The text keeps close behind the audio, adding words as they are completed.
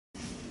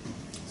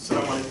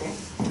Assalamu alaikum.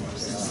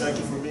 Thank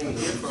you for being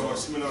here for our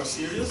seminar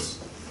series.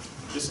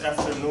 This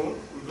afternoon,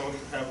 we're going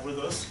to have with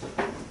us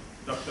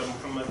Dr.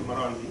 Muhammad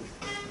Marandi.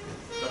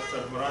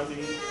 Dr. Marandi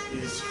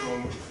is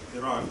from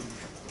Iran.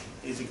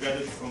 He's a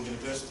graduate from the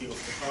University of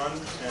Tehran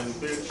and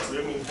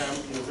Birmingham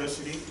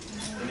University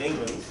in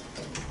England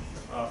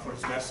for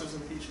his master's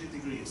and PhD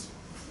degrees.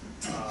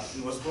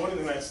 He was born in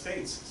the United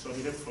States, so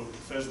he lived for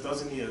the first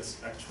dozen years,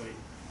 actually,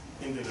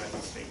 in the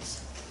United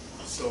States.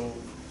 So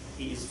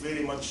he is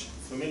very much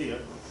familiar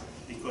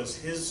because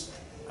his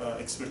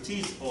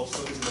expertise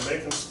also is in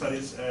American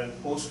studies and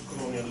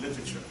post-colonial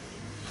literature.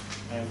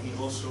 And he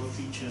also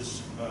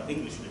teaches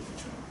English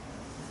literature.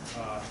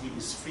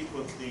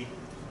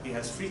 He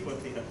has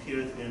frequently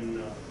appeared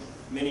in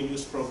many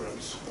news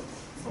programs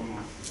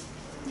from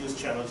news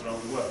channels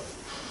around the world.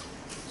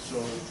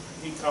 So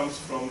he comes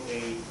from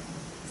a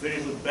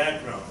very good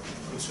background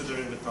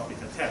considering the topic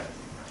at hand.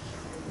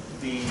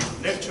 The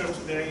lecture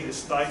today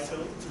is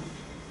titled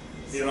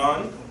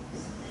Iran,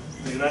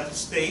 the United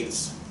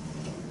States,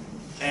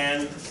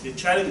 and the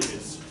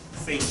challenges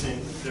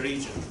facing the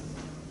region.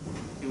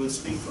 He will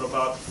speak for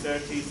about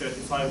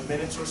 30-35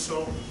 minutes or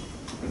so,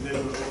 and then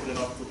we'll open it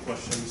up to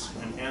questions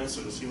and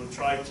answers. He will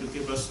try to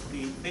give us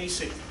the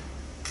basic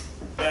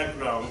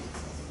background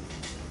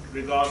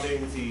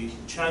regarding the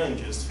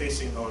challenges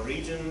facing our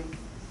region,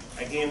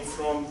 again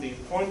from the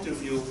point of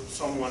view of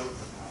someone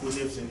who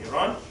lives in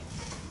Iran,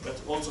 but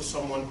also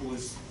someone who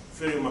is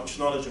very much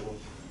knowledgeable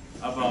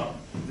about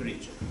the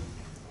region.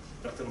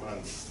 Dr.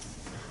 Marandi.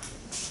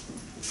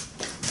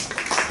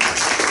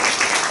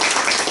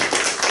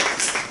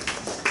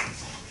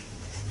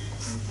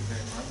 Thank you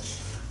very much.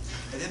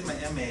 I did my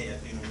MA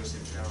at the University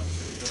of Tehran,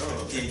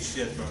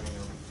 PhD at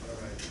Birmingham. All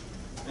right.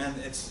 And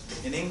it's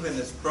in England.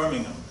 It's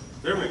Birmingham.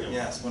 Birmingham.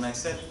 Yes. When I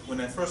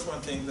first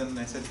went to England,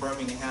 I said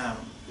Birmingham.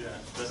 Yeah.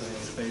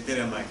 They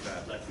didn't like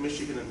that. Like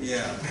Michigan and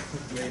Yeah.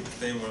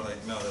 They were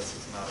like, no, this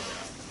is not a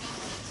bad.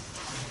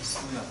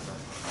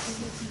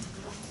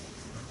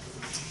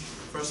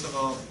 First of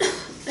all,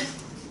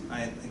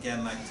 I'd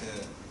again like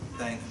to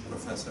thank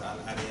Professor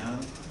Al-Arian,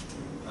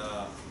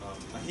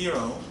 a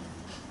hero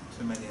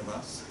to many of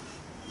us,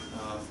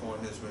 for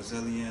his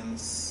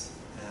resilience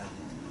and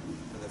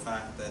for the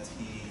fact that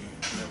he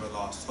never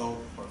lost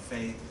hope or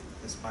faith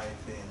despite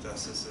the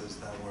injustices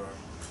that were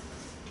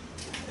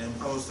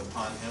imposed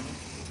upon him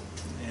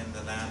in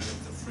the land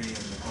of the free and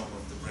the home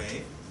of the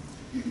brave.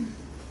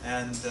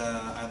 And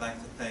I'd like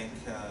to thank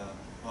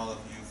all of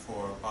you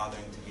for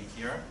bothering to be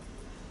here.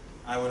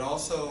 I would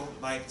also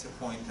like to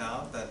point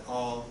out that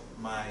all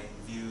my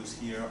views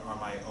here are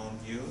my own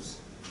views,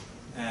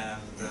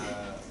 and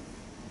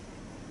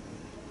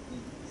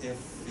if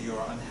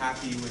you're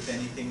unhappy with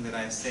anything that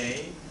I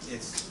say,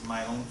 it's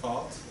my own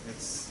fault.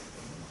 It's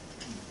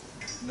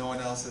no one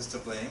else is to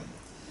blame.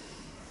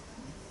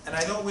 And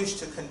I don't wish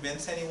to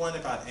convince anyone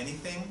about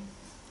anything.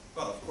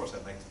 Well, of course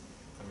I'd like to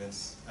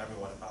convince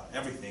everyone about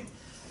everything,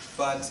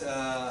 but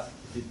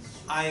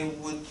I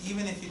would,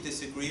 even if you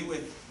disagree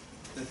with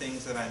the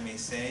things that I may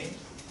say,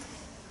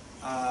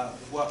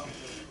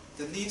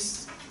 the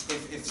least,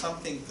 if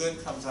something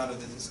good comes out of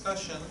the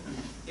discussion,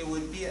 it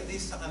would be at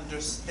least to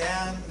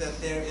understand that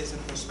there is a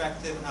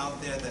perspective out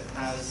there that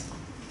has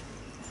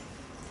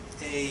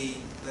a,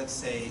 let's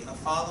say, a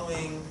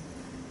following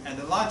and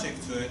a logic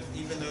to it,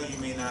 even though you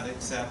may not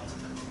accept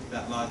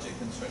that logic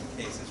in certain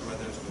cases,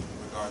 whether it's with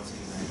regards to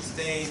the United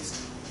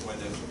States,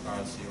 whether it's with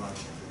regards to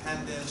Iranian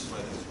independence,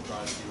 whether it's with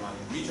regards to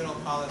Iranian regional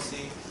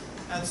policy,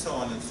 and so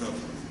on and so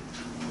forth.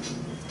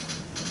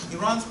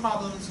 Iran's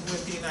problems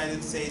with the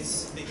United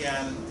States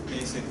began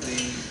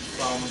basically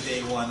from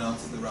day one of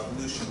the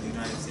revolution. The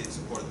United States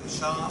supported the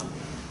Shah.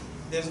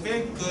 There's a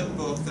very good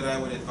book that I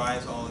would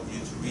advise all of you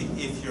to read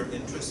if you're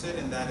interested,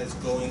 and that is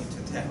Going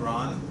to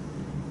Tehran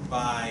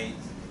by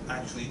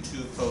actually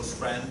two close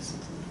friends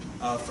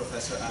of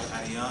Professor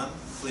Al-Arian,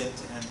 Flint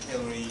and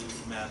Hillary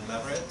Mann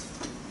Leverett.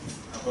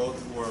 Both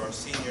were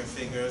senior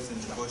figures in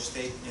the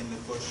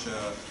Bush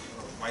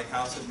White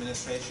House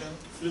administration.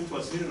 Flint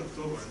was here in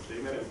October.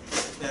 They met him.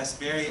 Yes,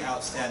 very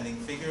outstanding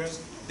figures.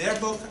 Their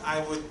book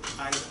I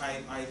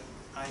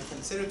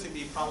consider to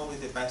be probably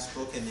the best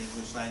book in the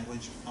English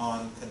language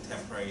on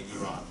contemporary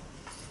Iran.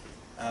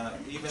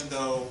 Even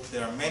though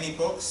there are many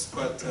books,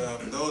 but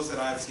those that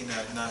I've seen I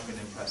have not been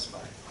impressed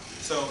by.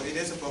 So it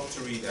is a book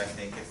to read, I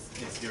think,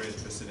 if you're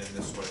interested in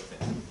this sort of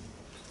thing.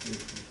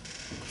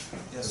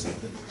 Yes, sir.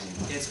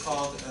 It's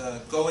called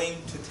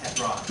Going to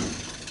Tehran.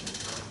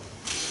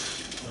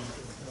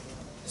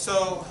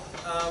 So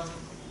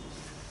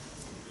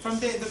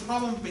the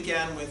problem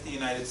began with the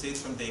United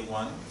States from day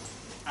one.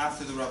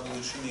 After the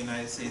revolution, the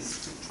United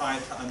States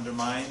tried to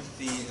undermine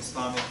the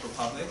Islamic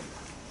Republic,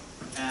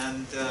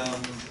 and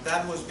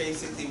that was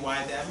basically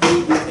why the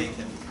embassy was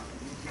taken.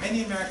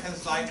 Many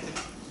Americans like to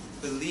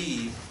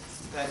believe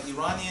that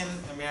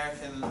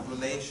Iranian-American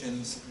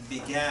relations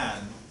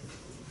began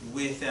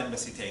with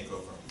embassy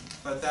takeover,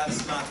 but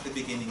that's not the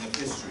beginning of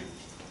history.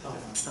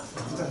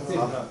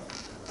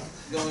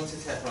 Going to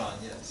Tehran,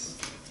 yes.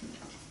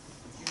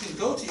 can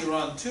go to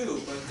Iran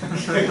too, but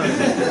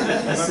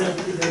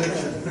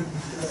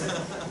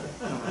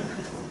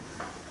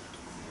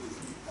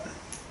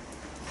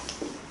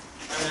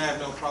I have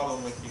no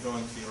problem with you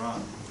going to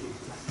Iran.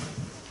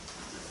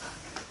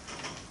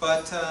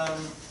 But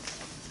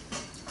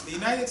the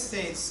United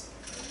States,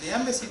 the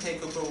embassy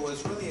takeover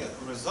was really a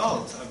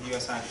result of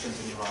U.S. actions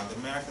in Iran. The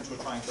Americans were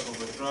trying to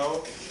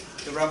overthrow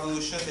the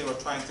revolution. They were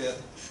trying to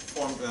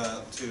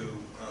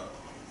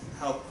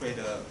help create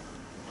a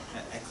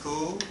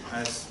coup,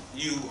 as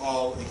you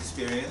all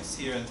experienced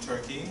here in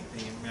Turkey.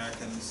 The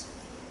Americans,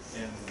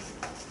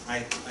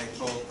 I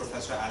told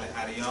Professor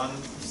Arian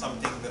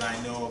something that I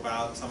know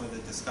about some of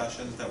the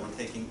discussions that were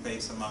taking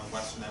place among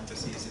Western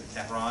embassies in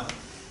Tehran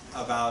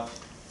about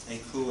a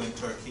coup in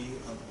Turkey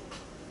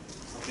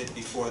a bit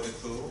before the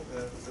coup.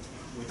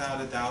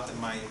 Without a doubt, in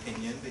my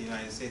opinion, the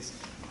United States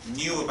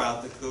knew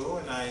about the coup,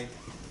 and I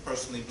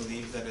personally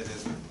believe that it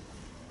is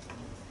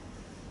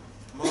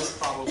most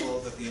probable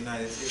that the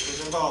United States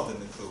was involved in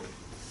the coup.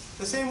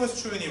 The same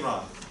was true in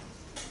Iran.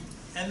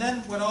 And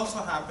then what also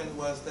happened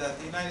was that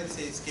the United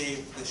States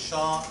gave the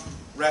Shah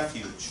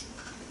refuge.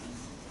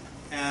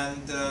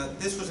 And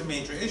this was a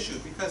major issue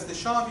because the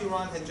Shah of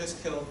Iran had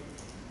just killed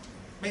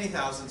many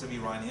thousands of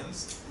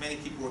Iranians. Many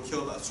people were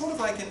killed, sort of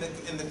like in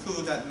the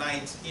coup that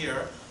night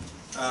here,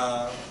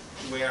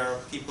 where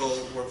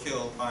people were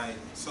killed by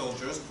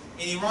soldiers.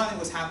 In Iran, it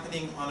was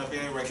happening on a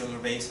very regular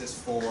basis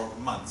for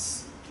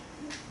months,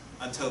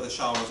 until the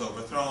Shah was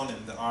overthrown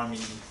and the army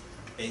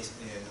they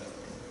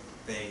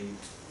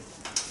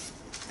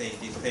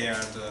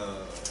declared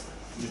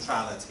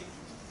neutrality.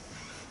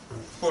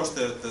 Of course,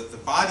 the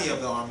body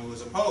of the army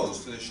was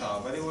opposed to the Shah,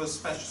 but it was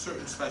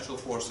certain special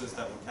forces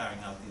that were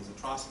carrying out these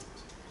atrocities.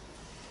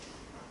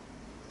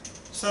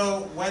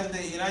 So when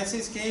the United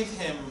States gave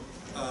him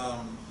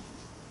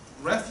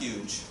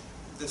refuge,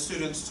 the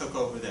students took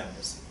over the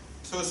embassy.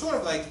 So it's sort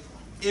of like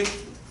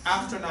if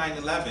after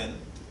 9/11,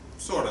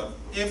 sort of,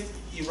 if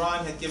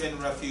Iran had given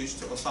refuge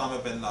to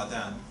Osama bin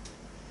Laden,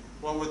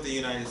 what would the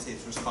United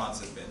States response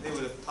have been? They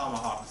would have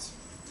tomahawked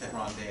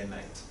Tehran day and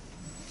night.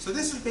 So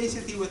this is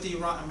basically what the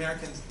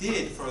Americans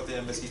did for the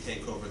embassy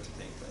takeover to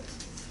take place.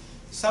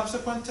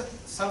 Subsequent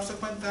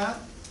that,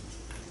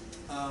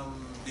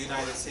 the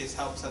United States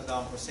helped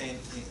Saddam Hussein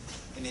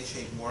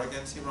initiate war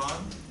against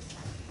Iran.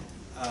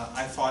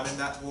 I fought in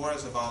that war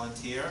as a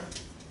volunteer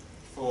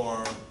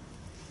for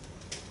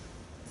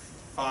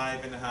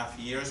 5.5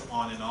 years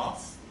on and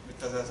off,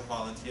 because as a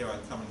volunteer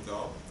I'd come and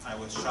go. I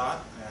was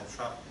shot, I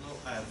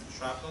had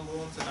shrapnel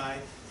wounds, and I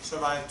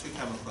survived 2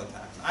 chemical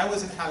attacks. I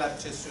was in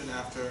Halabja soon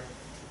after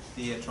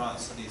the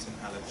atrocities in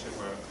Halabja,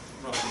 where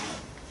roughly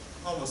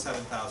almost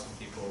 7,000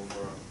 people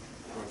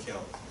were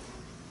killed.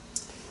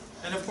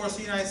 And of course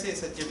the United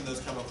States had given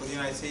those chemicals. The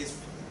United States,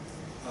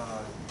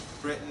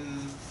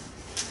 Britain,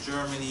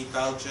 Germany,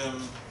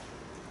 Belgium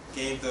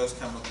gave those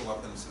chemical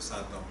weapons to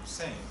Saddam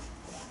Hussein.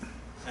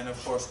 And of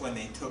course when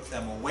they took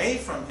them away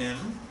from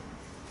him,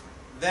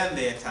 then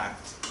they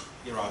attacked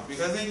Iraq,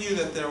 because they knew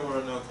that there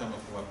were no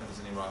chemical weapons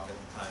in Iraq at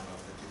the time of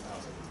the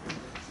 2003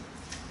 war.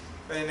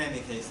 But in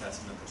any case, that's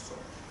another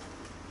story.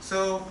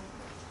 So,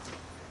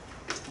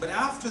 but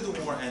after the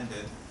war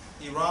ended,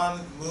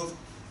 Iran moved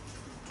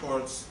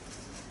towards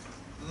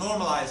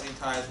normalizing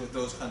ties with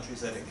those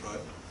countries that it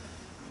could.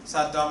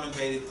 Saddam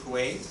invaded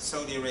Kuwait,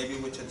 Saudi Arabia,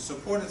 which had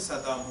supported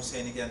Saddam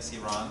Hussein against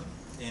Iran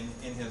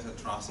in his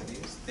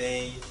atrocities.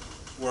 They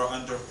were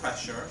under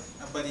pressure,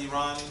 but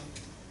Iran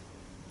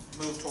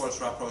moved towards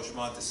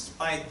rapprochement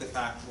despite the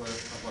fact of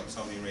what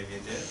Saudi Arabia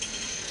did.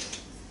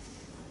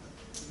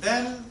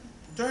 Then,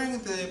 during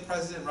the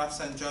President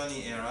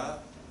Rafsanjani era,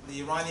 the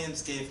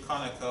Iranians gave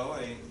Conoco,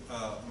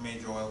 a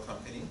major oil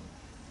company,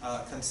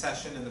 a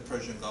concession in the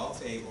Persian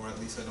Gulf, or at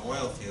least an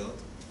oil field.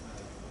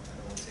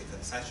 I won't say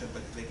concession,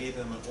 but they gave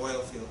them an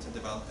oil field to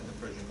develop in the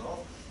Persian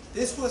Gulf.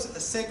 This was a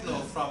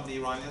signal from the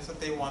Iranians that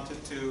they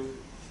wanted to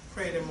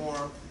create a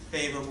more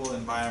favorable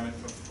environment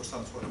for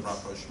some sort of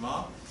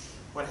rapprochement.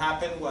 What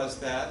happened was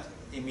that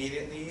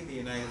immediately the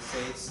United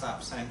States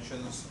slapped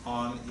sanctions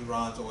on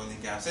Iran's oil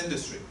and gas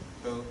industry.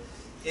 So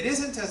it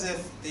isn't as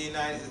if the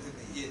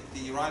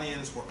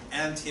Iranians were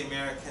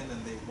anti-American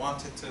and they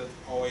wanted to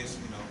always,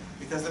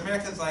 because the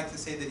Americans like to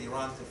say that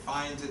Iran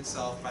defines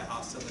itself by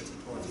hostility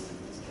towards it.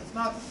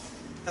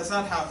 That's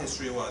not how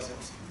history was.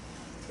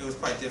 It was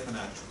quite different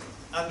actually.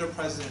 Under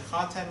President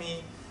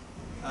Khatami,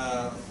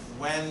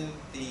 when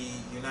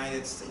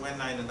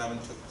 9/11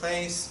 took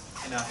place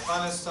in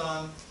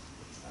Afghanistan,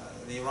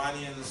 the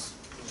Iranians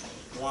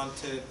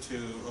wanted to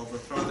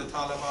overthrow the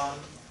Taliban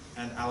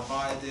and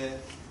al-Qaeda did,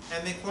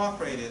 and they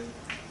cooperated.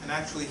 And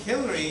actually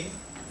Hillary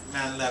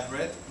Mann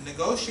Leverett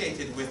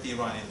negotiated with the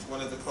Iranians,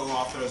 one of the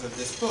co-authors of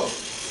this book.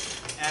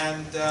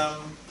 And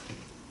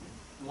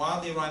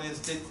while the Iranians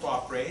did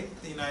cooperate,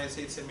 the United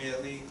States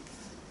immediately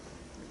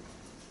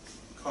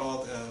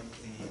called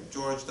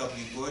George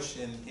W. Bush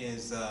in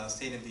his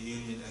State of the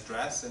Union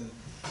address in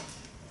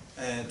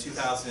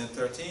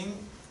 2013,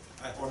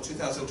 or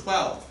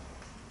 2012.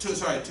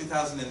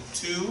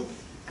 2002,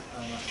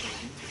 not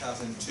 13,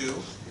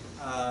 2002,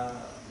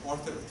 or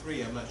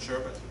three, I'm not sure,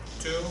 but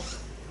two,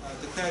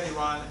 declared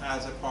Iran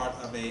as a part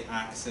of a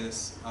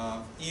axis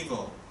of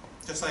evil.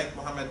 Just like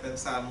Mohammed bin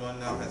Salman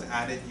now has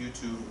added you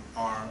to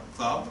our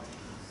club,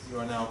 you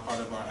are now part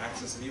of our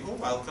axis of evil.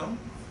 Welcome.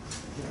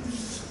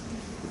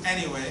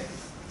 Anyway,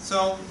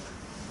 so,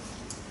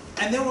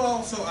 and there were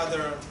also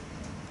other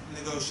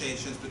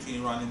negotiations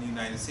between Iran and the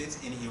United States.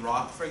 In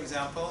Iraq, for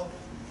example,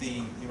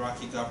 the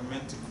Iraqi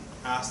government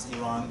asked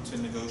Iran to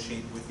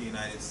negotiate with the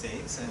United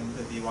States, and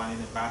the Iranian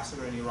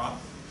ambassador in Iraq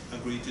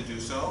agreed to do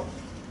so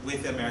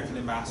with the American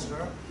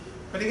ambassador.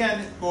 But again,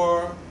 it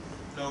bore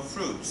no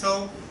fruit.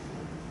 So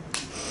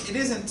it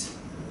isn't,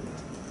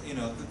 you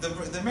know,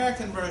 the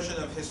American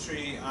version of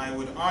history, I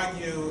would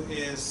argue,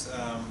 is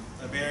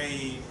a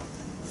very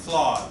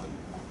flawed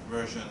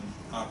version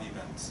of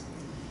events.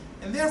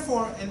 And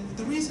therefore, and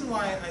the reason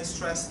why I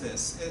stress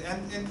this,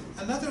 and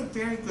another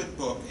very good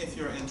book, if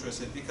you're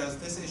interested, because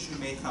this issue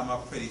may come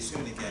up pretty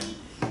soon again,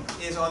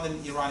 is on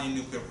the Iranian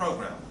nuclear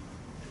program.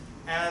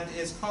 And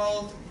it's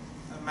called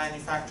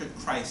Manufactured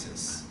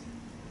Crisis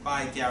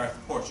by Gareth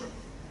Porter.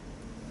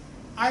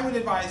 I would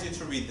advise you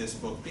to read this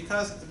book,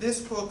 because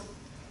this book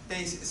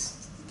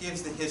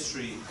gives the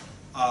history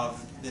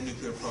of the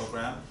nuclear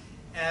program.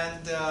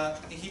 And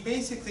he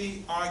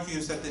basically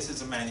argues that this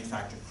is a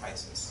manufactured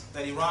crisis,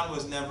 that Iran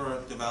was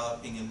never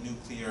developing a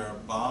nuclear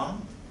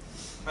bomb,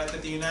 but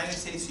that the United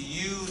States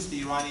used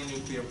the Iranian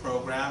nuclear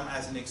program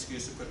as an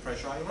excuse to put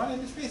pressure on Iran,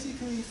 and it's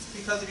basically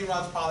because of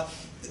Iran's policy.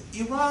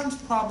 Iran's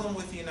problem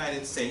with the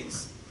United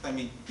States, let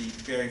me be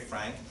very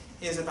frank,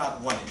 is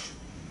about one issue,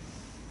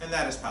 and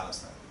that is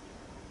Palestine.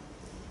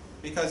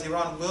 Because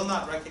Iran will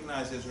not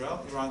recognize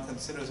Israel. Iran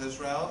considers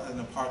Israel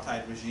an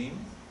apartheid regime.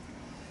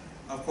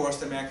 Of course,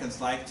 the Americans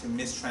like to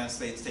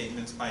mistranslate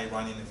statements by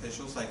Iranian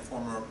officials, like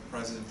former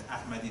President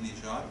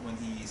Ahmadinejad, when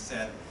he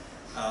said,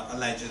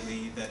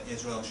 allegedly, that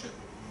Israel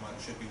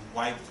should be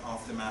wiped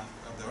off the map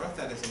of the earth.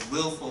 That is a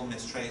willful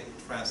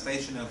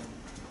mistranslation of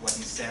what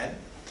he said.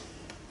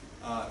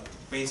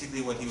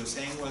 Basically, what he was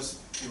saying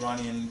was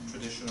Iranian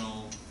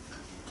traditional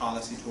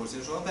policy towards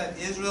Israel, that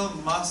Israel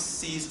must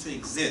cease to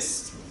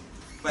exist,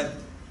 but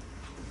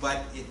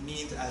it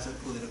means as a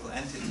political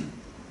entity.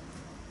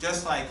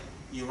 Just like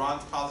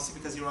Iran's policy,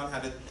 because Iran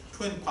had a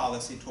twin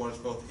policy towards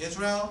both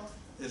Israel,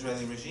 the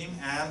Israeli regime,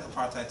 and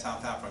apartheid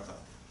South Africa.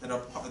 That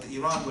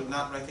Iran would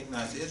not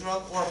recognize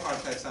Israel or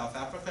apartheid South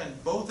Africa,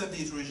 and both of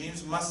these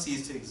regimes must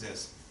cease to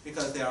exist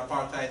because they are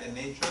apartheid in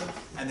nature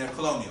and they're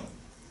colonial.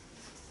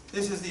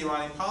 This is the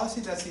Iranian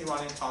policy, that's the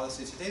Iranian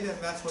policy today, and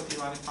that's what the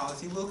Iranian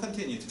policy will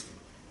continue to be.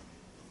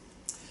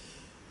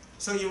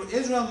 So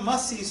Israel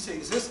must cease to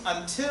exist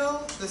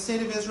until the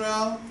state of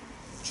Israel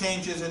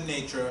changes in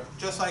nature,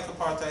 just like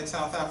apartheid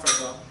South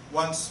Africa.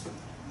 Once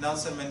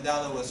Nelson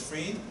Mandela was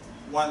freed,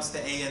 once the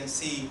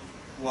ANC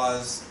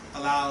was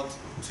allowed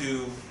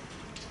to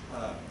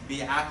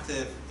be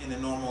active in a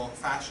normal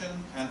fashion,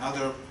 and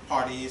other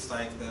parties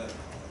like the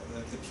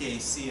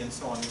PAC and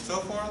so on and so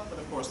forth, but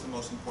of course the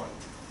most important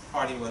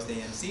party was the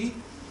ANC.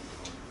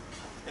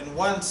 And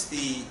once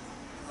the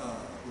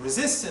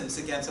resistance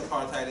against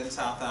apartheid in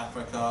South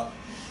Africa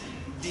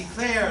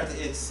declared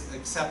its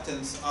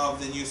acceptance of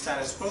the new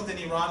status quo, then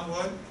Iran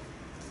would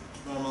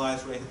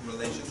normalize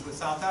relations with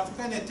South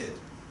Africa, and it did.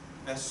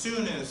 As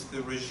soon as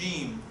the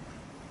regime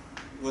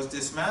was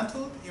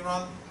dismantled,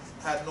 Iran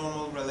had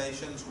normal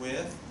relations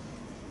with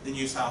the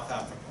new South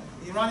Africa.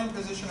 The Iranian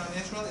position on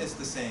Israel is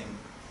the same.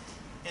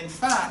 In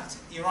fact,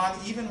 Iran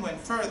even went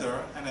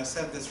further, and I've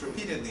said this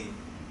repeatedly,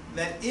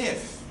 that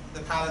if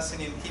the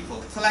Palestinian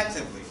people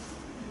collectively,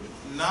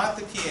 not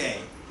the PA,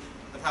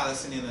 the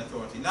Palestinian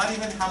Authority, not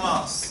even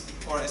Hamas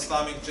or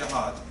Islamic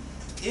Jihad,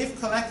 if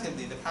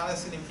collectively the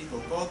Palestinian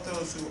people, both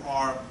those who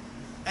are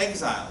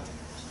exiled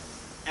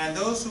and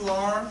those who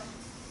are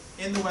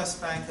in the West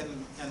Bank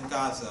and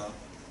Gaza,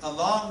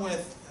 along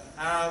with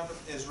Arab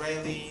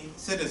Israeli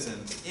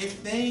citizens,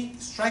 if they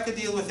strike a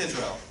deal with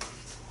Israel,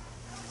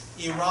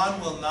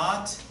 Iran will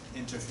not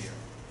interfere.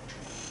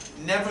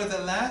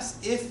 Nevertheless,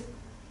 if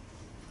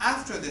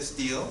after this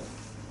deal,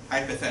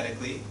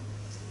 hypothetically,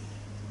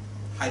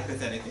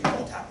 it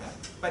won't happen,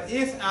 but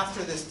if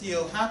after this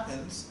deal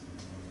happens,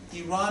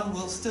 Iran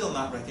will still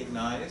not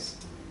recognize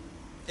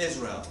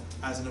Israel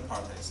as an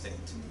apartheid state.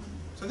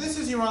 So this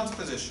is Iran's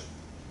position.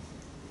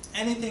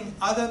 Anything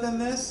other than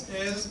this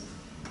is,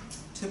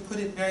 to put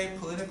it very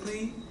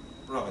politically,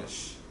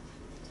 rubbish.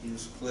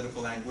 Use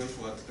political language,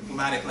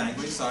 diplomatic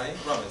language, sorry,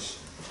 rubbish.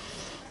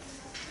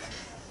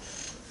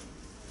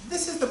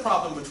 This is the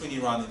problem between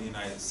Iran and the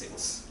United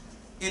States.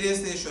 It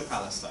is the issue of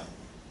Palestine.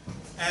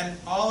 And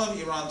all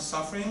of Iran's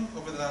suffering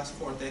over the last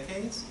 4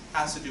 decades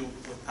has to do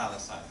with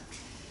Palestine.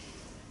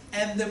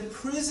 And the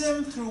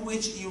prism through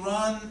which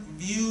Iran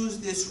views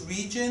this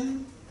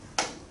region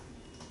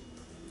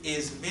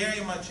is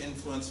very much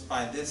influenced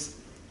by this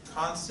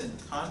constant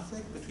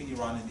conflict between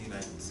Iran and the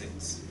United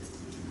States.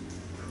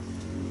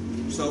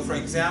 So, for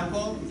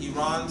example,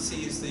 Iran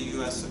sees the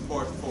US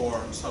support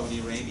for Saudi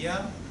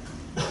Arabia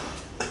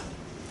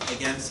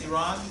against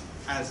Iran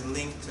as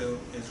linked to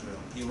Israel.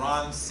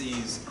 Iran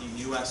sees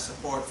U.S.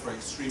 support for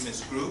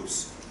extremist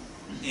groups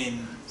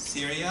in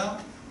Syria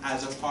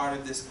as a part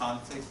of this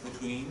conflict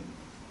between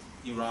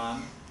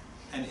Iran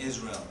and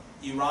Israel.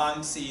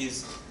 Iran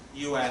sees the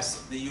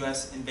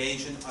U.S.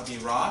 invasion of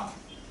Iraq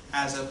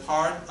as a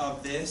part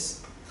of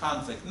this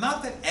conflict.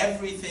 Not that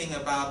everything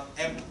about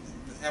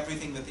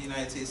everything that the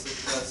United States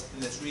does in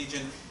this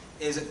region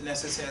is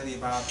necessarily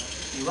about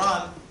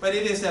Iran, but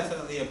it is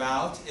definitely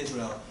about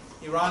Israel.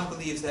 Iran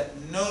believes that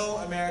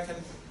no American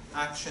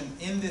action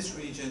in this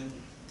region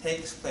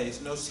takes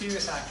place, no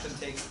serious action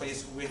takes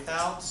place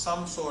without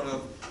some sort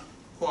of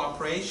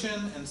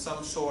cooperation and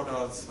some sort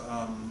of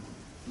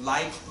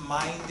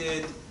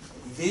like-minded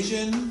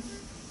vision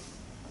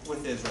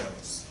with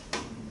Israelis.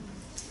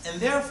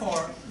 And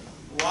therefore,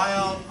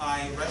 while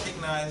I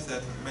recognize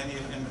that many,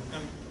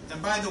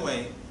 and by the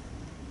way,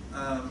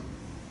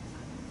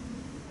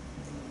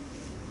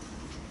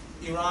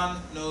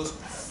 Iran knows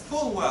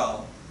full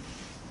well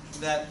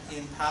that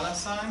in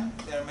Palestine,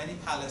 there are many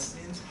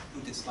Palestinians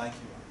who dislike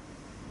Iran,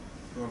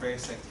 who are very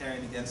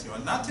sectarian against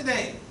Iran. Not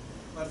today,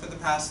 but for the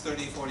past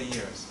 30, 40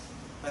 years.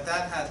 But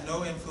that had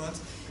no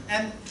influence.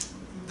 And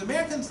the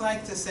Americans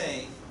like to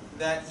say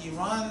that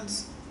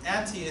Iran's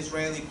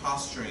anti-Israeli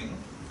posturing,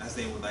 as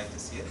they would like to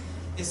see it,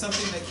 is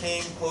something that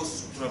came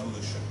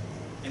post-revolution.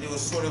 And it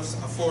was sort of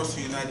a force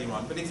to unite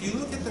Iran. But if you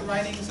look at the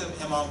writings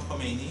of Imam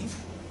Khomeini,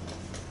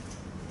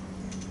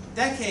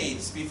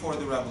 decades before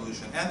the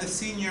revolution, and the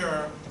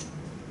senior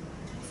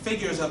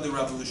figures of the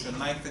revolution,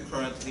 like the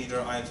current leader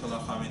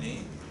Ayatollah Khamenei,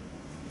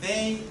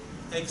 they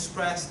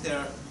expressed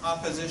their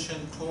opposition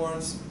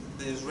towards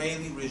the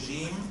Israeli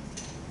regime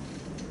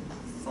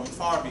from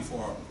far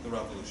before the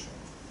revolution.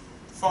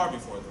 Far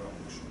before the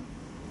revolution.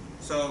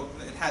 So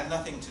it had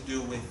nothing to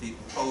do with the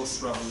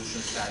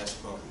post-revolution status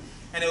quo.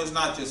 And it was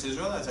not just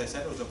Israel, as I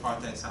said, it was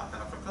apartheid South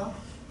Africa.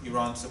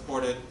 Iran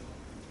supported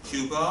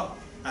Cuba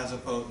as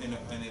opposed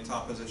in its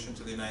opposition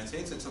to the United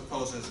States. It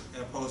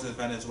opposes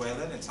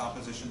Venezuela in its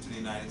opposition to the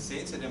United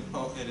States. It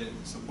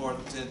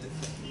supported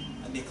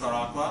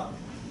Nicaragua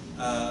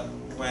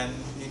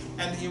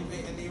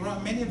in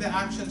Iran, many of the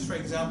actions, for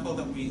example,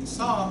 that we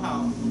saw,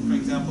 how, for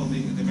example,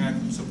 the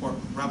Americans support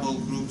rebel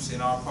groups in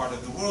our part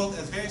of the world,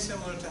 is very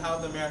similar to how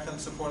the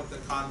Americans supported the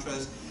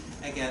Contras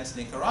against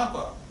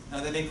Nicaragua. Now,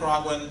 the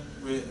Nicaraguan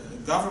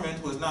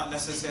government was not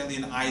necessarily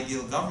an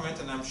ideal government,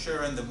 and I'm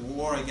sure in the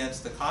war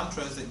against the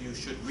Contras that you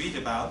should read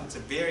about, it's a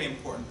very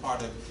important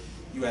part of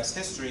U.S.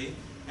 history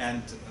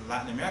and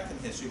Latin American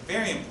history,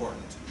 very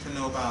important to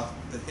know about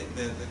the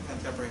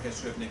contemporary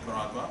history of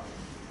Nicaragua.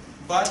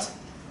 But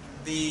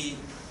the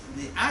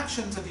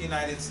actions of the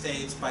United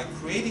States by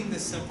creating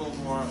this civil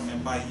war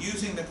and by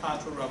using the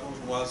Contra rebels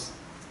was,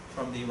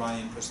 from the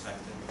Iranian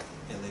perspective,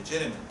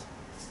 illegitimate.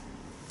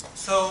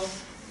 So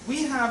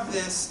we have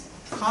this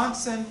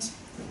constant,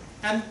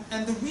 and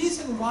the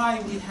reason why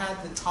we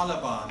had the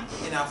Taliban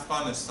in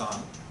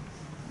Afghanistan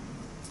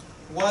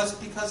was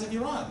because of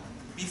Iran.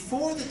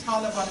 Before the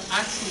Taliban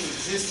actually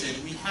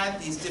existed, we had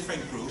these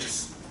different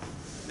groups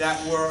that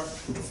were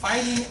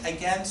fighting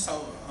against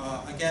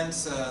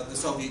the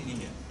Soviet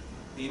Union.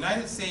 The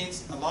United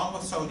States, along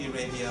with Saudi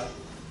Arabia,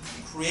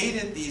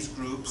 created these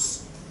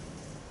groups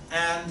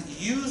and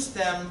used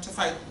them to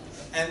fight.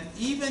 And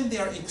even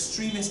their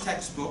extremist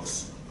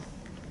textbooks,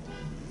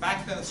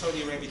 back then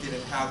Saudi Arabia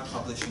didn't have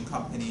publishing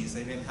companies,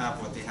 they didn't have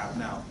what they have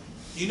now.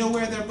 Do you know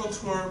where their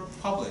books were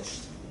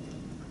published?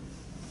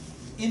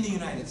 In the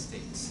United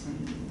States.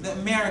 The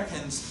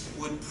Americans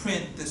would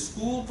print the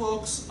school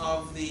books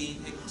of the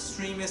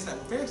extremist,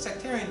 very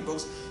sectarian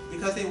books,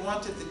 because they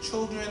wanted the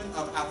children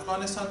of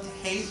Afghanistan to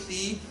hate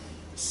the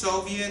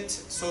Soviet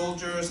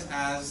soldiers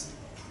as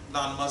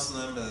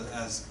non-Muslim,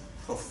 as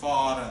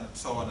kuffar, and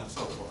so on and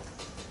so forth.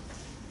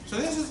 So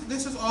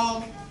this is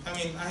all, I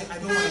mean, I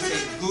don't want to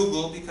say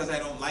Google because I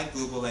don't like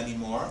Google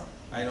anymore.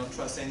 I don't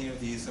trust any of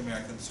these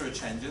American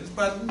search engines,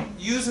 but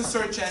use a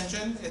search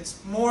engine.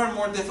 It's more and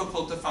more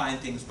difficult to find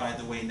things, by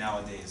the way,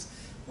 nowadays.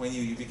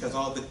 Because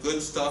all the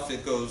good stuff,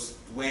 it goes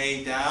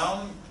way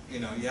down, you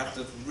have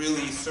to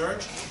really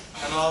search,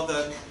 and all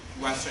the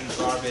Western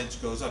garbage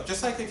goes up.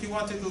 Just like if you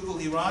want to Google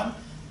Iran,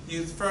 the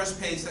first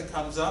page that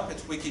comes up,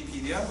 it's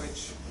Wikipedia,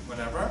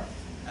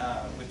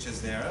 which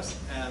is theirs,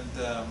 and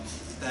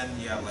then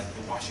you have like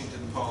the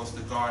Washington Post,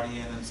 the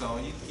Guardian, and so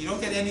on. You don't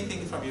get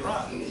anything from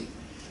Iran.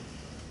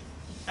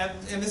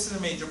 And this is a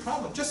major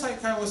problem. Just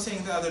like I was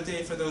saying the other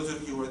day, for those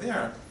of you who were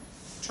there,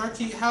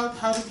 Turkey,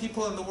 how do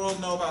people in the world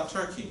know about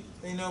Turkey?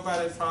 They know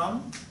about it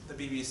from the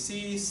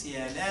BBC,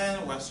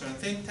 CNN, Western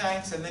think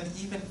tanks, and then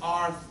even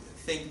our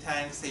think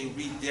tanks, they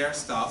read their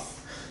stuff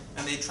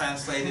and they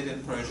translate it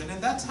in Persian,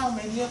 and that's how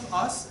many of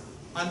us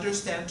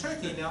understand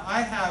Turkey. Now,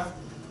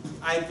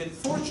 I've been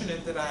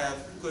fortunate that I have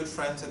good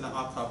friends in the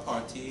AK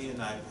party,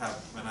 and I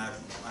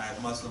have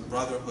Muslim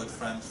Brotherhood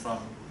friends from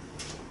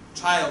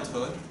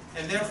childhood,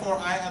 and therefore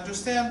I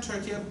understand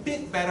Turkey a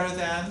bit better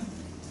than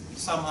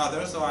some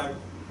others, though I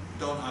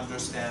don't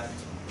understand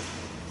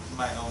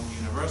my own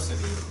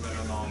university, let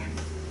alone,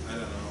 I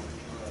don't know,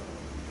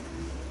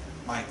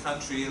 my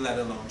country, let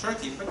alone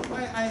Turkey, but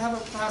I have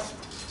a perhaps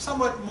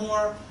somewhat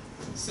more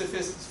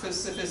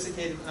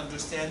sophisticated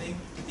understanding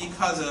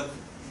because of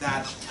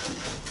that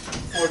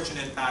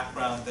fortunate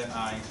background that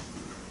I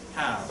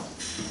have.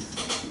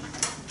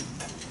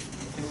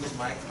 If it was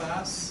my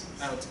class,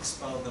 I would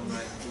expel them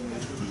right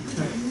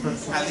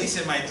now. At least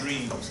in my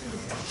dreams.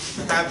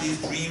 You have these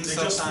dreams They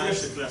sometimes. just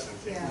finished the class.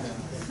 Yeah.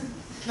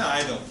 No,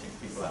 I don't kick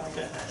people out.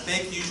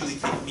 They usually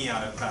kick me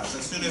out of class.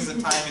 As soon as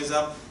the time is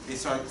up, they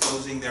start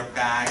closing their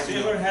bags. Have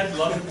you ever had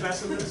larger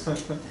class than this?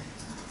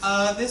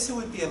 This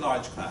would be a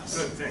large class.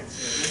 Good, thanks.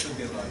 Yeah, this would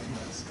be a large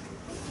class.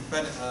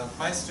 But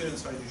my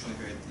students are usually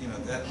very,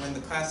 that when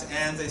the class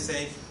ends, they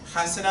say,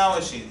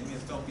 Hasanawashi. It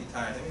means don't be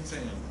tired. It means,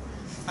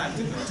 time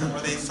to go. Or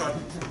they start,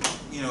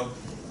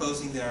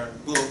 closing their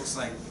books,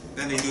 like,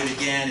 then they do it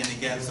again and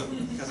again, so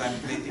because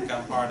they think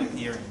I'm hard of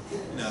hearing.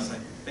 So I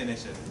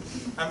finish it.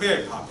 I'm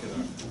very popular,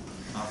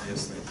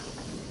 obviously.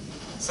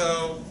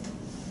 So,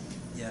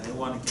 yeah, they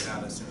want to get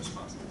out as soon as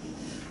possible.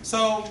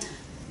 So,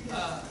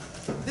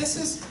 this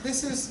is,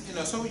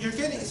 so you're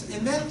getting,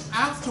 and then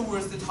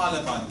afterwards the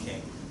Taliban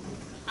came.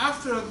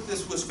 After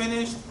this was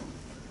finished,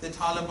 the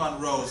Taliban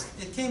rose.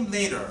 It came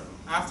later,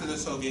 after the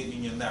Soviet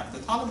Union left.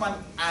 The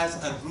Taliban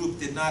as a group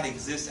did not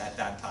exist at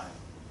that time.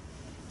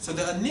 So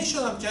the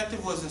initial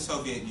objective was the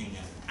Soviet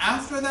Union.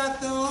 After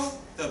that, though,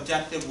 the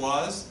objective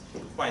was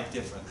quite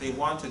different. They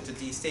wanted to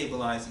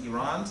destabilize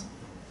Iran's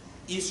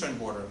eastern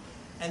border.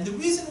 And the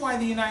reason why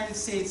the United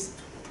States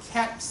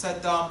kept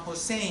Saddam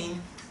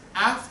Hussein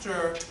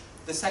after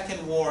the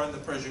second war in the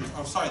Persian,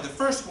 the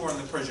first war in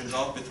the Persian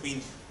Gulf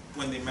between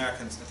when the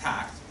Americans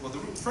attacked. Well, the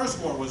first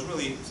war was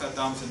really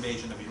Saddam's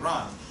invasion of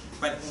Iran.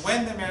 But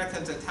when the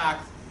Americans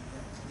attacked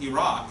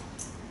Iraq,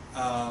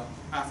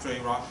 after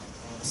Iraq,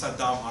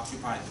 Saddam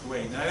occupied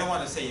Kuwait. And I don't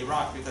want to say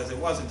Iraq because it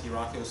wasn't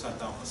Iraq, it was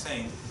Saddam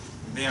Hussein,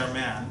 their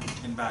man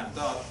in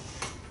Baghdad.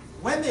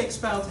 When they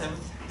expelled him,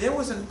 there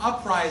was an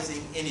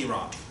uprising in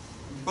Iraq,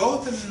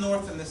 both in the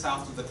north and the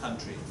south of the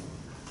country.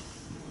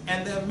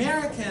 And the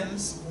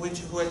Americans,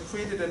 who had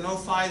created a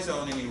no-fly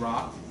zone in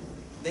Iraq,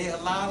 they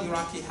allowed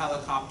Iraqi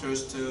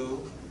helicopters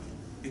to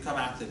become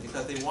active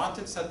because they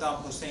wanted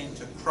Saddam Hussein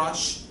to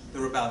crush the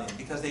rebellion,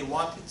 because they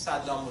wanted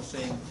Saddam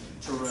Hussein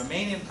to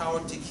remain in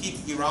power to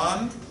keep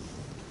Iran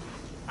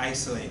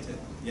isolated.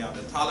 Yeah,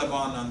 the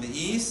Taliban on the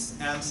east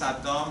and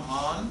Saddam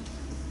on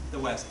the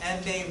west.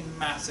 And they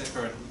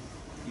massacred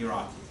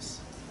Iraqis.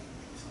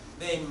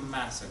 They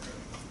massacred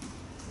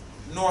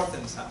north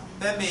and south.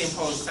 Then they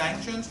imposed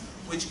sanctions,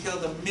 which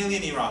killed 1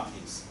 million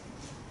Iraqis.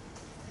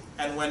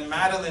 And when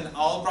Madeleine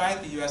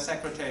Albright, the US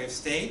Secretary of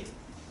State,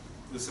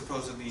 who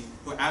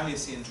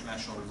Amnesty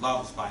International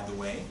loves, by the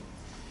way,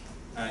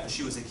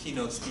 she was a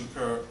keynote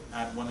speaker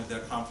at one of their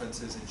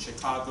conferences in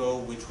Chicago,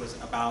 which was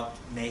about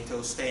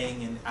NATO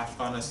staying in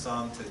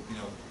Afghanistan to,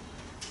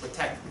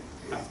 protect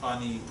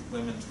Afghani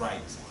women's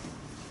rights.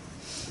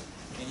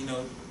 And you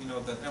know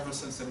that ever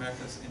since the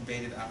Americans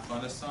invaded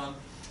Afghanistan,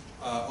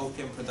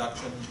 opium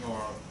production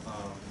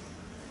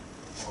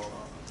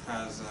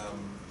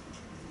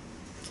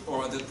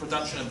or the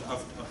production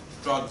of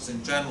drugs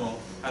in general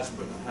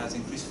has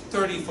increased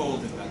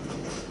 30-fold in that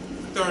country.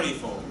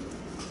 30-fold.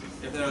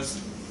 If there's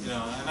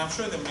and I'm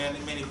sure that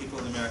many people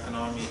in the American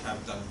Army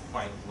have done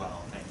quite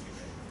well, thank you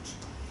very much,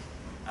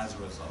 as a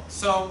result.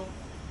 So,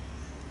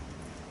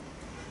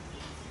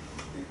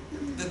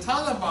 the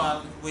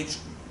Taliban, which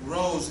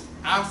rose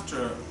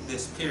after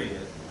this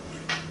period,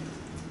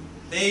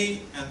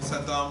 they and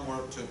Saddam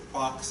worked to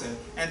box it.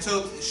 And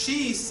so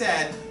she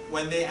said,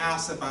 when they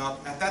asked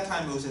about, at that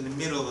time it was in the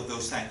middle of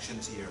those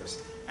sanctions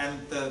years, and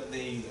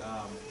the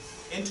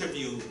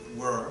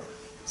interviewer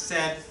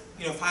said,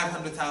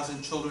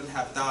 500,000 children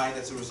have died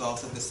as a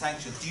result of the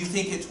sanctions. Do you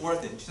think it's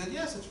worth it? She said,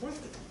 yes, it's worth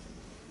it.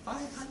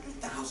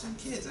 500,000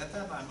 kids at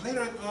that time.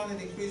 Later on,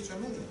 it increased to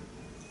 1 million.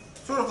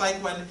 Sort of like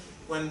when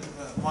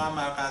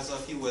Muammar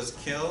Gaddafi was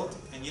killed,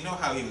 and you know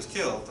how he was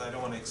killed. I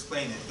don't want to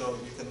explain it. Go,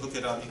 you can look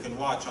it up. You can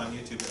watch on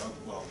YouTube.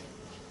 Well,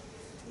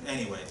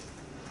 anyway,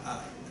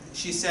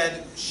 she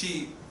said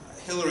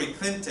Hillary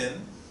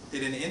Clinton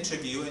did an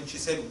interview, and she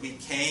said, we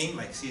came,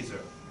 like Caesar,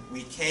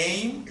 we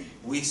came,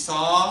 we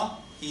saw,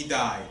 he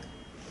died.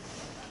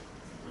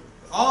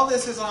 All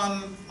this is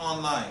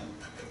online,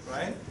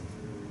 right?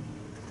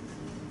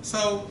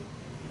 So,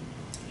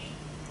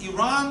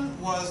 Iran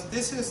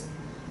this is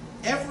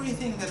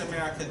everything that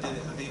America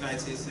did, the United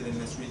States did in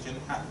this region.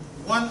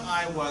 One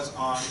eye was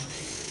on,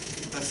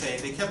 let's say,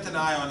 they kept an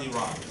eye on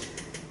Iran.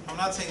 I'm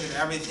not saying that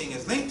everything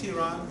is linked to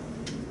Iran,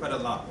 but a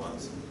lot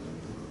was.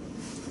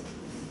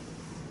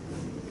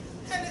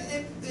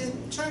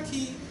 And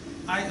Turkey,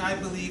 I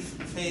believe,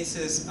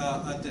 faces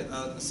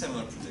a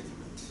similar predicament.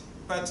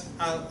 But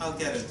I'll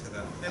get into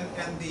that.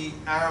 And the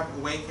Arab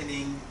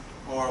awakening,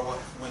 or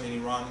when in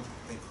Iran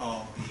they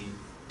call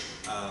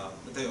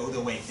the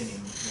awakening,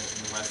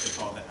 in the West they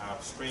call the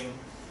Arab Spring.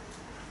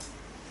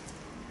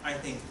 I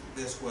think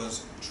this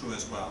was true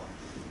as well.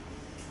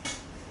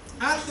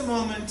 At the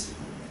moment,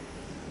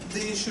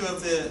 the issue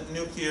of the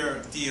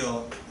nuclear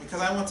deal,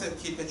 because I want to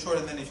keep it short,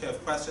 and then if you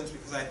have questions,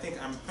 because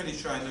I'm pretty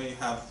sure I know you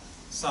have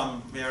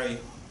some very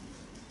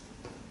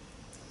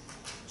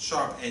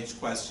sharp-edged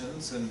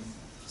questions and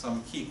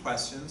some key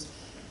questions.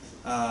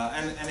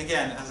 And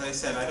again, as I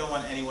said, I don't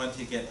want anyone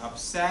to get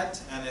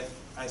upset, and if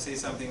I say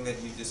something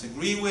that you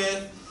disagree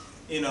with,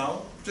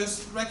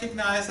 just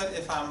recognize that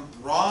if I'm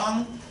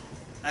wrong,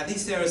 at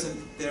least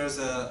there's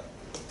a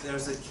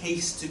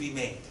case to be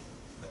made,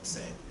 let's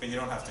say, but you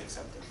don't have to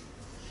accept it.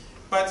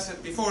 But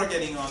before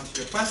getting on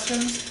to your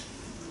questions,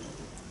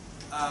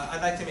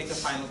 I'd like to make a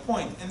final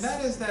point, and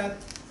that is that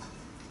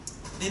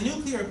the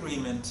nuclear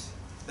agreement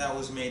that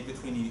was made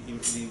between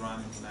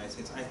Iran and the United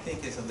States, I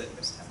think, is a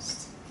litmus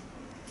test.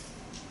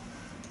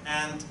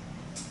 And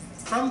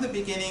from the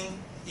beginning,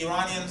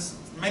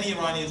 many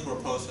Iranians were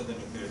opposed to the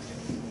nuclear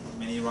deal.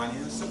 Many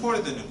Iranians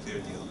supported the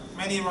nuclear deal.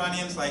 Many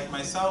Iranians, like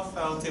myself,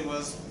 felt it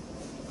was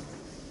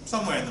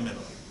somewhere in the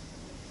middle.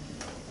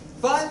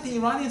 But the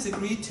Iranians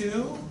agreed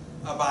to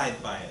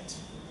abide by it.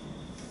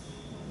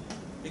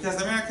 Because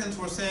the Americans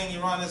were saying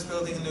Iran is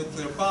building a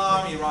nuclear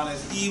bomb, Iran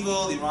is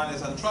evil, Iran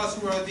is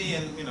untrustworthy,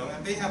 and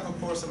and they have, of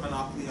course, a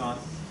monopoly on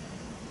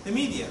the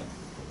media.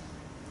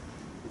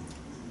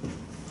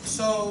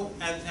 So,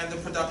 and the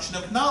production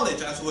of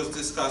knowledge, as was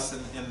discussed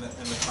in the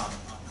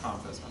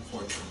conference,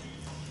 unfortunately.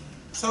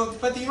 So,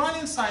 but the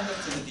Iranians signed up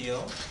to the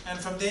deal, and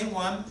from day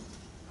one,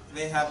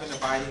 they have been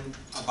abiding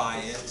by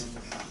it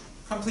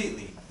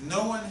completely.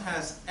 No one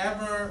has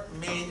ever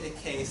made a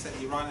case that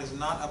Iran is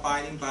not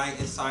abiding by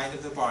its side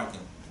of the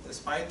bargain,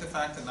 despite the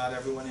fact that not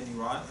everyone in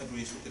Iran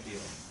agrees with the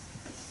deal.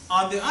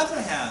 On the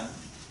other hand,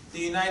 the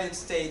United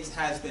States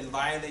has been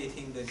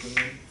violating the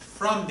agreement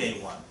from day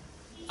one,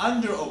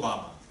 under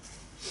Obama.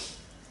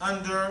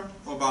 Under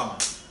Obama.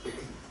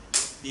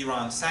 The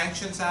Iran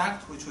Sanctions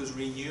Act, which was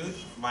renewed,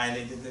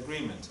 violated the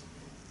agreement.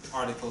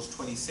 Articles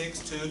 26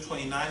 to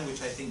 29,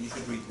 which I think you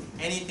should read.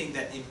 Anything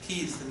that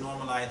impedes the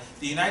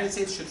United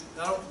States should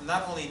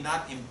not only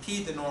not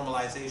impede the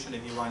normalization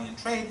of Iranian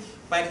trade,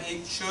 but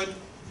it should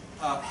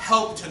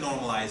help to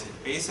normalize it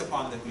based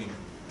upon the agreement.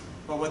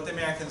 But what the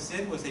Americans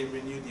did was they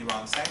renewed the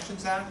Iran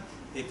Sanctions Act.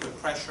 They put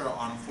pressure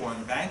on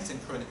foreign banks,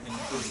 including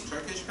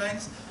Turkish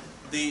banks.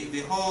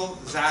 The whole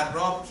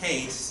Zadrob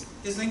case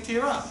is linked to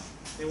Iran.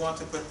 They want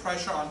to put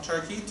pressure on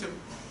Turkey to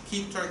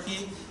keep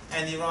Turkey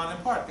and Iran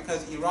apart,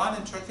 because Iran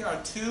and Turkey are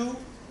two,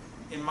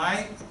 in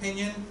my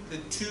opinion, the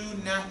two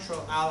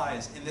natural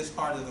allies in this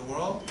part of the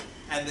world,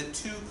 and the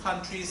two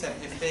countries that,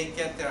 if they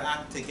get their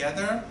act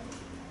together,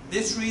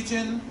 this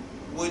region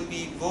would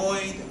be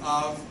void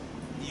of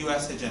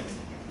U.S. hegemony.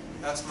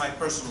 That's my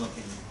personal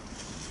opinion.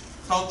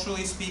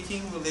 Culturally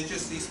speaking,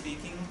 religiously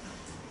speaking,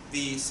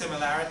 the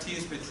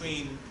similarities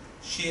between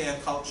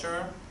Shia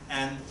culture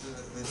and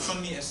the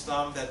Sunni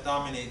Islam that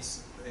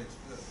dominates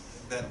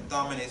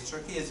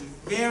Turkey is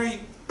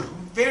very,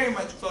 very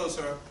much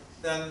closer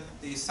than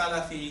the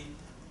Salafi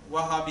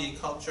Wahhabi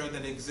culture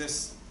that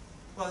exists.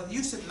 Well, it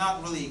used to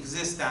not really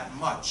exist that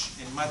much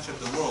in much of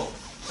the world,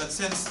 but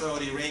since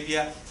Saudi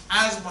Arabia,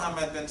 as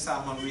Mohammed bin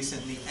Salman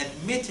recently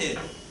admitted,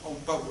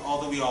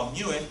 although we all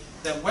knew it,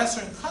 that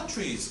Western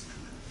countries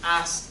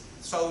asked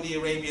Saudi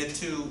Arabia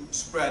to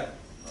spread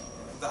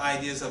the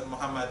ideas of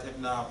Muhammad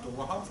ibn Abdul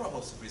Wahhab for a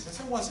host of reasons.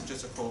 It wasn't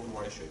just a Cold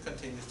War issue, it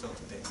continues till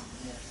today.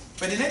 Yeah.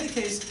 But in any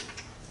case,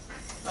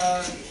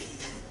 Iran,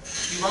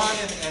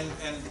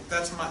 and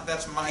that's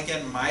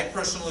my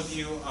personal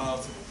view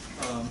of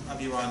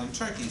Iran and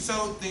Turkey.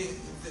 So the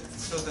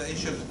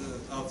issue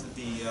of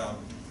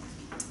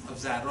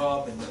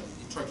Zadrob and the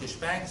Turkish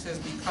banks is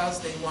because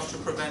they want to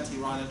prevent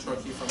Iran and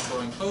Turkey from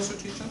growing closer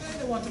to each other,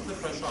 and they want to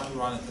put pressure on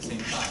Iran at the same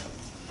time.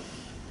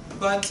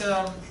 But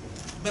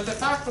the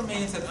fact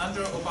remains that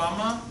under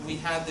Obama, we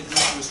had the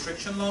visa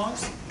restriction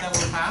laws that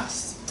were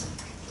passed.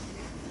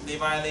 They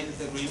violated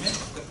the agreement,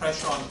 the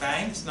pressure on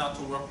banks not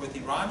to work with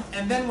Iran.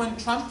 And then when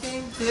Trump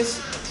came,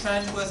 this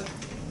trend was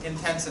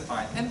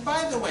intensified. And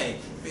by the way,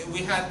 we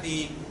had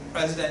the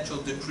presidential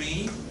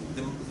decree,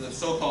 the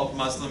so-called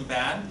Muslim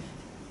ban.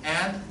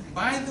 And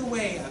by the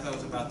way, as I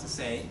was about to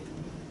say,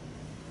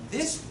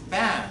 this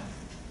ban,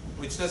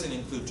 which doesn't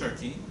include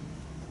Turkey,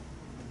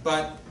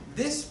 but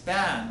this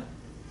ban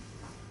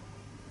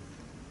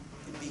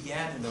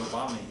began in the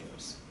Obama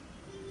years.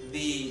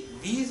 The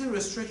visa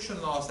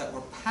restriction laws that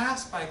were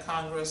passed by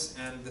Congress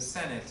and the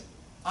Senate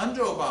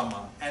under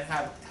Obama and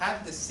have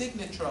had the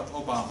signature of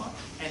Obama,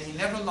 and he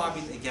never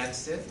lobbied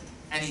against it,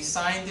 and he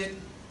signed it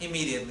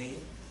immediately,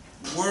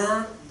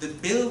 were the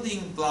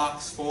building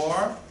blocks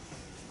for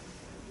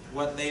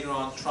what later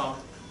on Trump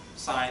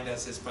signed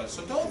as his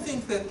president. So don't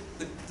think that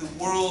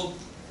the world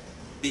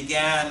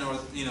began, or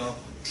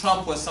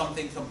Trump was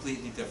something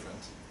completely different.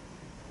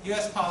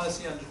 U.S.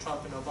 policy under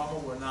Trump and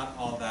Obama were not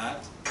all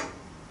that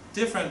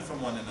different from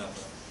one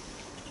another.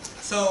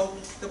 So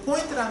the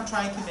point that I'm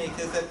trying to make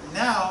is that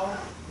now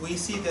we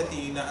see that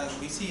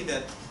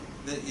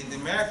the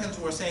Americans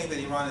were saying that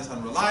Iran is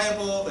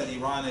unreliable, that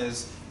Iran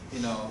is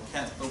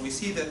but we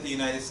see that the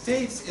United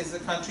States is the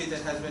country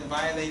that has been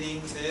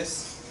violating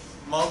this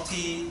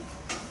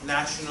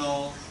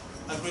multinational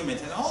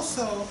agreement. And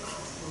also,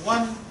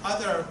 one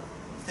other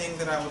thing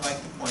that I would like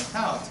to point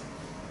out,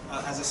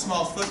 as a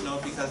small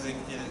footnote, because it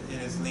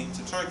is linked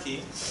to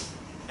Turkey,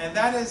 and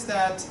that is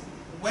that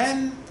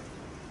when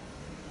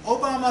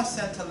Obama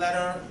sent a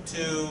letter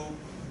to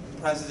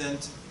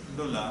President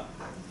Lula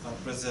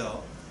of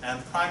Brazil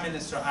and Prime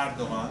Minister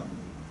Erdogan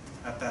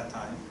at that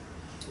time,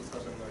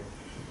 2009.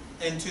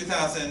 in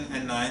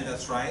 2009,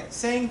 that's right,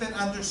 saying that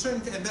under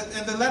certain, and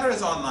the letter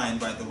is online,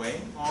 by the way,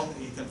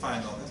 you can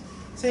find all this,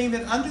 saying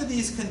that under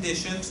these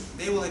conditions,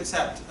 they will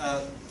accept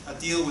a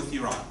deal with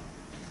Iran.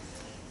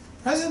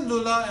 President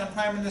Lula and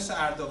Prime Minister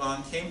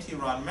Erdogan came to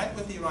Iran, met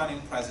with the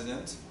Iranian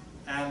president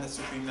and the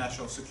Supreme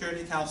National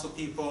Security Council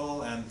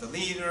people and the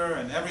leader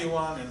and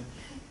everyone, and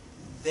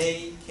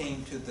they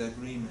came to an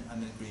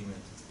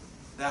agreement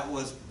that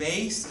was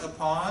based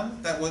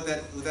upon, that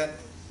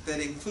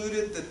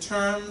included the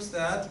terms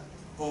that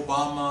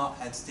Obama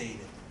had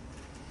stated.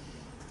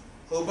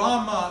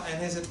 Obama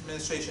and his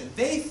administration,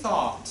 they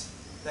thought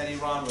that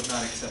Iran would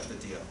not accept the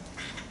deal.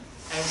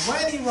 And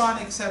when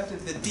Iran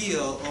accepted the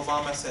deal,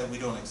 Obama said, we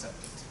don't accept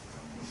it.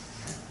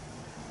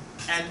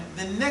 And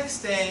the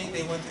next day,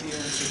 they went to the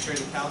UN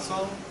Security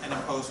Council and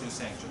imposed new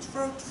sanctions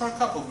for a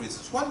couple of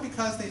reasons. One,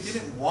 because they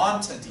didn't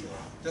want a deal.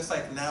 Just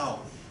like now,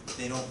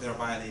 they're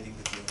violating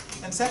the deal.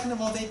 And second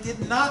of all, they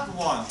did not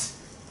want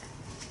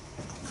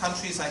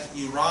countries like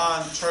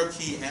Iran,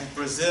 Turkey, and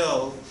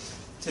Brazil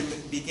to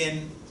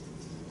begin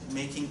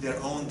making their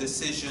own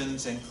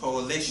decisions and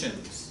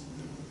coalitions.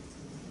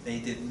 They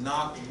did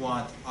not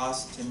want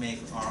us to make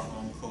our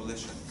own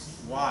coalitions.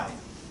 Why?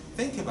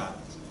 Think about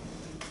it.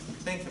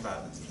 Think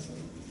about it.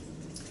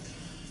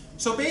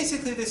 So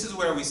basically, this is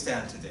where we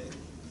stand today.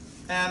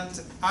 And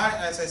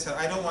as I said,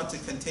 I don't want to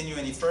continue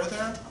any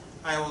further.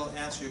 I will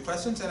answer your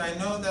questions, and I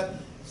know that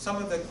some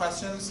of the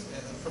questions,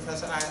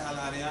 Professor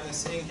Al-Arian is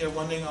sitting here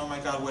wondering, oh my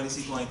God, what is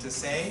he going to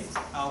say?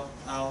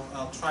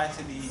 I'll try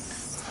to be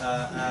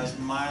as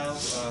mild,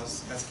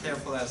 as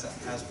careful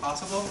as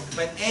possible.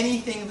 But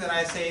anything that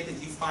I say that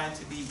you find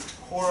to be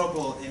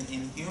horrible and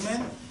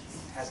inhuman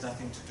has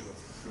nothing to do with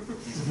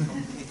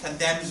it. It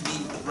condemns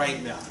me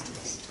right now.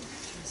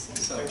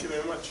 So. Thank you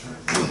very much.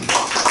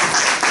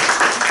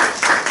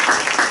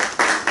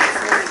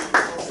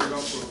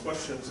 For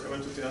questions, I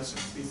wanted to answer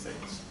three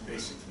things,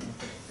 basically.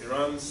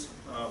 Iran's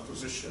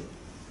position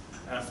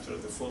after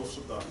the fall of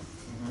Saddam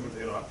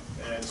with Iraq,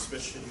 and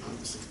especially with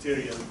the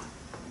sectarian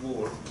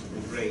war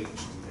and rage.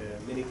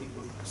 Many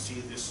people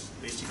see this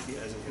basically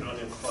as an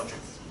Iranian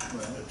project,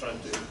 trying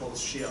to impose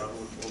Shia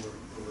rule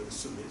over the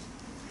Sunnis.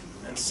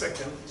 And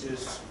second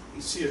is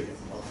Syria,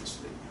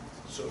 obviously.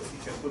 So if you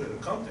can put it in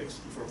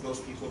context for those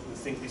people who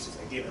think this is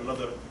again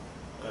another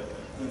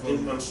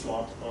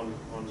onslaught on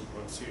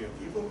Syrian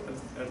people,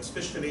 and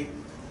especially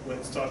when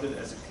it started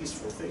as a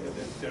peaceful thing and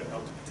then turned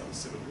out to become a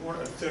civil war.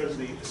 And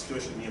thirdly, the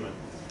situation in Yemen.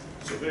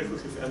 So very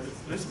quickly, if you end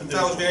this.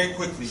 That was very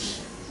quickly.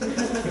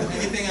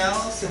 Anything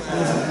else?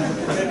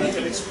 Maybe you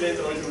can explain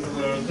the origin of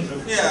the word.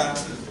 Yeah.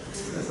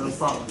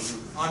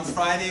 On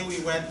Friday, we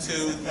went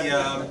to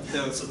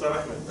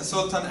the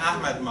Sultan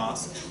Ahmed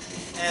Mosque,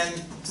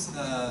 and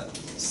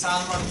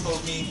Salman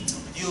told me,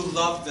 you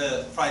love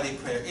the Friday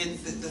prayer.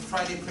 The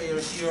Friday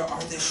prayers here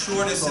are the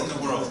shortest in the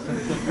world.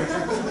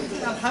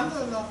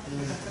 Alhamdulillah.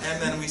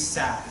 And then we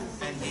sat,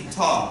 and he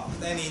talked,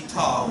 and he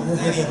talked,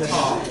 and he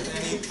talked,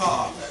 and he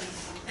talked.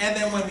 And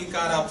then when we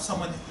got up,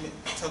 someone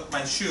took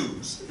my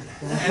shoes.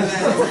 And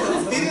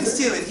then he didn't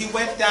steal it. He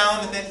went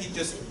down, and then he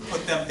just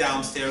put them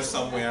downstairs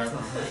somewhere.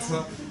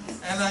 So,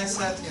 and I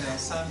said,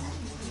 son,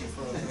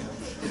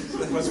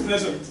 it was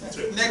pleasant.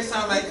 Next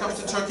time I come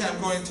to Turkey, I'm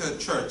going to a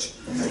church.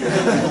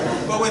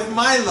 But with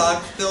my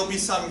luck, there'll be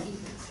some,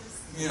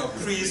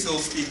 priest who'll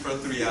speak for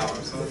 3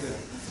 hours. Okay.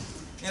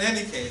 In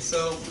any case,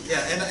 so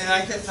yeah, and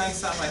I kept telling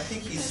Sam, I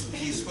think he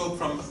spoke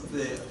from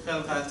the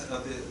Khalqat,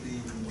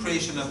 the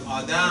creation of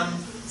Adam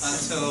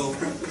until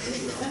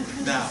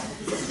now.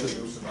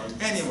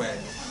 Anyway,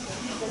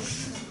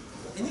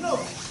 and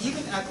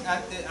even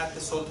at the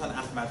Sultan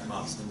Ahmed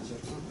Mosque,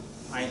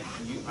 I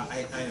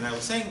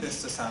was saying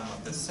this to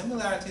Salman, the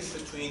similarities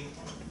between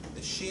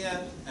the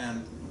Shia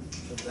and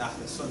the Ahl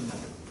Sunnah,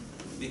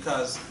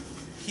 because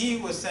he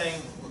was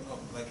saying,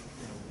 like,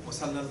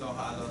 وَصَلَّى اللَّهُ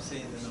عَلَى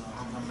سَيِّدِنَا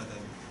مُحَمَّدٍ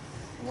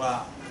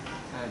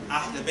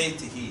وَأَهْلِ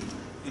بَيْتِهِ.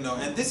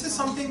 And this is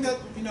something that,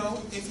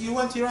 if you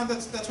went to Iran,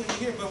 that's what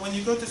you hear. But when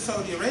you go to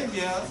Saudi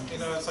Arabia,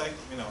 it's like,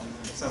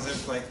 it's as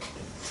if like,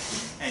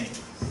 anyway.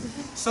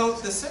 So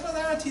the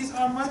similarities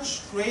are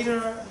much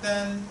greater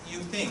than you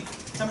think.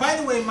 And by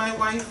the way, my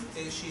wife,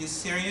 she is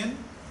Syrian,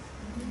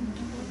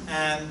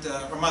 and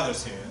her mother's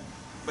Syrian,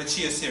 but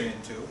she is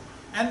Syrian too.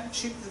 And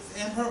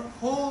her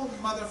whole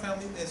mother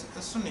family is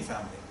a Sunni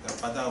family, the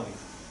Badawi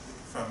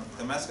from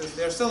Damascus.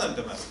 They're still in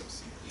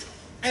Damascus.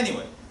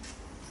 Anyway,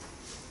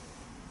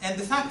 and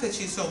the fact that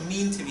she's so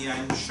mean to me,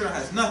 I'm sure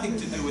has nothing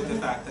to do with the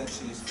fact that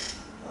she's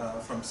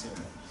from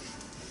Syria.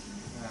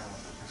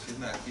 She's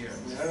not here.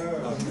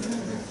 Oh,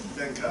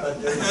 thank God.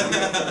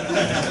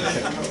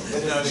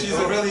 No, she's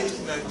a really.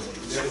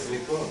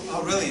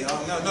 Oh, really?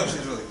 Oh, no,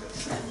 she's really good.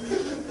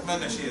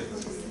 No, she is.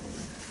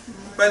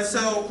 But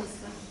so,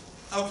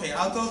 okay,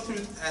 I'll go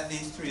through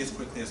these three as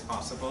quickly as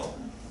possible,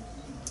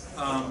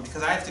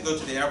 because I have to go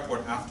to the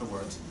airport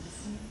afterwards.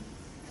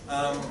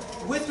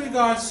 With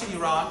regards to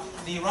Iraq,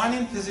 the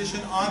Iranian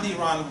position on the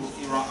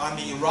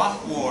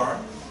Iraq war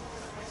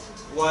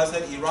was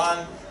that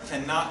Iran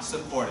cannot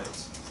support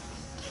it.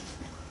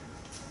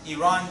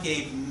 Iran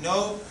gave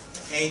no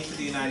aid to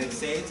the United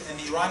States, and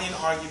the Iranian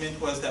argument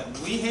was that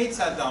we hate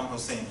Saddam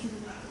Hussein,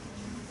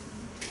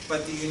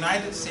 but the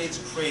United States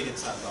created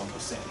Saddam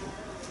Hussein.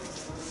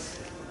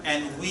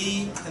 And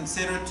we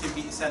consider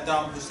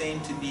Saddam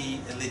Hussein to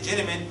be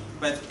illegitimate,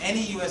 but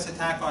any US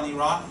attack on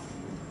Iraq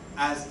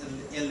as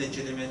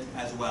illegitimate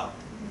as well.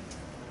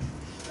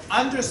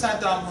 Under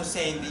Saddam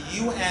Hussein, the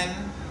UN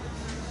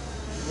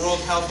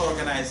World Health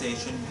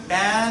Organization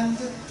banned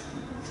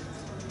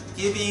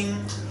giving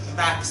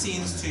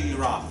vaccines to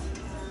Iraq.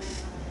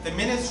 The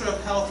Minister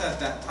of Health at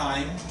that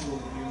time, who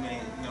you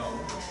may know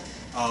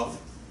of,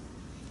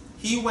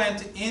 he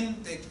went in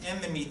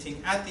the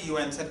meeting at the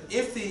UN and said,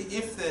 if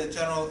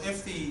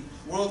the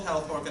World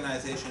Health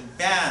Organization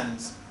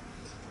bans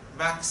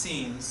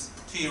vaccines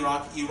to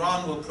Iraq,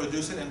 Iran will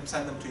produce it and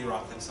send them to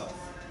Iraq itself.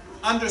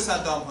 Under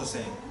Saddam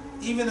Hussein,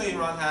 even though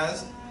Iran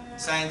has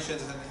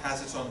sanctions and it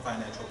has its own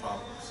financial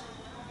problems.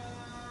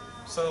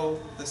 So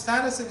the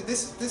status of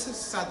this is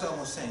Saddam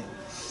Hussein.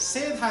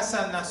 Sayyid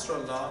Hassan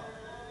Nasrallah,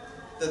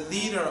 the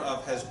leader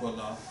of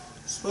Hezbollah,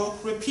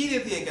 spoke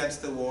repeatedly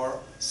against the war,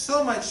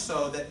 so much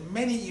so that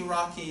many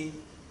Iraqis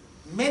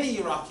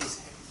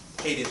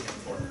hated him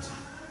for it.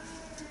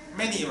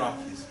 Many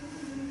Iraqis.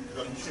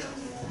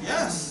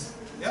 Yes,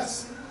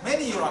 yes.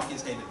 Many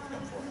Iraqis hated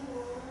him for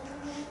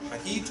it. But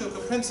he took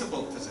a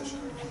principled position.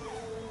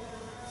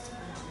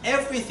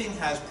 Everything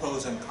has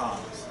pros and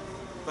cons,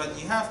 but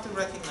you have to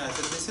recognize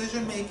that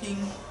decision making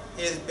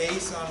is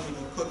based on when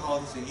you put all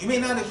these things. You may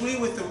not agree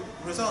with the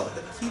result,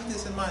 but keep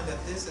this in mind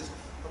that this is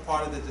a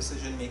part of the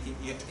decision making.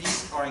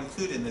 These are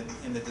included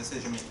in the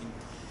decision making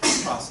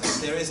process.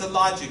 There is a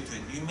logic to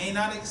it. You may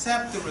not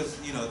accept the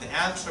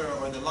answer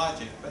or the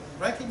logic, but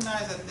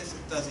recognize that this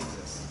does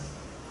exist.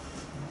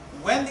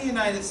 When the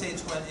United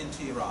States went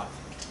into Iraq,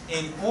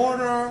 in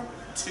order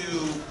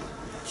to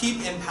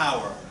keep in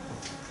power,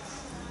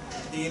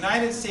 the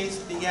United States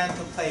began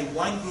to play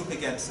one group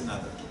against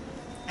another,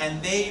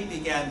 and they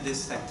began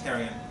this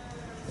sectarian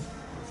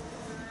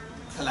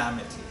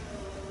calamity.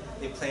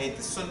 They played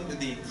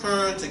the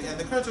Kurds, and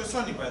the Kurds are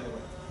Sunni, by the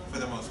way, for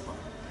the most part.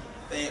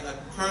 The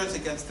Kurds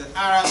against the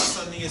Arab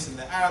Sunnis, and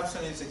the Arab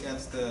Sunnis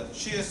against the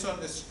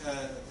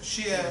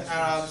Shia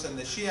Arabs and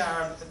the Shia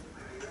Arabs.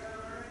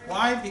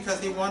 Why? Because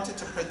they wanted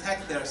to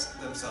protect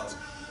themselves.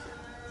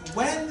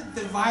 When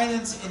the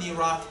violence in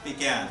Iraq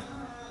began,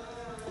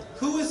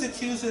 who was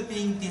accused of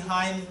being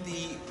behind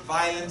the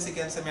violence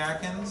against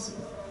Americans?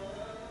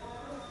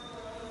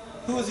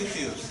 Who was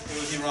accused? It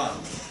was Iran.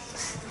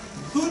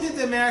 Who did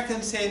the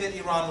Americans say that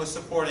Iran was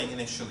supporting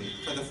initially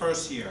for the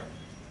first year?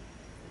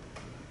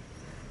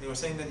 They were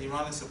saying that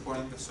Iran is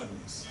supporting the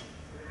Sunnis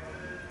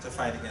to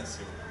fight against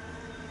Iran.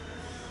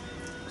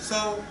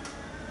 So,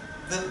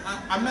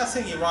 I'm not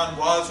saying Iran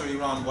was or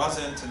Iran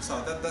wasn't and so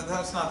on.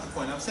 That's not the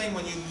point. I'm saying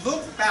when you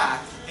look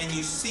back and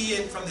you see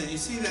it you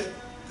see that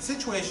the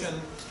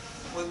situation,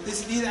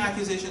 these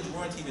accusations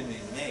weren't even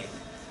being made.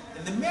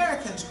 And the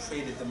Americans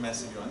created the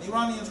mess of Iran. The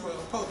Iranians were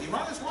opposed. The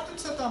Iranians wanted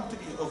Saddam to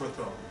be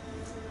overthrown.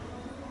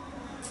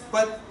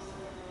 But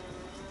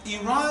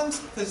Iran's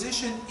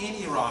position in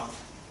Iraq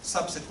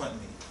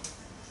subsequently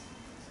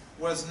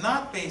was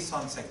not based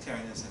on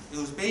sectarianism. It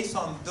was based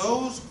on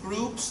those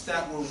groups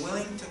that were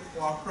willing to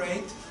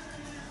cooperate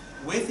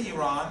with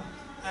Iran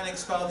and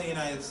expel the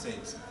United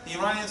States. The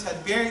Iranians had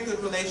very good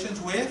relations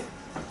with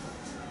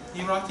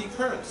Iraqi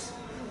Kurds,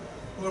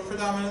 who were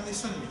predominantly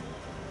Sunni.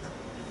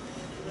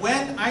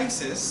 When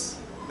ISIS,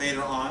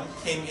 later on,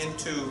 came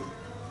into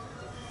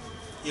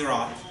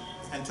Iraq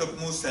and took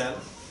Mosul,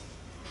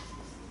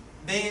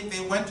 they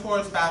went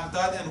towards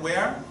Baghdad and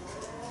where?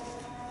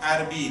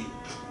 Erbil.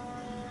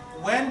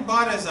 When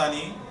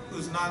Barzani,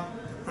 who's not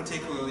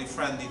particularly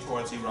friendly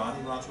towards Iran,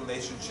 Iran's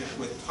relationship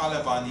with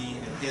Talabani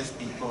and his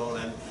people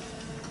and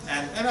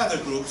other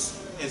groups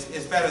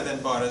is better than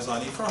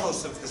Barzani for a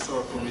host of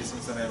historical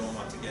reasons that I don't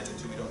want to get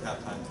into. We don't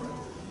have time for it.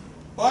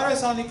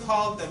 Barzani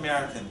called the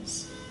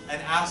Americans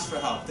and asked for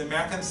help. The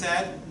Americans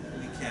said,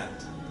 we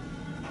can't.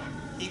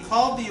 He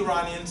called the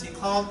Iranians, he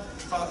called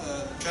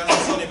General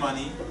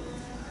Soleimani,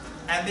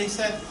 and they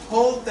said,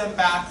 hold them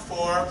back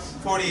for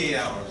 48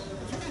 hours.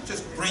 You can't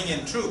just bring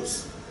in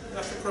troops. You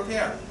have to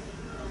prepare.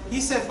 He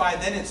said, by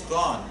then it's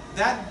gone.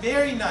 That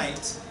very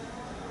night,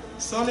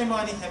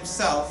 Soleimani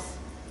himself,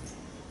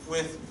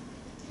 with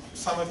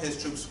some of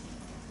his troops,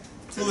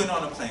 flew in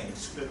on a plane.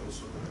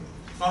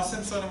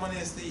 Qasem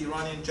Soleimani is the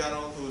Iranian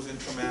general who's in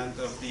command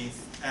of the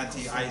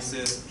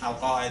anti-ISIS,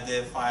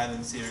 Al-Qaeda file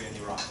in Syria and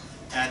Iraq,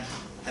 and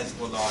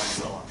Hezbollah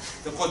and so on,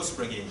 the Quds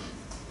Brigade.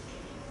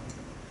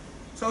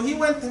 So he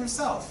went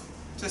himself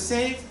to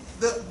save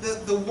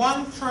the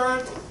one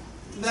Kurd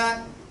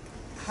that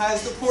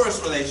has the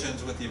poorest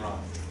relations with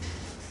Iran.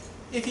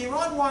 if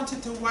Iran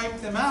wanted to wipe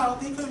them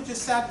out, they could have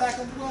just sat back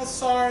and, well,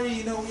 sorry,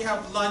 you know, we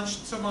have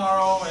lunch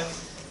tomorrow, and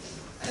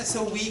it's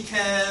a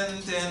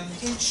weekend, and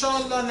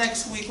inshallah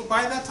next week.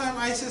 By that time,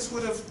 ISIS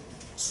would have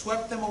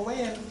swept them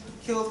away and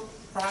killed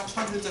perhaps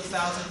hundreds of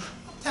thousands,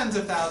 tens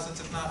of thousands,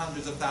 if not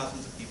hundreds of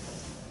thousands of people.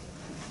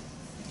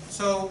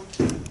 So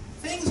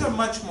things are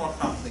much more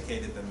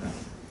complicated than that.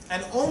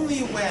 And only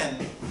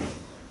when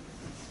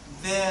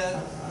the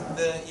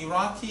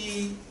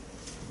Iraqi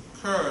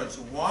Kurds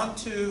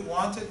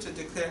wanted to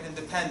declare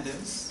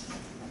independence,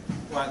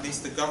 or at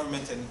least the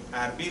government in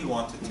Erbil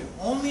wanted to,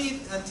 only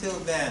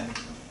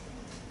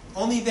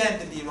then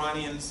did the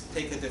Iranians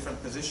take a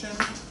different position.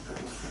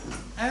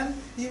 And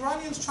the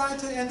Iranians tried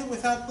to end it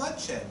without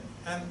bloodshed.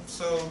 And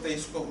so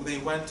they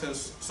went to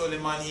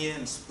Soleimani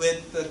and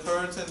split the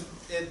Kurds, and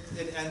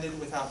it ended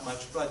without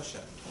much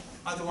bloodshed.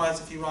 Otherwise,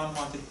 if Iran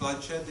wanted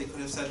bloodshed, they could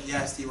have said,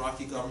 yes, the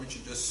Iraqi government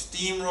should just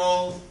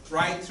steamroll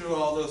right through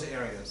all those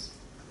areas.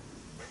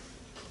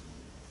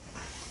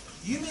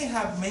 You may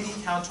have many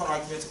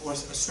counter-arguments or a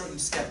certain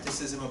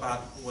skepticism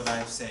about what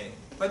I'm saying,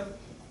 but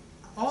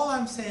all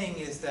I'm saying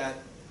is that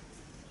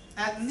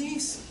at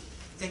least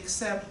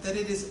accept that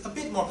it is a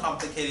bit more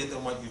complicated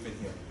than what you've been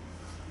hearing.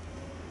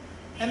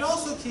 And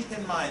also keep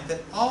in mind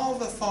that all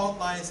the fault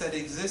lines that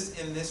exist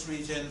in this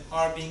region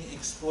are being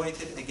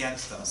exploited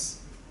against us.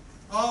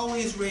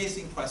 Always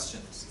raising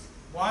questions.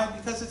 Why?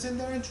 Because it's in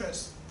their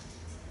interest.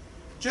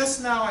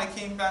 Just now I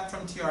came back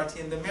from TRT,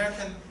 and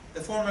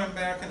the former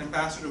American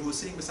ambassador who was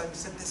sitting beside me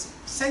said this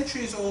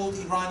centuries-old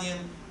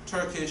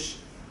Iranian-Turkish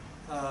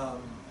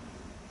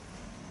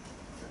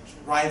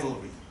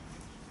rivalry.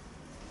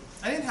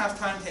 I didn't have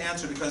time to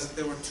answer because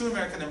there were two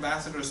American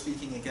ambassadors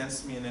speaking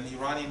against me and an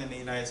Iranian in the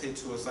United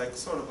States who was like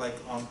sort of like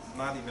on,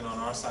 not even on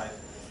our side.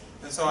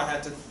 And so I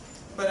had to,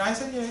 but I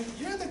said, you know,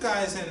 you're the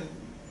guys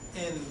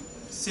in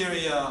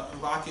Syria,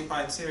 who've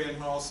occupied Syria, and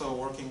who are also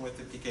working with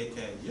the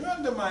PKK. You're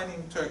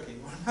undermining Turkey.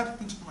 We're not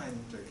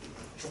undermining Turkey.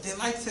 But they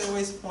like to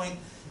always point,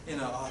 you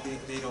know, oh,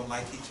 they don't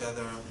like each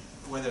other,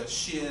 whether it's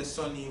Shia,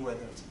 Sunni,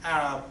 whether it's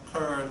Arab,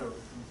 Kurd, or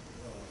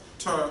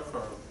Turk,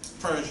 or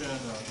Persian,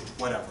 or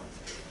whatever.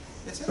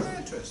 It's in their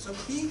interest, so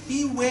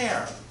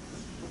beware.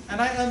 And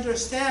I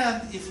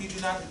understand if you do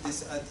not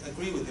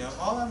agree with them.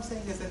 All I'm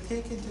saying is that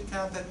take into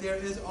account that there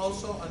is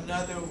also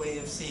another way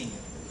of seeing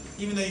it,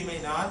 even though you may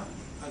not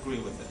agree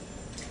with it.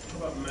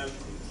 What about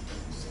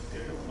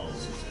sectarian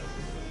policies?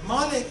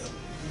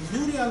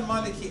 Nouri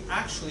al-Maliki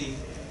actually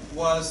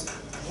was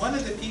one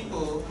of the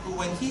people who,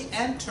 when he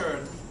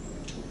entered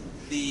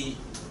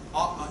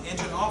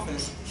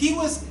office, he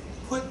was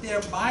put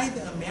there by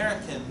the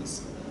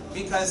Americans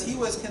because he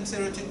was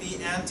considered to be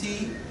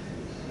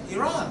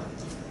anti-Iran,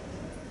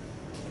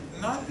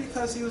 not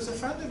because he was a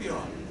friend of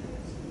Iran.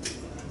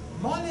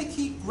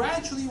 Maliki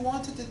gradually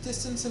wanted to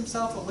distance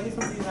himself away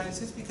from the United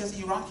States because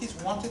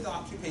Iraqis wanted the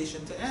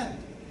occupation to end,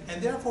 and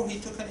therefore he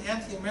took an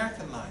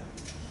anti-American line.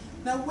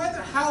 Now,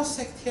 how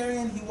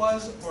sectarian he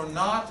was or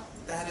not,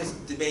 that is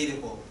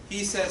debatable.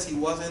 He says he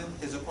wasn't,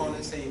 his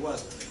opponents say he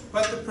was.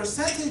 But the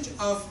percentage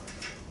of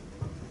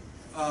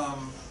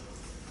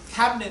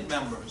cabinet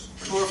members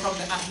who were from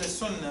the Ahl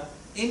Sunnah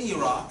in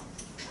Iraq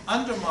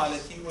under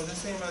Maliki were the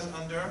same as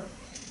under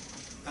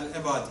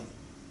al-Ibadi.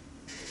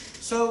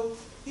 So,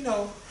 you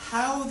know,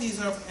 how these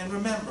are, and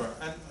remember,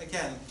 and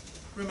again,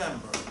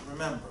 remember,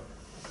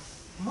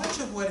 much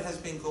of what has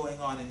been going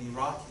on in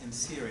Iraq and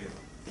Syria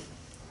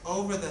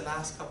over the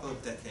last couple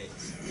of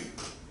decades.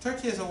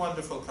 Turkey is a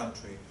wonderful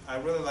country. I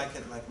really like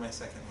it like my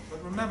second one.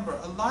 But remember,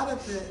 a lot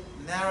of the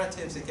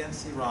narratives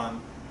against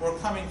Iran were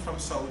coming from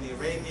Saudi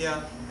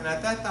Arabia, and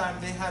at that time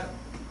they had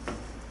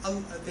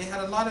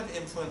a lot of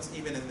influence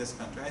even in this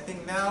country. I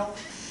think now,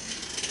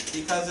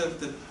 because of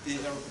the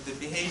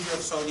behavior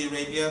of Saudi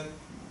Arabia,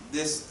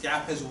 this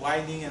gap is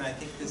widening, and I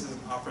think this is an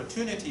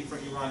opportunity for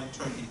Iran and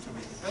Turkey to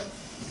read it. But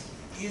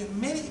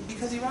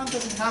because Iran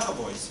doesn't have a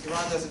voice,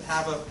 Iran doesn't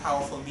have a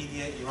powerful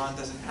media, Iran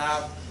doesn't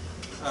have,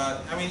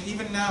 I mean,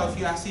 even now, if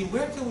you ask me,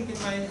 where can we get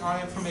our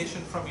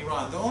information from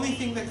Iran? The only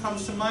thing that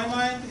comes to my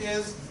mind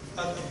is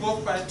a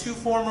book by two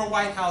former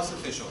White House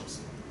officials.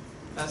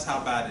 That's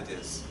how bad it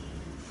is.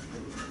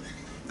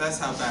 That's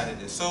how bad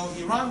it is. So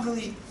Iran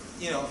really,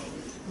 you know,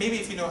 maybe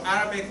if you know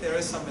Arabic, there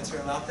is some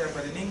material out there,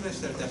 but in English,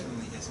 there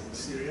definitely isn't.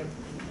 Syria?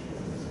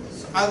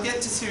 I'll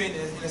get to Syria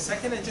in a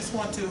second. I just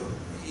want to,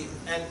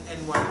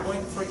 and one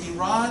point for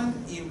Iran,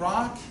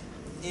 Iraq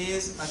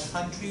is a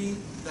country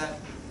that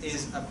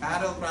is a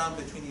battleground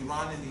between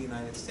Iran and the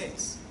United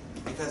States,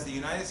 because the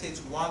United States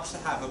wants to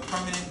have a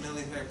permanent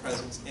military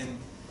presence in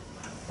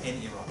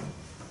Iraq.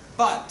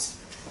 But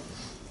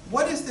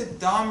what is the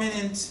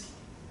dominant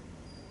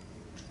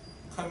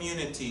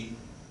community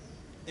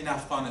in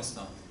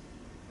Afghanistan?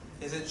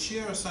 Is it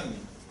Shia or Sunni?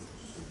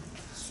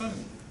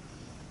 Sunni.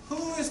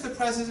 Who is the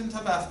president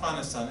of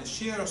Afghanistan? Is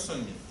Shia or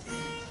Sunni?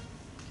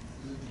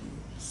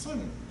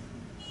 Sunni.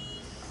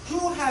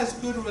 Who has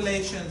good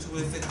relations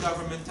with the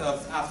government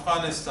of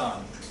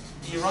Afghanistan?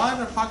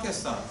 Iran or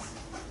Pakistan?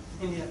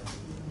 India.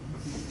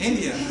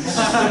 India.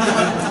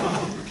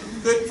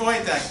 Good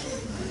point, actually.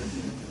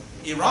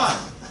 Iran,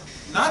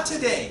 not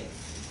today,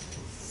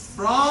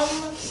 from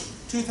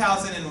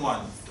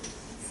 2001.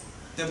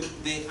 The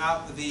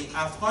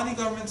Afghani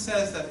government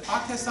says that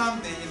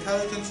Pakistan, the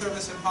intelligence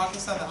service in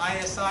Pakistan, the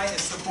ISI,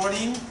 is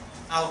supporting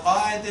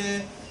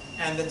Al-Qaeda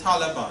and the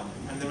Taliban,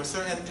 and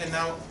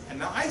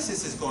now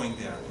ISIS is going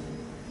there.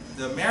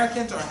 The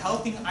Americans are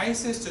helping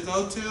ISIS to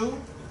go to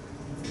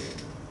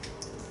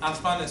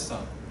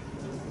Afghanistan.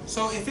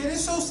 So if it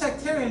is so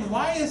sectarian,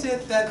 why is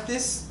it that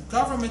this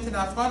government in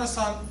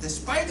Afghanistan,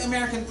 despite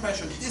American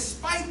pressure,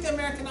 despite the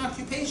American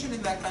occupation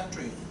in that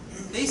country,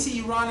 they see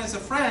Iran as a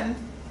friend,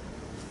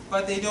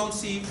 but they don't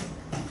see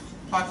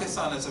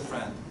Pakistan as a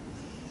friend?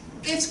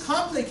 It's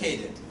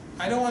complicated.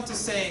 I don't want to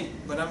say,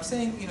 but I'm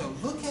saying,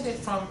 look at it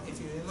from, if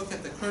you look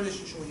at the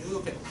Kurdish issue, when you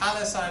look at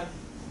Palestine,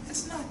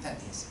 it's not that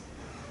easy.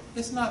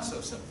 It's not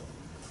so simple.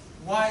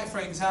 Why, for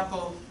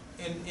example,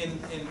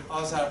 in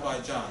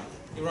Azerbaijan,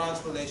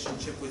 Iran's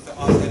relationship with the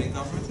Azeri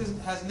government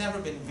has never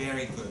been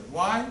very good.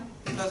 Why?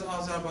 Because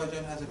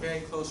Azerbaijan has a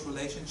very close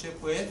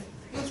relationship with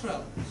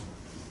Israel.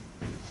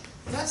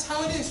 That's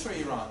how it is for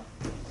Iran.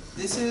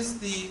 This is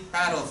the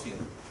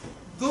battlefield.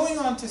 Going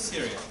on to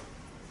Syria.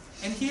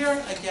 And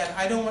here, again,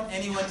 I don't want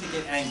anyone to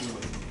get angry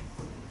with me.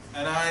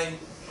 And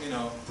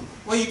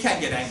well, you can't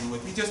get angry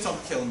with me. Just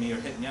don't kill me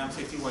or hit me. I'm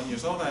 51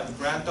 years old. I have a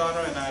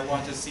granddaughter, and I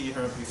want to see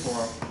her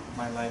before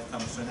my life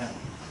comes to an end.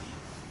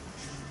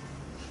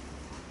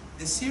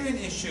 The Syrian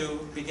issue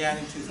began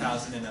in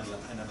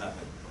 2011.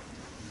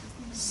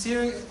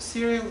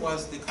 Syria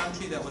was the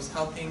country that was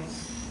helping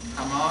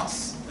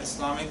Hamas,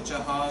 Islamic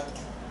Jihad,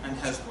 and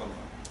Hezbollah.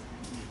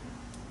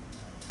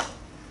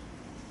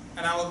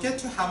 And I will get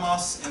to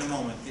Hamas in a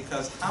moment,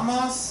 because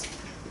Hamas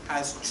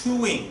has two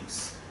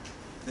wings,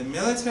 the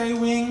military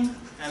wing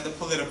and the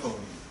political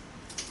wing.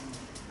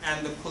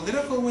 And the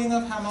political wing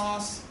of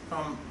Hamas,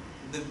 from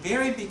the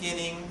very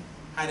beginning,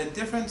 had a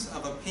difference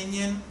of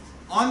opinion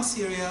on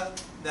Syria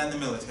than the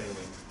military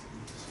wing.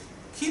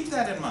 Keep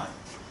that in mind.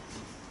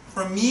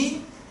 For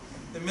me,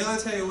 the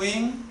military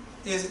wing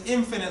is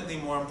infinitely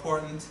more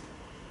important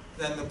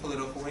than the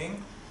political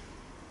wing,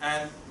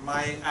 and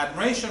my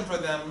admiration for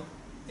them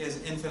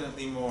is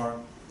infinitely more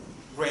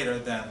greater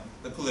than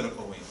the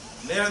political wing.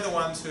 They're the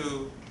ones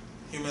who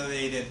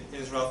humiliated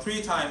Israel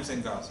 3 times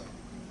in Gaza.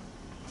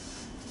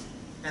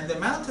 And the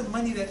amount of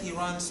money that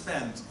Iran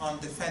spends on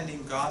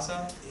defending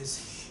Gaza is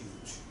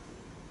huge.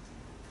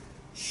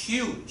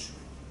 Huge.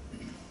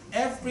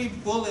 Every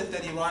bullet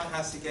that Iran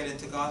has to get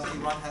into Gaza,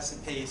 Iran has to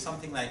pay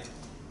something like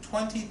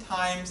 20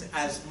 times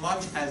as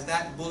much as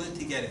that bullet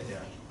to get it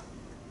there.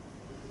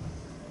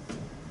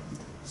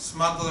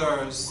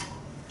 Smugglers,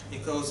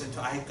 it goes into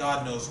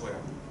God knows where.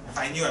 If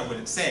I knew, I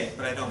wouldn't say it,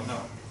 but I don't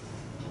know.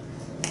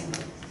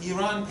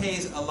 Iran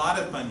pays a lot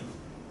of money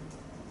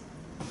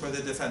for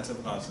the defense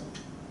of Gaza.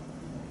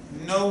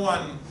 No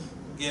one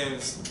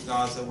gives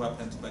Gaza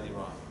weapons but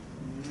Iran.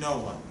 No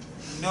one.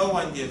 No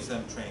one gives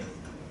them training.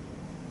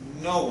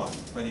 No one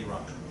but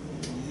Iran.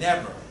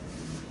 Never.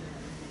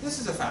 This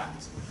is a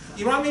fact.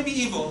 Iran may be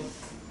evil,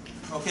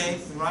 okay?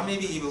 Iran may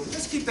be evil.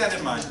 Just keep that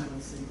in mind.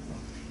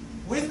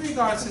 With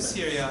regards to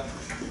Syria,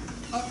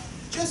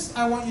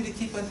 I want you to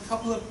keep a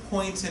couple of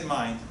points in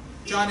mind.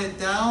 Jot it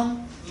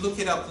down, look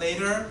it up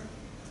later.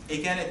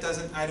 Again, it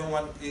doesn't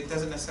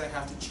necessarily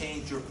have to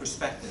change your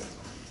perspective.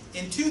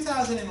 In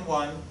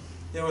 2001,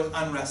 there was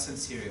unrest in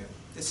Syria.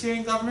 The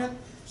Syrian government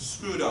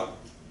screwed up.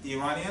 The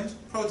Iranians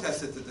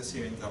protested to the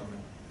Syrian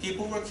government.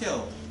 People were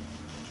killed.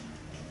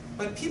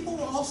 But people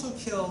were also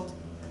killed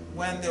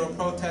when there were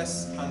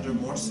protests under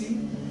Morsi,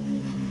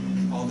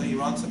 although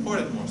Iran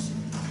supported Morsi.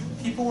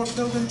 People were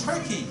killed in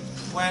Turkey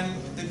when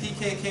the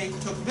PKK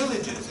took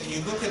villages. And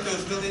you look at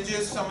those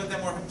villages, some of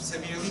them were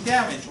severely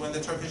damaged when the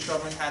Turkish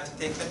government had to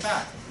take them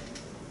back.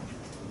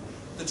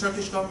 The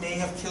Turkish government may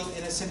have killed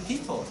innocent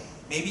people.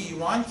 Maybe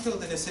Iran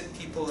killed innocent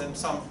people in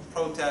some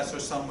protests or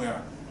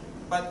somewhere.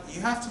 But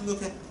you have to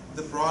look at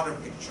the broader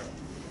picture.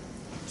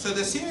 So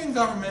the Syrian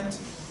government,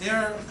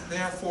 their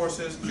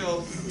forces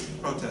killed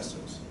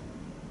protesters.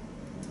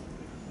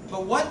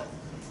 But what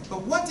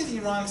did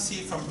Iran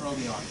see from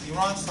early on?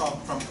 Iran saw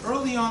from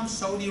early on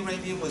Saudi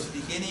Arabia was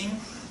beginning,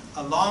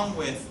 along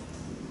with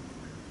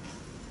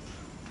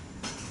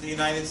the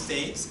United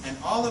States, and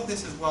all of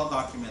this is well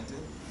documented,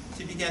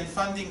 to begin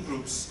funding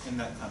groups in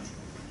that country.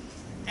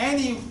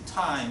 Any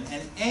time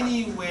and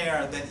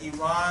anywhere that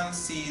Iran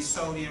sees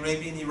Saudi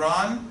Arabia and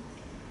Iran,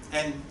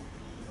 and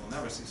you'll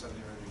never see Saudi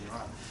Arabia and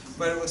Iran,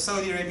 but it was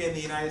Saudi Arabia and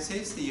the United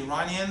States, the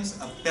Iranians,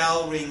 a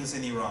bell rings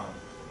in Iran.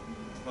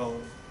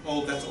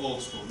 Well, that's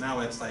old school. Now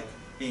it's like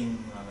being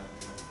on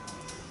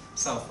a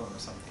cell phone or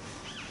something.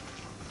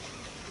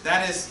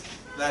 That is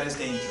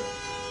danger.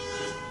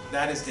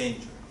 That is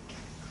danger.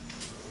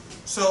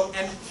 So,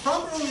 and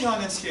from early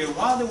on in Syria,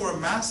 while there were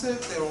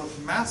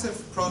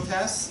massive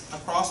protests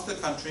across the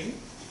country,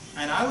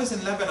 and I was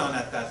in Lebanon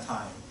at that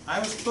time. I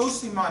was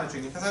closely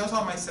monitoring because I was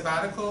on my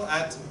sabbatical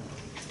at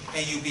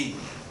AUB,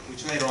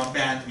 which later on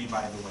banned me,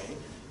 by the way.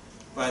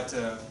 But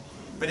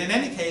in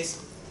any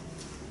case,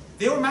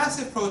 there were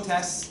massive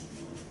protests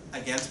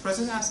against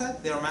President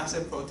Assad, there were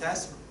massive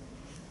protests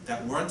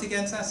that weren't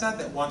against Assad,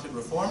 that wanted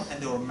reform,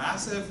 and there were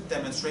massive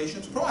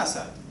demonstrations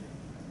pro-Assad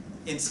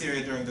in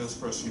Syria during those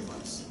first few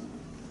months.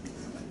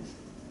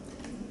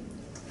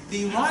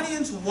 The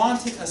Iranians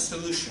wanted a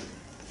solution,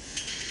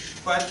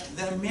 but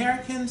the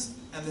Americans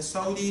and the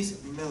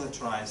Saudis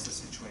militarized the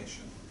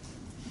situation.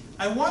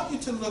 I want you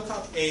to look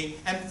up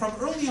and from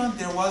early on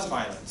there was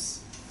violence.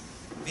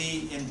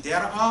 In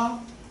Der'a,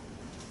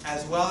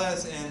 as well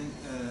as in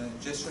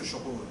Jisr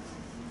Shuhur,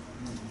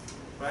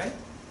 right?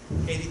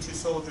 82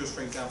 soldiers,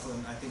 for example,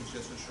 and I think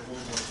Jisr Shuhur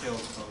were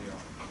killed earlier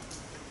on.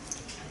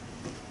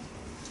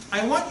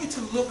 I want you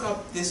to look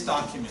up this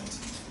document,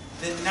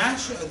 the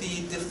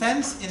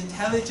Defense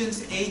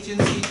Intelligence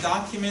Agency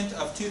document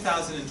of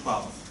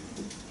 2012.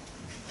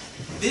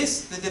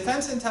 The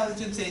Defense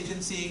Intelligence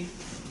Agency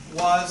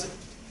was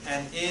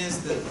and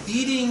is the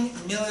leading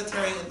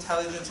military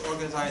intelligence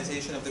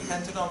organization of the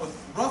Pentagon with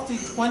roughly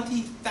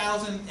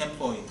 20,000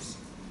 employees.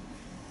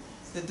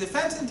 The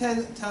Defense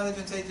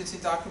Intelligence Agency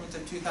document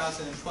of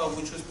 2012,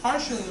 which was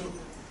partially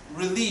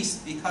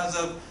released because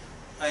of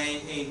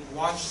a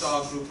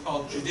watchdog group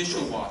called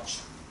Judicial Watch,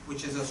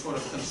 which is a sort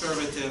of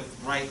conservative,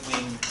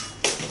 right-wing,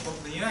 well,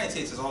 the United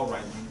States is all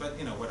right-wing, but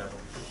you know, whatever,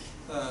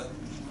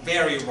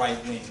 very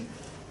right-wing.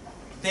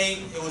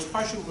 It was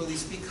partially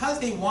released because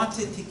they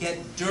wanted to get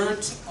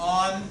dirt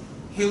on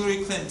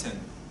Hillary Clinton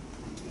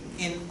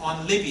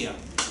on Libya.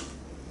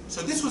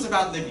 So this was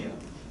about Libya.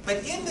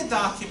 But in the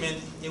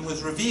document, it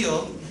was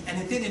revealed, and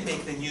it didn't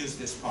make the news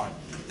this part,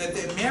 that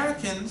the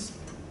Americans,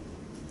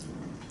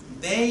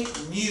 they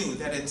knew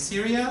that in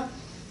Syria,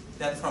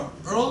 that from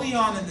early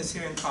on in the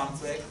Syrian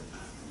conflict,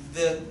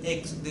 the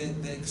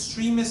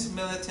extremist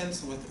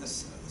militants with,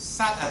 as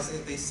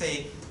they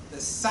say, the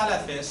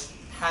Salafists,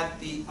 had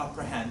the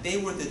upper hand. They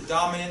were the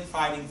dominant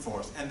fighting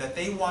force, and that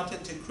they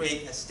wanted to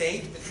create a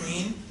state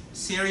between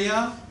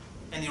Syria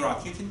and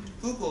Iraq. You can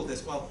Google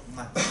this, well,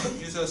 not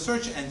use a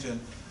search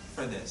engine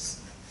for this.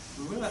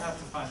 We really have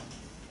to find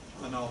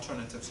an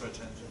alternative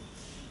search engine.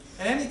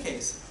 In any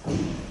case,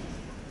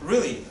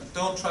 really,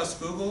 don't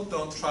trust Google,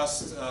 don't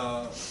trust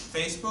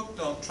Facebook,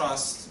 don't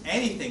trust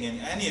anything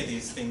in any of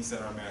these things that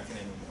are American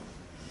anymore.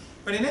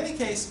 But in any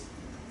case,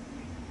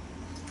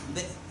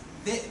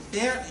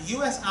 their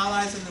U.S.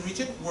 allies in the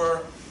region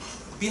were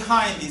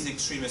behind these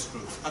extremist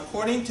groups,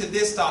 according to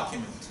this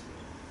document.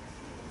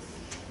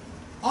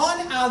 On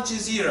Al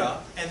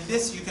Jazeera, and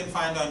this you can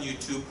find on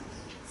YouTube,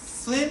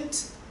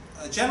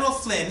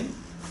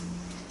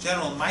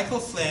 General Michael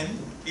Flynn,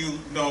 you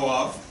know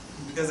of,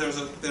 because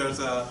there's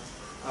a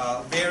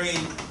very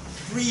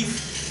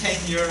brief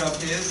tenure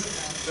of his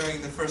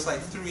during the first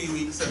 3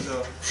 weeks of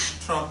the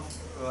Trump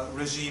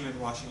regime in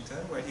Washington,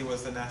 where he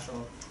was the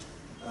national.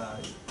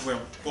 Where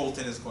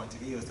Bolton is going to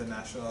be, he was the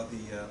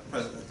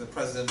the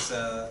president's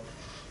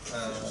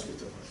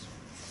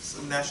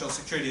national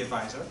security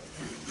advisor.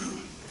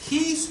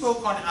 He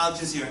spoke on Al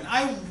Jazeera, and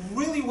I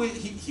really wish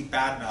he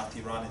badmouthed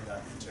Iran in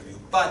that interview.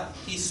 But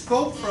he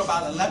spoke for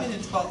about 11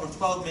 and 12 or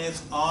 12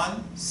 minutes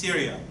on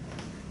Syria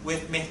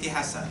with Mehdi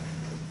Hassan.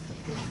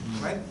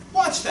 Right?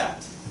 Watch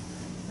that.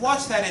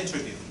 Watch that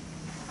interview.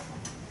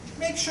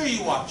 Make sure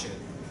you watch it.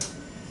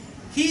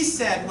 He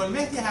said, when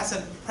Mehdi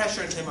Hassan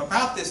pressured him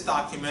about this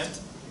document,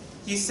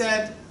 he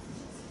said,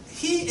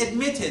 he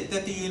admitted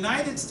that the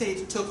United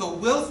States took a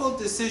willful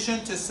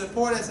decision to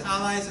support its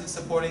allies in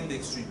supporting the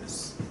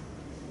extremists.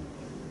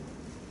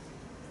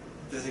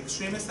 The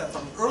extremists that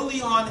from early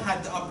on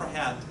had the upper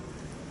hand.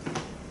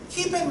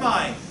 Keep in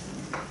mind,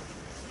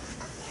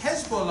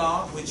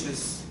 Hezbollah, which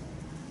is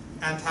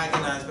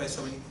antagonized by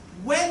so many,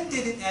 when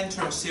did it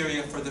enter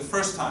Syria for the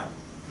first time?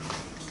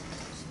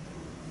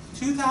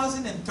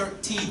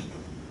 2013.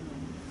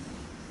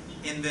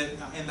 In the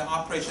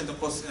operation, the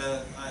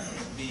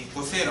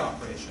Qusayr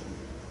operation.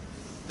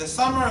 The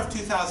summer of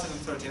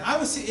 2013. I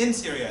was in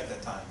Syria at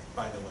that time,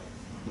 by the way.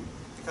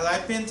 Because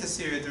I've been to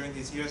Syria during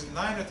these years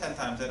 9 or 10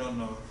 times, I don't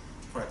know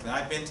correctly.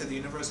 I've been to the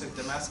University of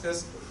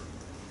Damascus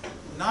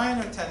 9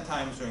 or 10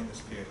 times during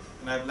this period.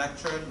 And I've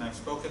lectured and I've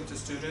spoken to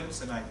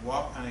students and I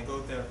walk and I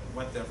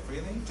went there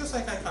freely, just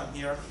like I come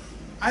here.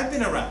 I've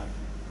been around.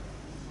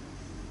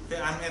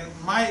 Okay, and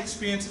my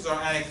experiences are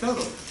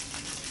anecdotal.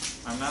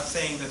 I'm not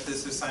saying that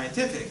this is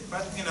scientific,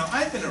 but you know,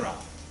 I've been around.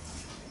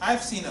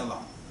 I've seen a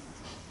lot.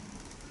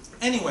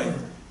 Anyway,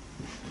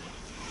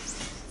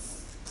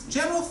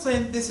 General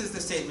Flynn, this is the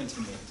statement he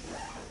made.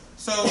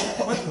 So,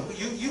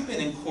 you've been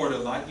in court a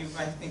lot.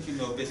 I think you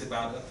know a bit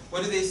about it.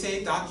 What do they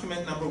say?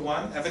 Document number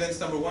 1, evidence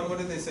number 1. What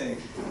do they say?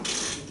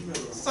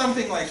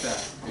 Something like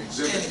that.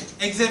 Exhibit.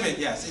 Exhibit,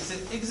 yes. It's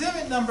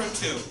exhibit number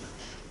 2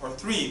 or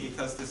 3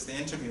 because this is the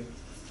interview.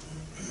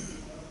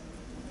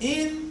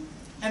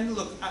 And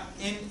look,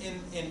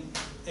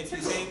 if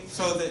you say,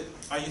 so that,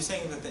 are you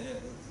saying that the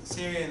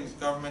Syrian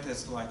government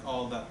is like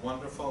all that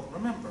wonderful?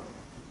 Remember,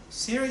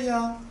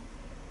 Syria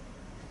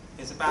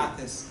is a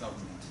Ba'athist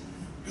government.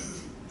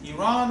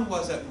 Iran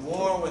was at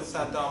war with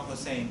Saddam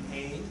Hussein,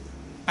 a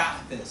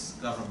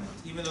Ba'athist government,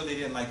 even though they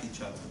didn't like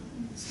each other.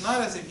 It's not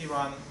as if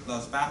Iran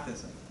loves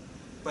Baathism.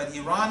 But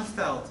Iran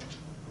felt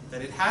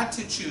that it had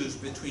to choose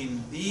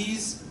between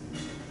these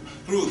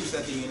groups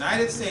that the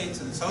United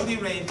States and Saudi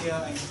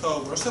Arabia and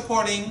co were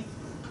supporting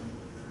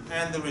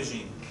and the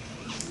regime.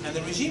 And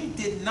the regime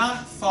did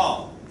not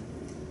fall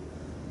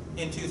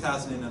in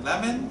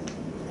 2011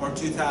 or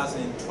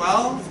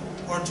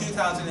 2012 or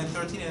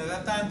 2013. And at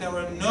that time there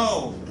were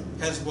no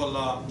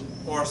Hezbollah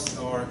or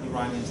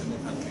Iranians in the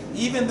country,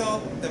 even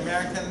though the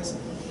Americans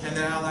and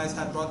their allies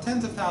had brought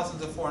tens of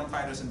thousands of foreign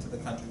fighters into the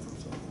country from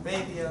Saudi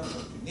Arabia,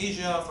 from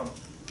Tunisia, from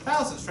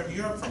thousands, from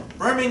Europe, from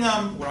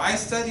Birmingham, where I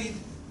studied.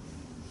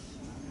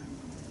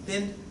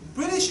 Then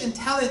British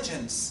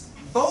intelligence,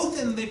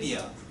 both in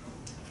Libya,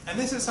 and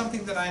this is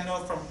something that I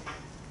know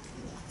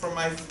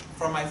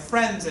from my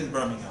friends in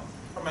Birmingham,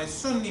 from my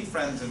Sunni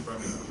friends in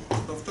Birmingham,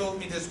 who have told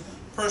me this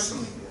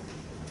personally.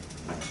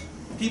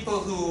 People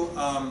who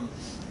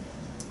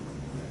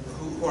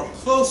are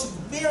close,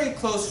 very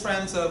close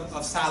friends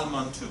of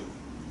Salman II,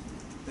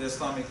 the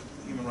Islamic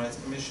Human Rights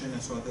Commission,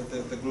 and so on,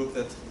 the group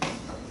that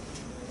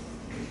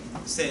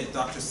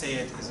Dr.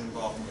 Sayed is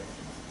involved with.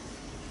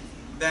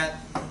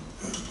 That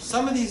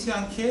some of these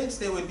young kids,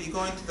 they would be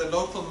going to the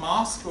local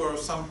mosque or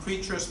some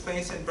preacher's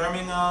place in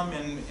Birmingham,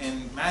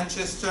 in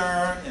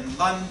Manchester, in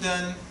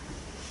London,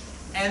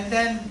 and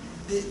then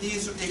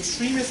these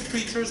extremist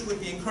preachers would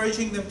be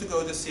encouraging them to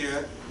go to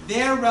Syria.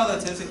 Their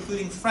relatives,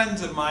 including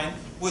friends of mine,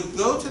 would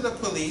go to the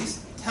police,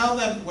 tell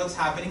them what's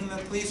happening, and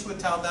the police would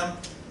tell them,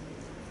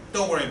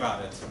 don't worry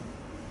about it.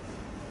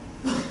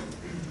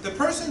 The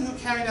person who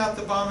carried out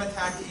the bomb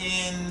attack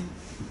in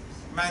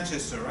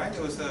Manchester, right?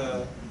 It was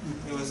a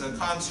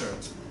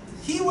concert.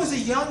 He was a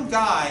young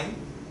guy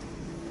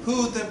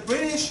who the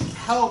British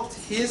helped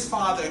his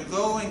father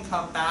go and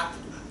come back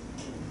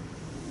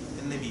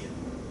in Libya.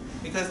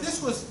 Because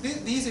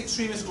these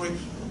extremists were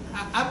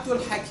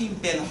Abdul Hakim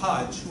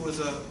Belhaj, who was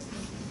a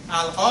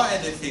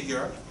Al-Qaeda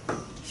figure.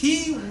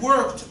 He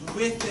worked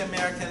with the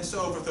Americans to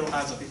overthrow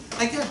Gaddafi.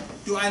 Again,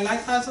 do I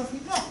like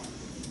Gaddafi? No.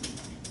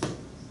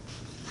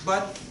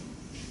 But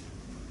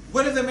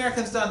what have the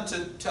Americans done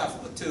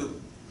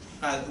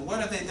what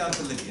have they done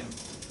to Libya?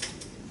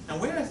 And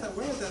where are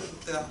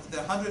the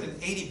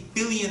 $180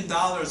 billion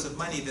of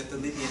money that the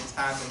Libyans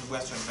have in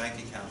Western bank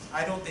accounts?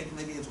 I don't think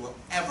Libyans will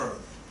ever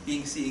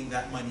be seeing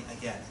that money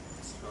again.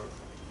 It's gone.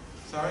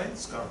 Sorry?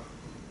 It's gone.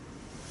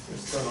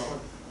 It's gone.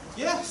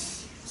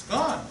 Yes, it's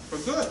gone for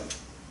good.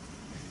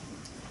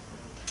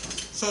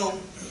 So,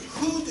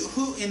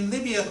 who in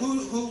Libya?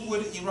 Who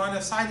would Iran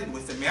have sided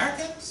with?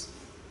 Americans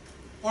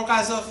or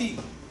Gaddafi?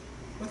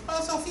 With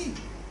Gaddafi.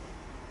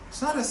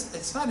 It's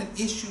not an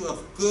issue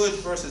of good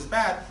versus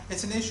bad.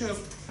 It's an issue of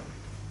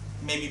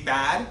maybe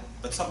bad,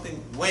 but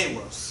something way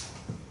worse.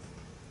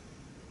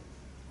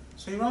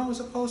 So Iran was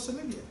opposed to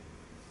Libya,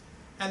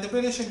 and the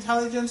British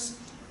intelligence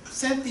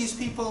sent these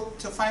people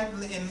to fight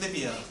in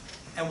Libya.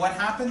 And what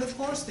happened? Of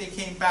course, they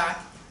came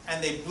back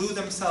and they blew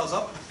themselves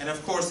up. And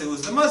of course, it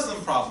was the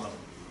Muslim problem.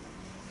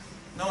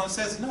 No one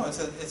says no.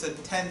 It's a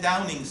 10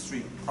 Downing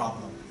Street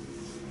problem.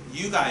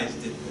 You guys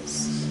did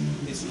this.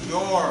 It's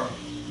your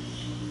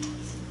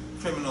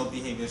criminal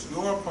behavior. It's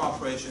your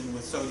cooperation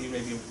with Saudi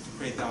Arabia to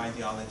create the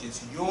ideology.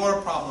 It's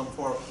your problem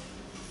for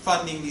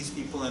funding these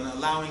people and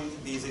allowing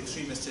these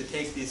extremists to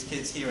take these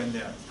kids here and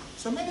there.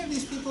 So many of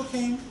these people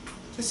came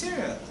to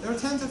Syria. There were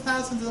tens of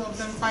thousands of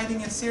them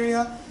fighting in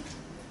Syria,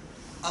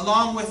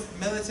 along with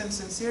militants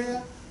in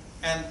Syria.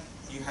 And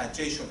you had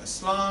Jaish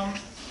al-Islam,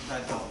 you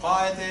had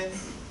Al-Qaeda.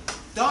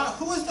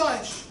 Who was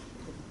Daesh?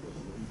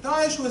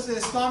 Daesh was the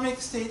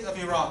Islamic State of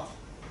Iraq.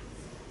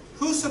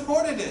 Who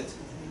supported it?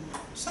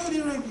 Saudi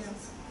Arabia.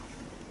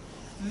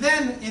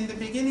 Then, in the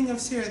beginning of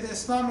Syria, the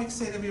Islamic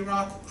State of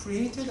Iraq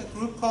created a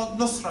group called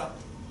Nusra,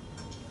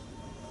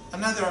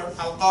 another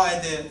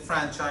Al-Qaeda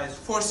franchise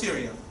for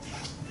Syria.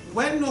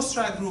 When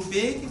Nusra grew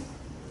big,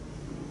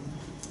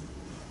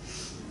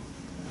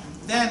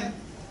 then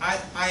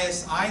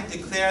ISI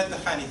declared the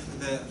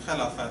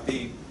Khilafah,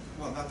 the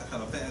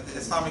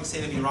Islamic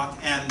State of Iraq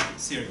and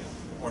Syria,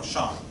 or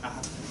Sham,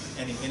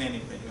 in any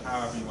way,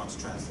 however you want to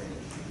translate it.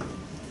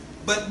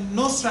 But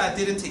Nusra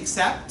didn't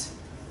accept,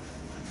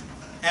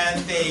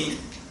 and they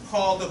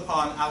called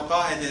upon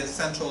Al-Qaeda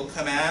Central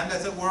Command,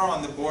 as it were,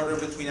 on the border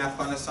between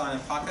Afghanistan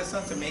and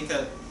Pakistan to make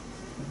a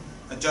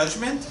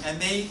judgment,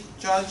 and they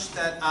judged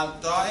that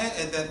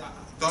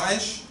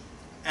Daesh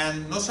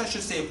and Nusra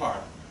should stay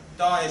apart.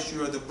 Daesh,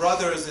 you're the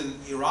brothers in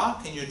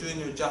Iraq, and you're doing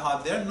your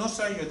jihad there.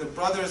 Nusra, you're the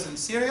brothers in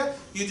Syria.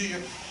 You do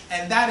your,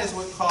 and that is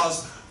what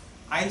caused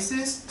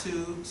ISIS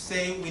to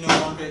say we no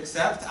longer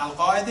accept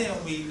Al-Qaeda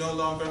and we no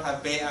longer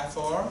have bay'ah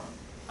for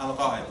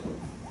Al-Qaeda.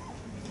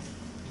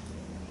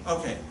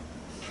 Okay.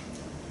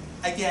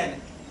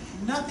 Again,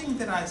 nothing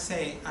that I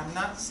say, I'm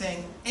not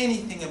saying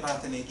anything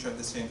about the nature of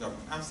the Syrian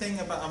government. I'm talking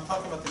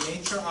about the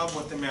nature of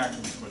what the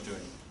Americans were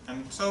doing.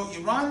 And so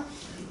Iran,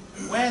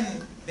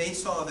 when they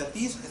saw that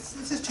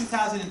this is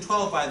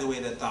 2012, by the way,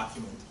 that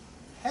document.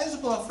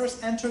 Hezbollah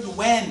first entered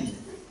when?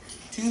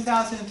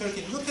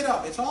 2013. Look it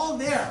up. It's all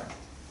there.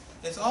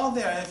 It's all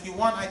there. And if you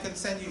want, I can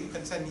send you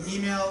can send me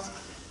emails.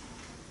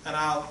 and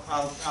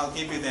I'll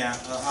give you that.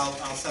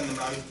 I'll send them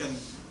out. You can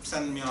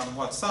send me on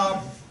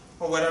WhatsApp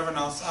or whatever, and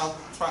I'll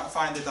try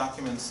find the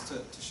documents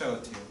to show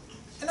it to you.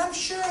 And I'm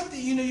sure that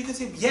you can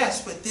say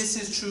yes, but this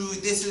is true,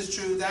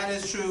 that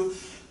is true,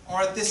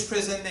 or at this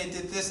prison they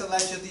did this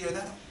allegedly or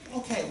that.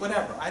 Okay,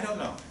 whatever. I don't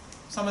know.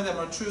 Some of them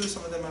are true,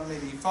 some of them are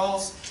maybe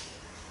false.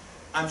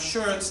 I'm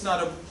sure it's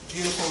not a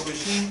beautiful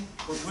regime,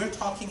 but we're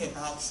talking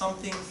about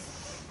something,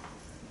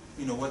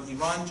 what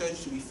Iran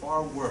judged to be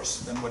far worse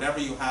than whatever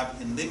you have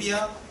in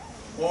Libya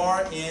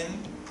or in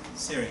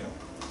Syria.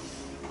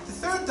 The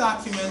third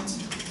document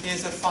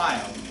is a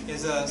file,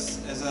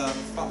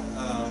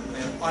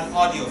 an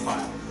audio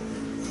file.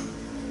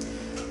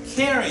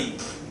 Kerry,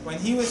 when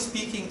he was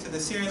speaking to the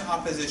Syrian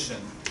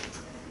opposition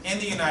in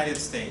the United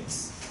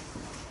States,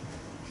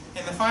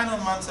 in the final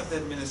months of the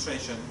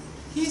administration,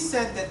 he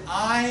said that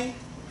I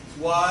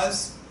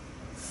was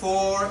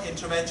for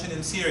intervention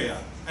in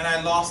Syria, and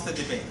I lost the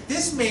debate.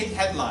 This made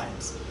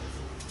headlines.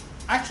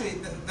 Actually,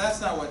 that's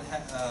not what,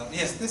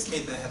 yes, this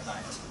made the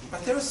headlines.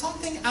 But there was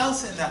something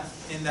else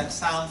in that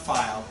sound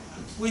file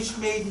which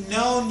made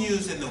no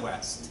news in the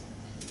West.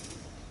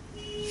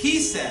 He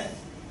said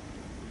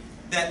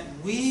that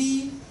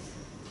we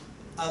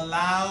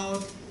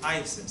allowed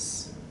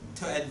ISIS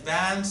to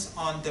advance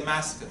on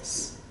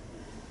Damascus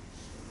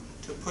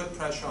to put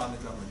pressure on the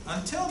government.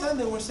 Until then,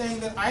 they were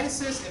saying that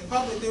ISIS, in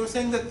public, they were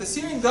saying that the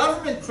Syrian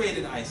government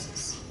created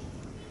ISIS.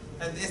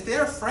 And if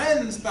they're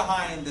friends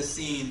behind the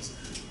scenes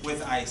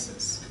with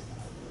ISIS.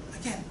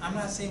 Again, I'm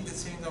not saying that the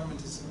Syrian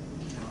government is,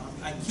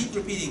 I keep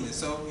repeating this,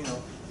 so,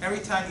 every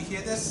time you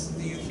hear this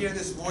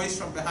voice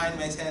from behind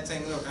my head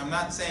saying, look, I'm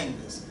not saying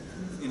this,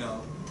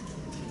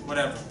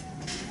 whatever.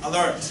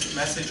 Alert,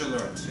 message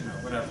alert,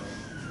 whatever.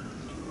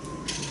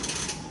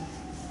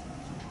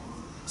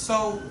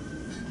 So,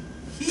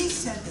 he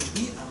said that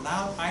we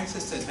allowed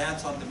ISIS to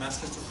advance on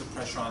Damascus to put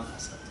pressure on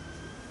Assad.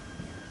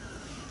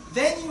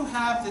 Then you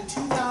have the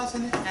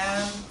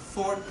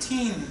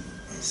 2014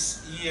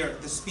 year,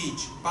 the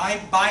speech by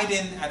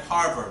Biden at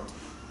Harvard.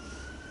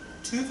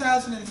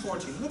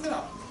 2014, look it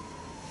up.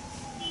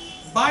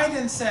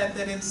 Biden said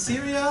that in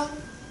Syria,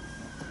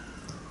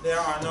 there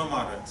are no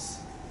moderates.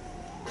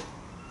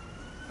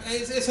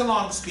 It's a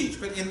long speech,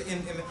 but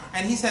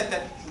and he said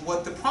that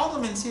what the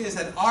problem in Syria is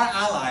that our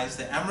allies,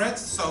 the Emirates,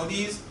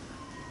 Saudis,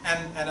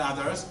 and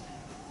others,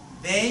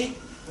 they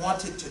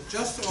wanted to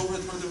just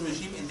overthrow the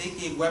regime and they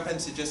gave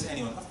weapons to just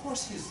anyone. Of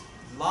course, he's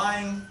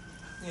lying,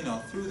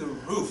 through the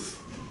roof.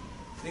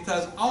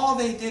 Because all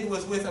they did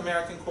was with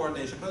American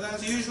coordination. But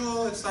as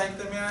usual, it's like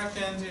the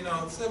Americans,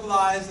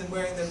 civilized and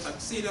wearing their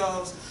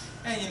tuxedos.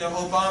 And,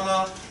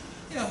 Obama,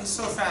 he's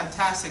so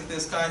fantastic,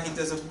 this guy. He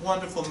does a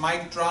wonderful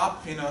mic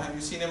drop. Have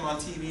you seen him on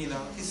TV?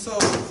 He's so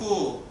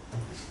cool.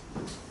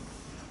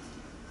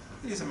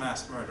 He's a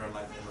mass murderer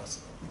like the rest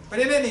of them. But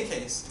in any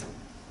case,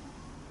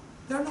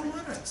 there are no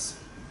moderates.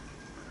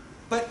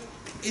 But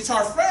it's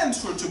our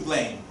friends who are to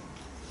blame.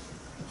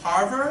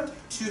 Harvard,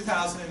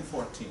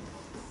 2014.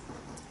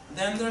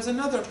 Then there's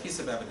another piece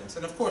of evidence,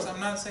 and of course, I'm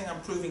not saying I'm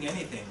proving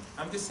anything.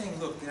 I'm just saying,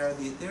 look, there's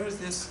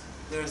this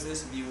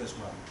view as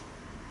well.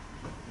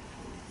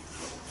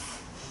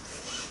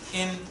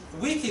 In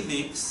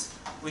WikiLeaks,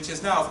 which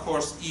is now, of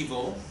course,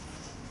 evil,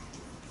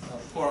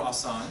 poor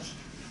Assange,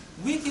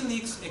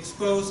 WikiLeaks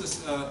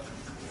exposes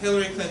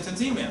Hillary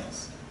Clinton's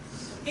emails.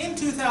 In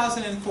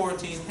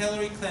 2014,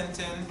 Hillary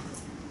Clinton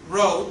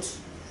wrote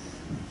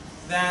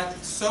that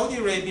Saudi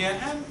Arabia,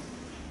 and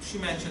she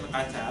mentioned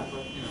Qatar,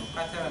 but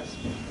Qatar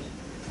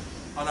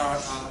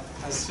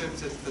has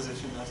shifted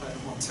position, so I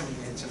don't want to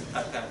mention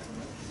Qatar.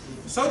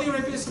 Saudi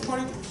Arabia is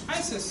supporting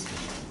ISIS.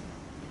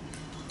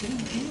 They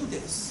knew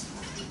this.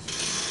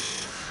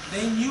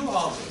 They knew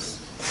all this.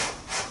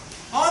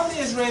 On the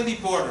Israeli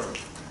border.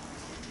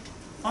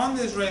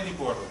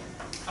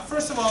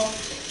 First of all,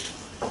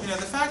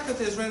 the fact that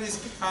the Israelis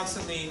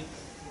constantly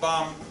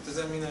bomb, does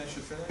that mean I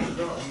should finish?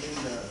 No, I mean,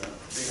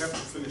 they have to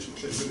finish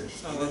what they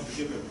finish. Oh, to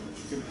give them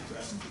to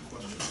ask the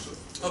question. So.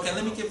 Okay,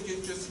 let me give you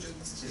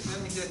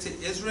let me get to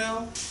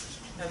Israel,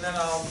 and then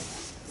I'll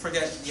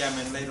forget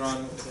Yemen later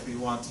on if you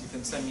want. You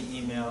can send me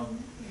email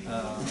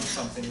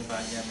something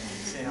about Yemen,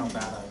 say how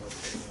bad I was.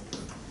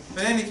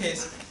 But in any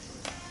case,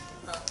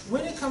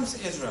 when it comes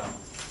to Israel,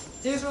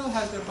 Israel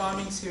has been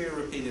bombing Syria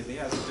repeatedly,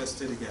 as we just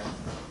did again.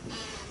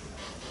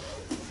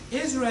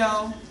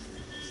 Israel,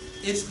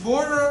 its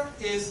border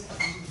is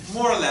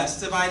more or less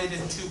divided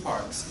in two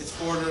parts. Its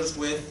borders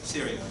with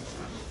Syria.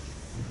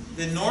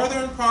 The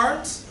northern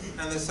part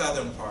and the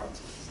southern part.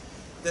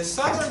 The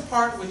southern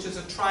part, which is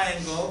a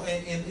triangle,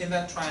 in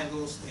that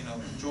triangle,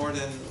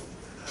 Jordan,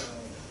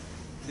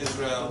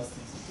 Israel,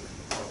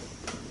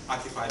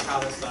 occupied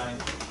Palestine,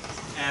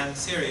 and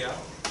Syria.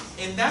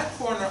 In that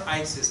corner,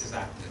 ISIS is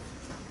active.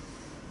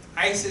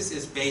 ISIS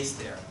is based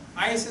there.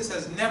 ISIS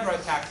has never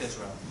attacked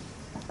Israel.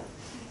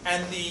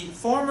 And the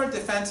former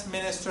defense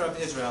minister of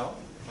Israel,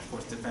 of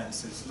course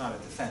defense is not a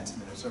defense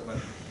minister, but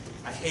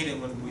I hate it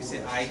when we say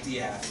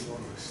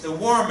IDF. The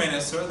war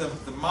minister,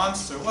 the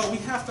monster, well, we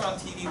have to on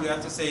TV, we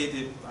have to say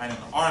the, I don't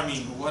know,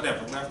 army,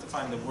 whatever. We have to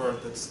find the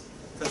word that's,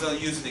 because they'll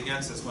use it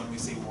against us when we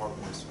say war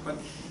minister. But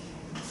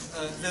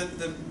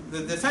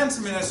the defense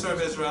minister of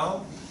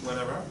Israel,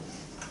 whatever,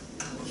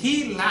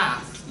 he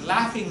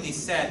laughingly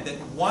said that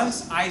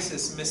once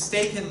ISIS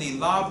mistakenly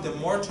lobbed a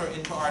mortar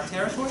into our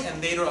territory and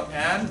later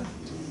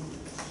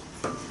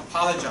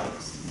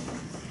apologized.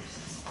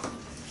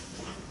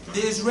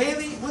 The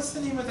Israeli, what's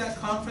the name of that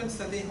conference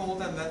that they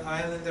hold on that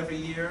island every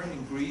year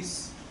in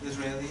Greece? The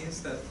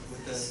Israelis, that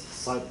with the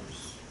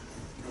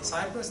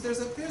Cyprus. There's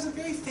a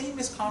very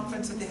famous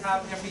conference that they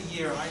have every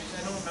year. I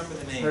don't remember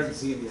the name.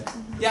 Herzliya.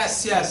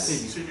 Yes.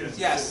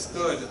 Yes,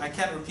 good. I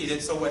can't repeat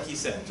it. So what he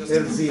said. Just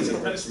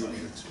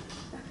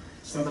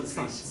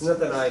It's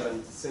not an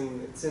island.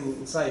 It's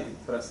inside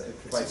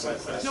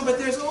it. No, but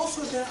there's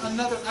also there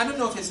another. I don't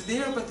know if it's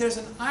there, but there's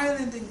an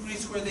island in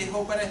Greece where they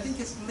hold. But I think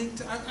it's linked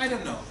to. I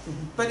don't know.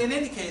 But in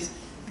any case,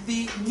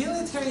 the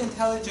military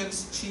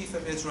intelligence chief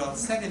of Israel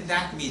said in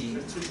that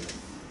meeting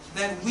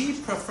that we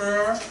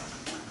prefer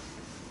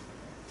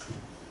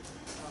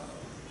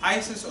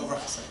ISIS over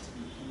Assad.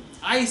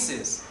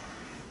 ISIS,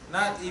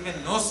 not even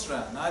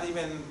Nusra, not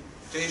even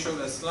Jaish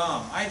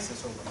al-Islam.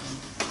 ISIS over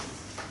Assad.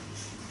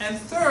 And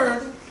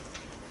third,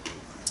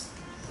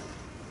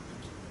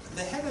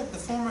 the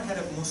former head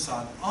of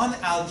Mossad on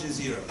Al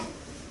Jazeera,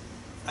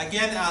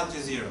 again Al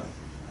Jazeera,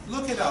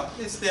 look it up,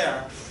 it's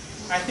there.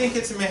 I think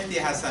it's Mehdi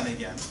Hassan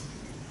again.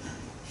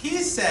 He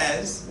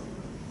says,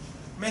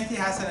 Mehdi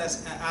Hassan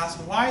asked,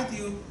 why do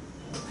you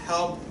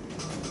help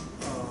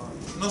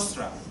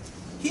Nusra?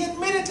 He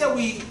admitted that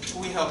we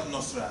help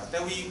Nusra,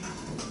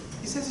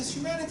 he says it's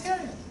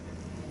humanitarian.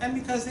 And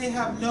because they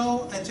have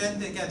no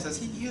agenda against us.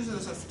 He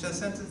uses a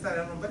sentence that I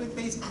don't know, but it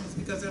basically is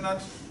because they're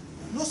not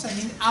Nusra, I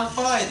mean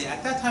Al-Qaeda.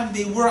 At that time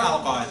they were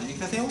Al-Qaeda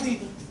because they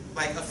only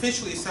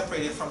officially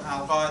separated from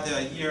Al-Qaeda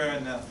a year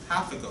and a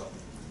half ago.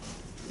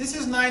 This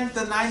is the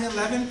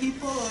 9/11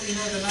 people, the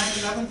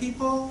 9/11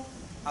 people.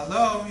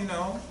 Hello,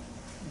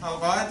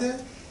 Al-Qaeda.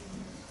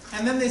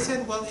 And then they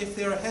said, well, if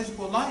they're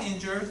Hezbollah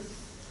injured,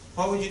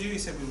 what would you do? He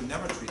said, we would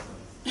never treat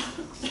them,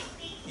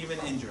 even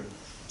injured.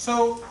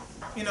 So,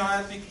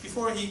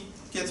 before he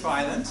gets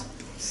violent,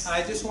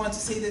 I just want to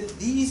say that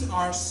these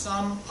are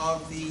some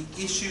of the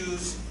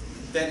issues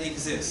that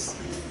exist.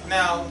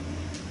 Now,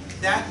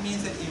 that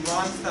means that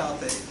Iran felt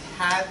that it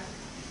had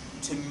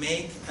to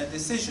make a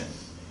decision.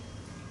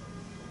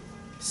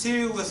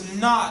 Syria was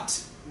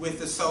not, with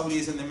the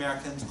Saudis and the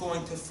Americans,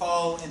 going to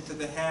fall into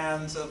the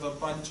hands of a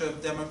bunch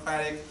of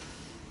democratic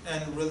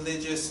and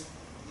religious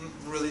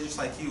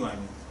like you,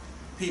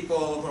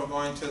 people who are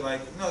going to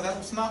no, that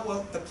was not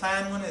what the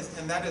plan was,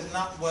 and that is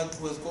not what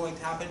was going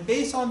to happen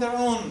based on their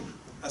own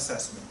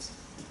assessments.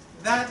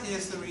 That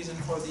is the reason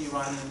for the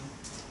Iranian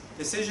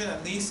decision,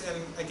 at least,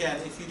 and again,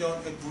 if you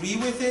don't agree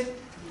with it,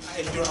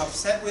 if you're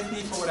upset with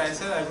me for what I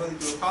said, I really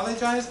do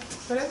apologize,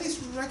 but at least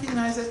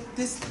recognize that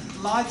this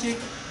logic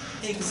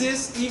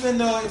exists, even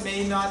though it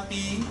may not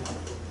be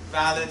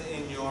valid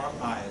in your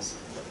eyes.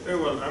 Very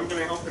well, I'm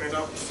going to open it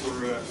up for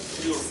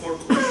 3 or 4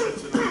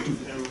 questions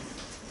and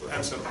to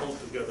answer all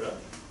together.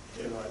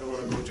 I don't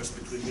want to go just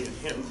between me and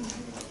him.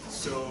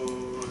 So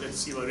let's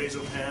see, raise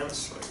of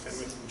hands. I can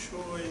make a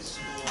choice. 1,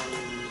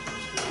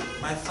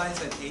 2. My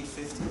flight's at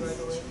 8:50, by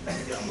the way.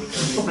 Yeah,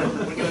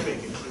 we're gonna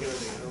make it.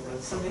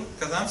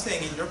 Because I'm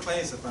staying in your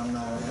place if I'm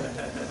not.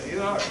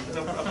 You are.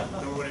 Don't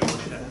worry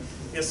about that.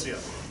 Yes, Riyad.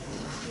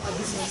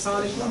 This is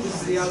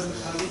Riyad.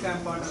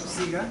 I'm part of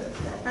CIGA,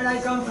 and I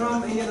come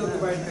from Indian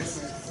occupied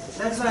Kashmir.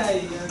 That's why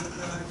I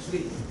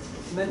actually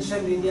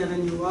mentioned India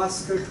when you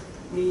asked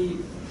me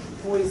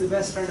who is the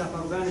best friend of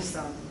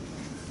Afghanistan.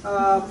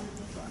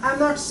 I'm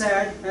not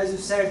sad, as you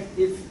said,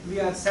 if we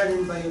are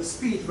saddened by your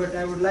speech, but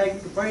I would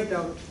like to point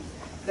out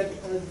that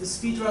the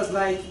speech was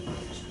like,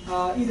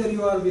 either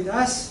you are with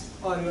us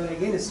or you are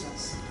against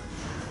us.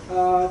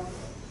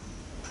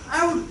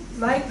 I would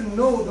like to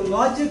know the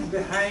logic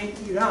behind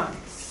Iran.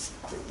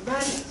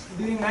 When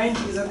during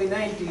early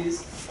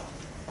 90s,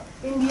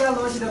 India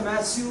launched a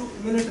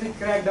massive military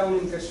crackdown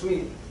in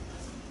Kashmir.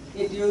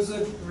 It used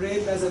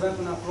rape as a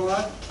weapon of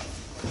war.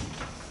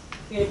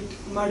 It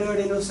murdered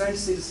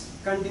innocents. It is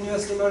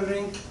continuously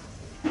murdering.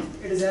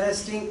 It is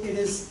arresting. It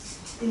is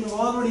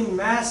involved in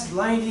mass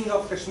blinding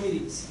of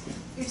Kashmiris.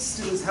 It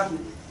still is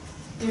happening.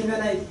 Even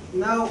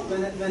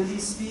when we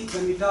speak,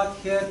 when we talk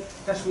here,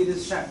 Kashmir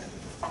is shut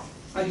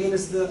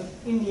against the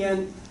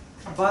Indian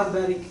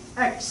barbaric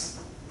acts.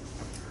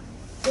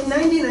 In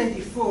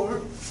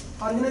 1994,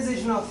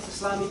 Organization of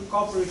Islamic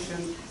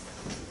Cooperation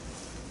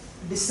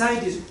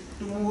decided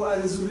to move a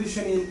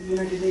resolution in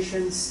United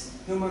Nations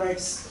Human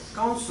Rights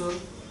Council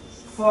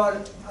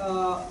for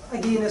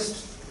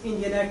against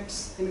Indian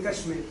acts in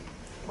Kashmir.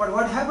 But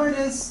what happened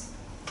is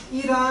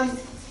Iran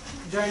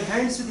joined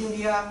hands with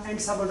India and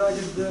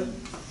sabotaged the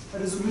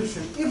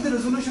resolution. If the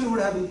resolution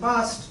would have been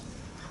passed,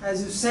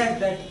 as you said,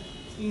 that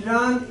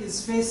Iran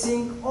is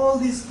facing all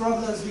these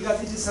problems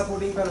because it is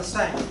supporting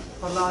Palestine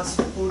for the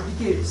last 4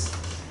 decades.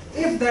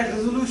 if that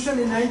resolution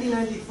in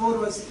 1994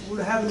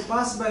 would have been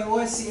passed by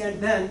OIC,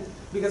 and then,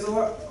 because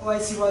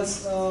OIC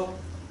was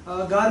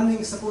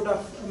garnering support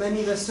of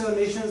many Western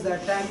nations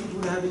that time, it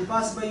would have been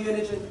passed by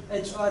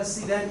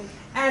UNHRC then,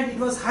 and it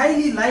was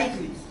highly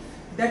likely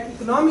that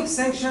economic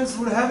sanctions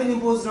would have been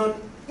imposed on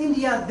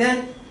India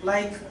then,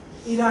 like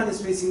Iran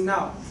is facing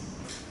now.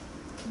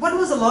 What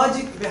was the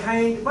logic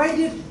behind, why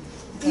did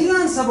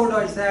Iran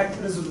sabotage that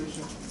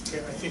resolution? Okay,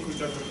 I think we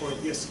got the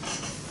point. Yes.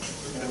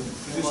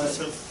 Introduce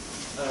yourself.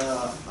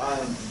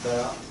 I'm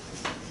Bara,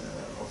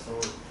 also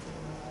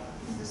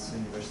in this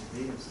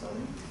university I'm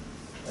studying.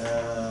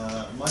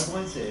 My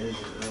point is,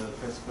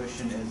 first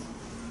question is,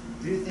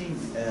 do you think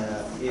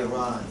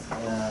Iran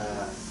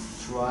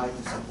tried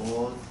to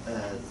support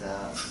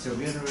the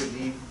Syrian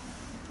regime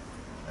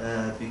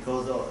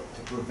because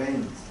to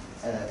prevent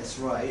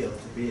Israel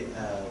to be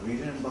a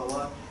regional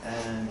power,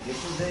 and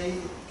yesterday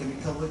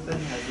chemical weapon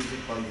has been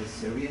used by the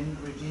Syrian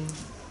regime?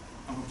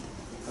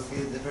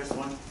 Okay, the first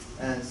one.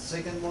 And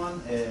second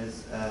one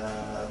is,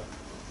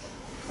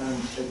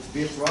 and to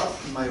be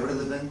rough, my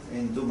relevant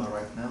in Duma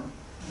right now,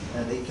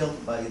 they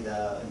killed by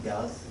the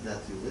gas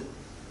that used it.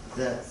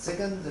 The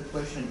second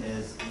question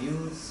is,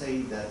 you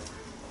say that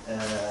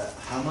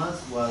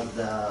Hamas was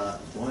the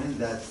point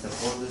that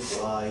supported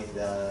by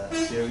the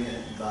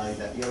Syrian, by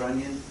the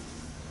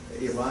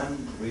Iran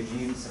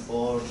regime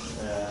support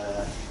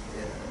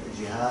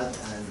jihad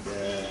and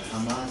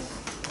Hamas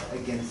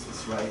against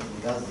Israel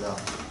in Gaza.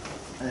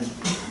 And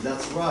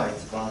that's right,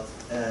 but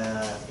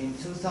in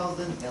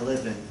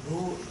 2011,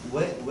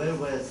 where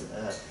was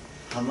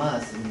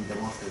Hamas in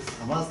Damascus?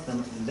 Hamas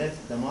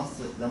left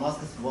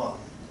Damascus.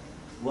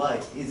 Why?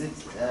 Is it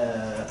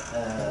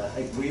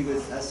agree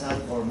with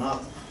Assad or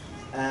not?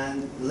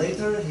 And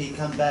later he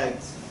come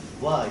back.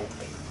 Why?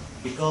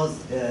 Because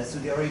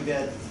Saudi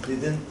Arabia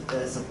didn't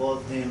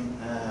support him,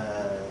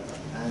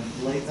 and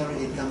later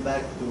he come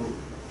back to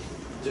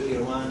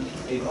Iran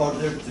in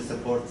order to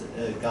support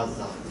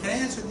Gaza. Can I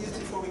answer these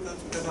before we go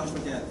to, because I'll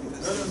forget.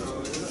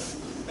 Because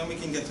then we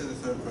can get to the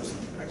third person.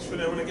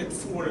 Actually, I want to get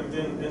 4 and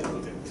then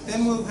put it.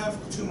 Then we'll have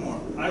 2 more.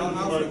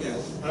 I'll forget.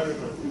 I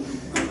remember.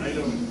 I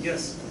don't.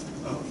 Yes.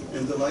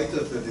 In the light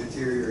of the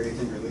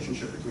deteriorating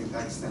relationship between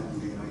Pakistan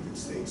and the United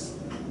States,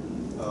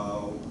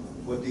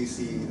 what do you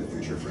see the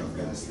future for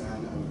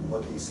Afghanistan, and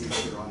what do you see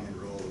the Iranian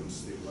role in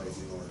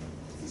stabilizing or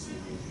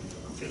peacekeeping?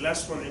 Okay,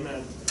 last one,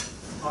 Imad.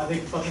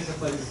 Thank you, Professor,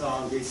 for this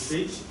great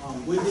speech.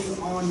 Building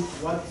on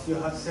what you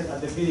have said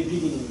at the very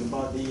beginning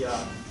about the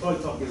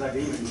point of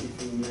disagreement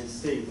between the United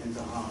States and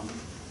Tehran,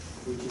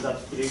 which is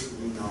articulated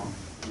in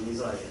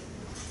Israel.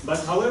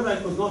 But however, I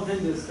could not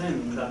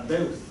understand that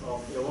both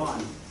of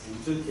Iran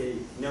and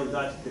Turkey know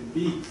that the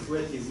big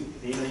threat is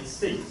the United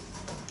States.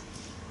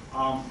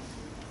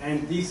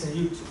 And this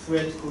huge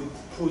threat could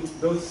put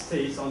both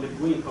states on the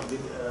brink of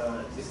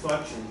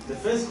destruction. The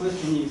first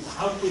question is,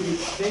 how could you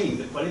explain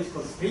the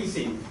political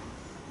spacing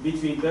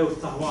between both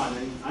Tehran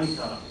and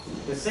Ankara?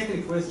 The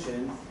second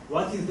question,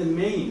 what is the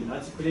main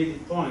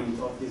articulated point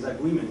of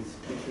disagreement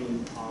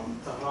between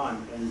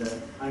Tehran and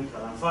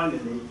Ankara? And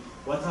finally,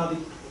 what are the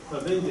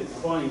prevented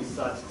points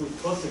that could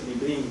possibly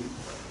bring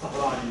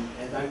Tehran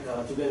and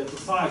Ankara together to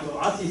fight,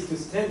 or at least to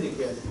stand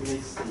against the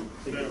United States?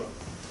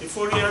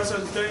 Before he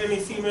answers, is there any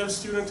female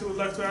student who would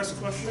like to ask a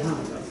question?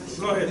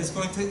 Go ahead. It's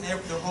going to,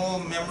 the whole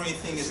memory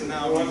thing is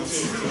now. I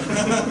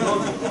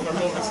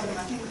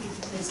think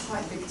it's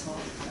quite big talk,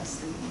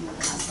 as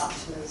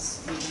bachelors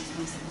in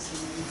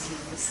transnational to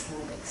this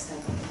kind of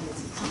extent of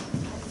politics.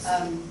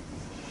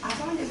 I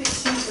find it a bit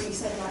strange what you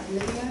said about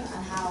Libya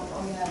and how,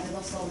 oh yeah, they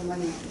lost all the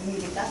money. I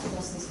mean, they definitely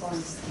lost those foreign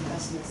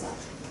investments, that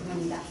the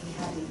money that he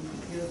had in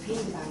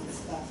European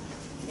banks. But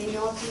in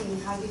your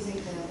opinion, how do you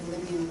think the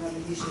Libyan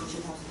revolution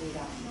should have played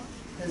out?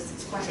 Because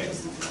it's quite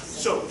interesting.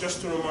 So,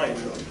 just to remind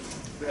you,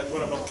 we had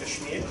one about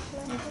Kashmir,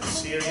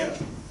 Syria,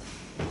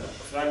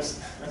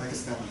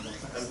 Afghanistan,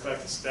 and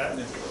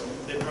Pakistan,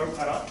 then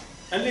Iraq,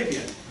 and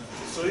Libya.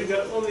 So you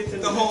got only 10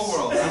 minutes. The whole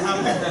world.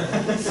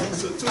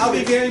 So I'll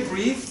be very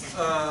brief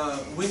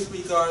with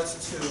regards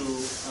to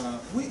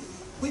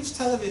which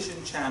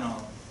television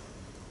channel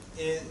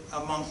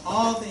among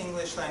all the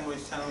English language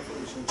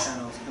television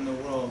channels in the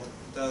world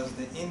does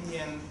the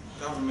Indian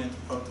government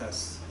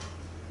protest?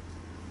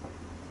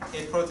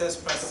 It protests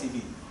Press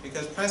TV,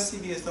 because Press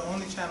TV is the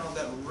only channel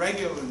that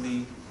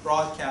regularly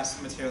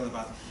broadcasts material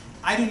about it.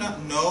 I do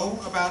not know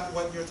about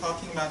what you're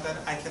talking about, that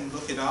I can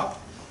look it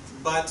up,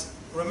 but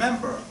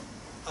remember,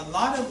 a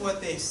lot of what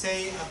they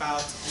say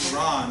about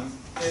Iran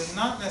is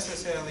not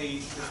necessarily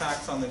the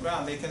facts on the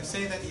ground. They can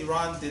say that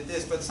Iran did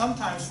this, but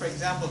sometimes, for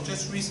example,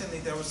 just recently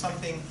there was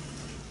something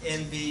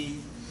in the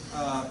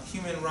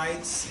Human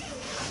Rights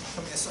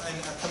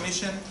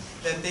Commission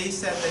that they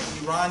said that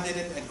Iran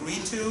didn't agree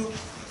to,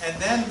 and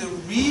then the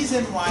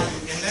reason why,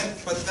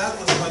 but that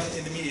was one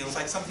in the media, it was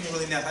like something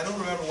really nasty. I don't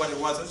remember what it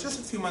was just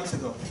a few months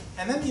ago.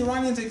 And then the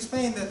Iranians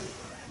explained that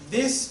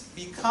this,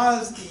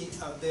 because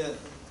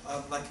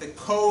like the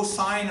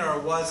co-signer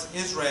was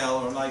Israel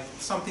or like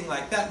something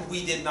like that,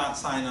 we did not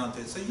sign on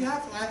to it. So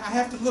I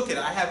have to look at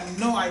it. I have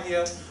no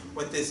idea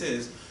what this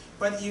is.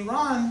 But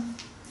Iran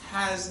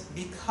has,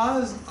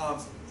 because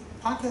of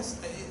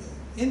Pakistan,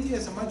 India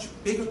is a much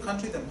bigger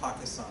country than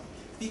Pakistan.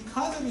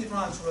 Because of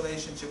Iran's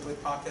relationship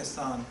with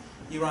Pakistan,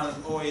 Iran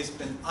has always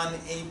been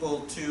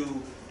unable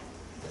to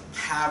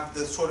have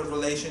the sort of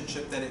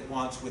relationship that it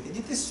wants with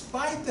India,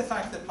 despite the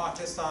fact that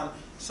Pakistan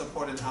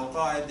supported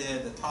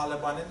Al-Qaeda, the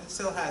Taliban, and it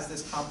still has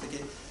this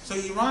complicated. So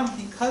Iran,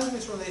 because of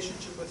its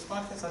relationship with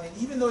Pakistan, and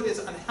even though it is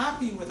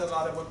unhappy with a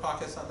lot of what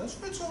Pakistan does,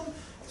 for its own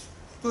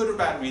good or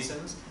bad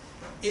reasons,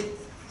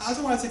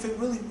 otherwise, if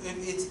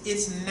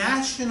its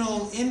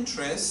national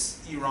interests,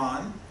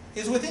 Iran,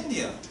 is with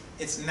India.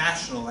 It's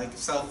national, like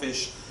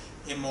selfish,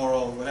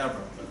 immoral, whatever,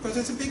 because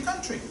it's a big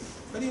country.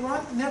 But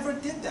Iran never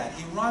did that.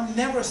 Iran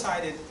never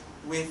sided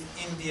with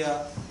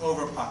India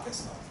over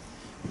Pakistan.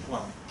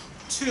 One.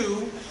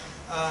 Two,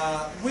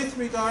 with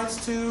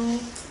regards to,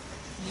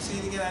 you see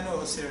it again, I know it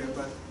was Syria,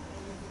 but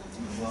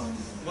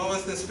what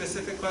was the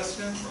specific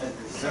question?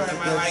 Sorry,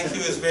 my IQ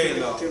is very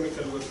low.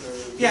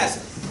 Yes,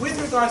 with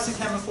regards to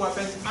chemical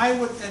weapons, I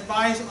would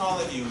advise all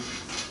of you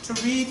to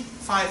read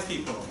 5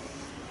 people.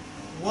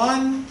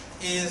 One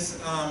is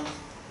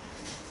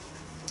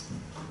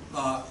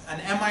an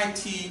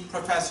MIT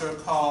professor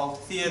called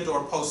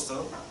Theodore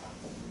Postel.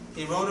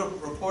 He wrote a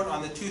report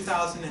on the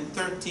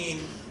 2013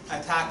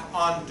 attack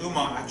on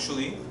Duma,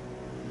 actually,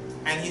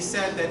 and he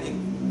said that it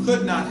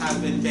could not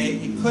have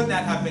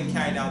been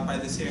carried out by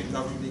the Syrian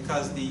government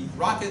because the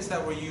rockets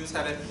that were used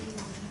had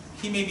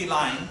he may be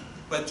lying,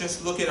 but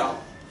just look it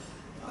up.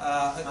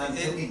 I'm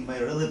looking my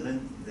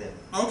relevant there.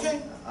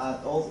 Okay.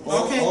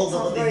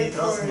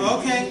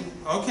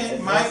 Okay.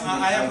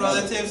 I have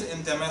relatives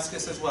in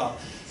Damascus as well,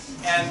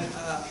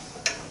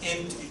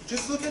 and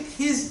just look at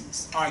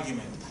his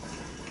argument.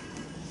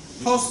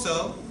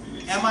 Postel,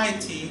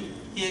 MIT,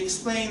 he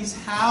explains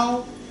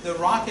how the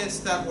rockets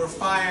that were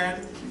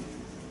fired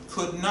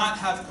could not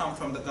have come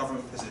from the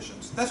government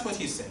positions. That's what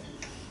he's saying.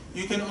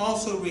 You can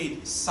also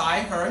read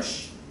Cy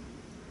Hirsch,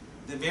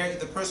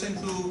 the person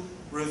who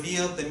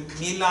revealed the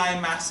My Lai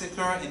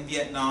massacre in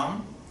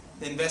Vietnam,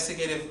 the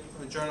investigative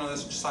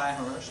journalist Cy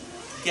Hirsch.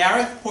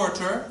 Gareth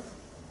Porter,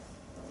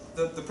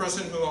 the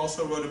person who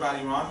also wrote about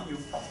Iran.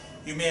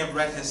 You may have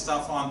read his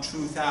stuff on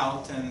Truth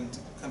Out and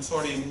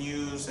Consortium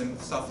News and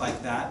stuff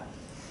like that.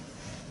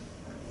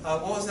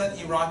 What was that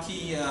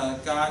Iraqi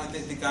guy,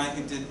 the guy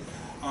who did,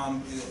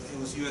 it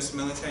was U.S.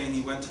 military and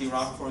he went to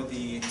Iraq for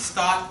the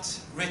Scott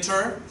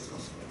Ritter,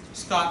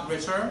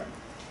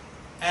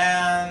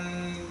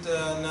 and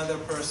another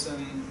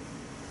person,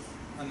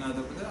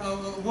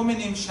 a woman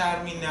named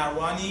Sharmi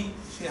Narwani.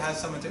 She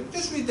has some material.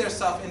 Just read their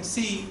stuff and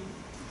see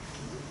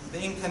the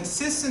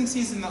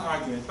inconsistencies in the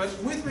argument. But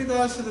with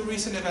regards to the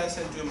recent events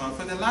in Duma,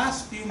 for the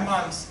last few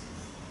months,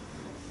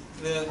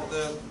 the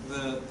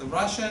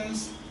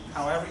Russians,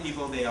 however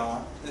evil they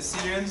are, the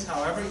Syrians,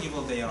 however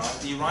evil they are,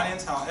 the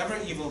Iranians, however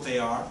evil they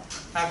are,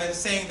 have been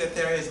saying that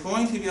there is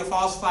going to be a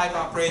false flag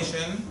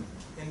operation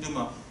in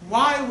Duma.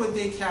 Why would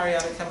they carry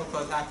out a chemical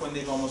attack when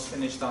they've almost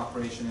finished the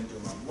operation in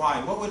Duma? Why?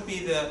 What would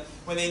be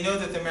when they know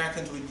that the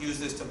Americans would use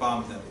this to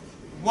bomb them?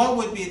 What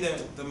would be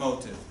the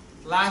motive?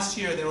 Last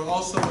year, they were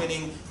also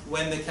winning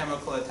when the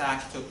chemical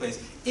attack took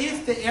place.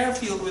 If the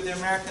airfield where the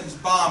Americans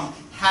bombed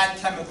had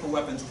chemical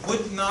weapons,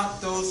 would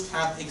not those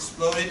have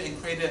exploded and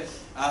created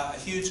a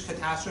huge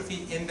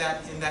catastrophe in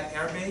that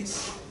air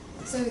base?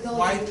 So with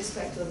all due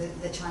respect, or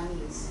the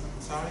Chinese?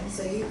 Sorry?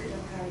 So you could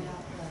have carried out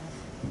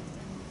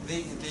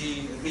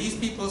these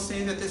people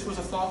say that this was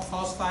a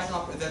false flag,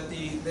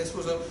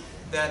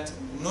 that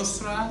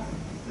Nusra,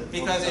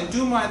 because in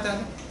Duma,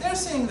 they're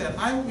saying that.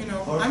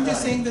 I'm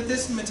just saying that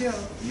this material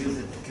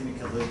used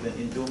chemical weapon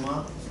in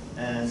Duma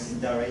and in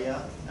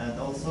Daria and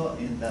also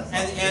in that.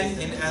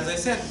 And as I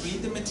said,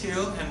 read the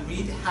material and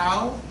read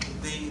how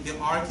the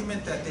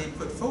argument that they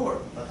put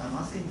forward. But I'm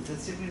asking the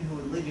civilians who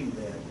are living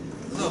there.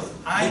 Look,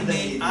 I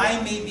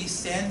may be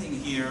standing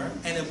here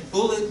and a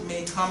bullet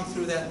may come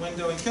through that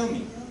window and kill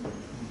me.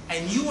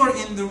 And you are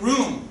in the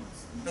room,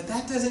 but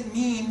that doesn't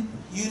mean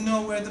you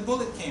know where the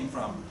bullet came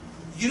from.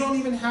 You don't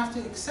even have to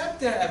accept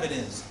their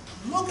evidence.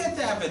 Look at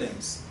the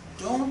evidence.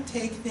 Don't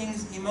take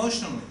things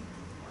emotionally.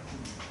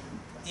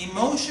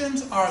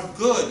 Emotions are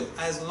good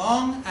as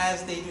long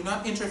as they do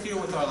not interfere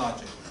with our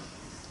logic.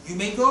 You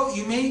may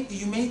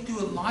do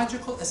a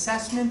logical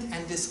assessment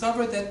and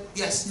discover that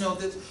yes, no,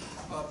 that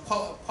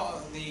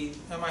the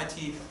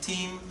MIT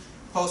team,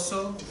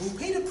 Postel, who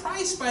paid a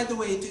price, by the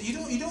way.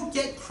 You don't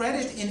get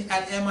credit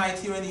at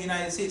MIT or in the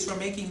United States for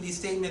making these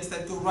statements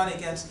that go run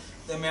against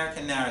the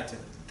American narrative.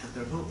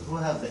 Who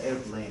has the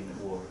airplane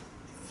war?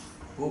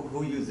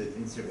 Who used it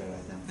in Syria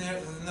right now?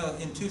 No,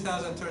 in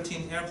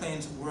 2013,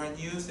 airplanes weren't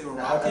used. They were I'm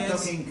rockets.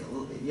 talking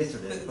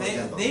yesterday.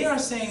 They are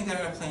saying they're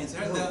airplanes.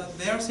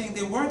 They are saying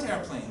they weren't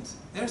airplanes.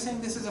 They're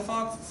saying this is a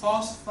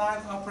false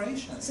flag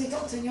operation. So,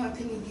 Doctor, in your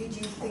opinion, who do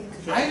you think?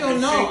 I don't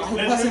know.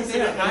 I wasn't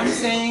there. I'm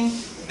saying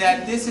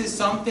that this is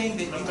something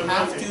that you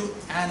have to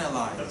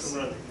analyze. Dr.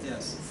 Muradi,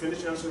 Yes.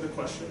 finish answering the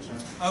questions.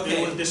 Okay.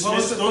 They will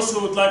dismiss those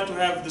who would like to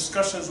have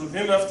discussions with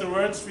him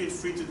afterwards. Feel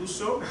free to do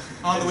so.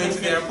 On the way to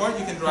the airport,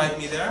 you can drive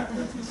me there.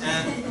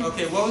 And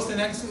okay, what was the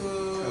next?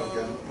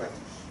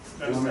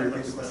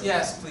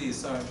 Yes, please.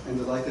 Sorry. In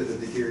the light of the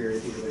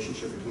deteriorating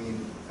relationship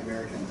between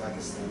America and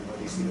Pakistan, what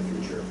do you see the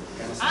future of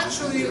Afghanistan?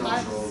 Actually,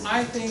 Iran's role?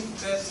 I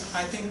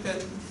think that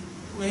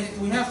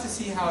we have to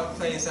see how it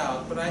plays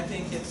out. But I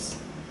think it's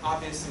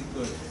obviously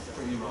good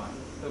for Iran.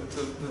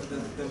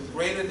 The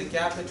greater the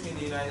gap between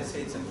the United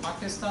States and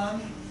Pakistan,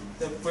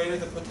 the greater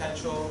the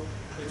potential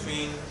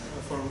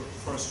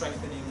for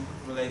strengthening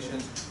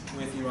relations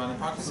with Iran and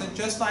Pakistan.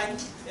 Just like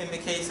in the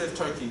case of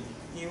Turkey.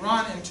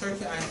 Iran and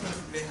Turkey, I think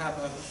they have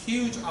a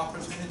huge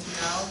opportunity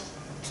now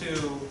to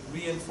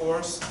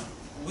reinforce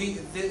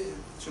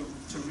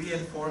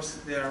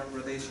their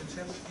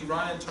relationship.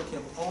 Iran and Turkey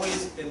have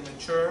always been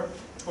mature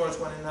towards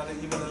one another,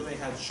 even though they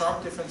had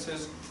sharp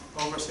differences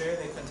over Syria.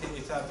 They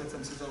continue to have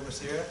differences over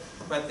Syria,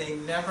 but they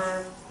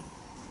never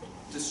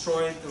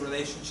destroyed the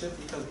relationship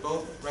because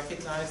both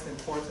recognized the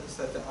importance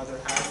that the other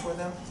has for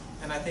them.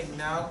 And I think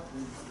now,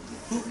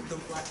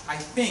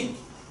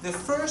 the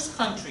first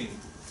country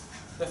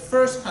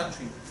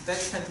that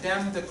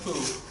condemned the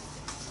coup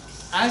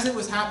as it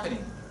was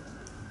happening,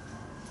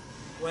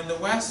 when the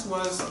West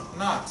was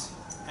not,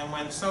 and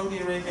when Saudi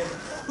Arabia,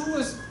 who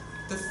was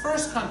the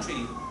first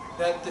country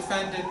that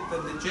defended the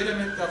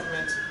legitimate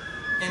government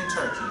in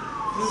Turkey?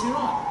 It was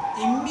Iran.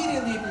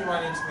 Immediately the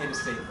Iranians made a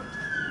statement.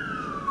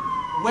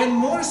 When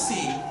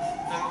Morsi,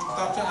 and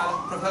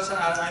Professor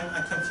Al,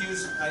 I'm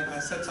confused, I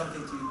said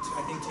something to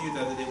you the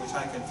other day which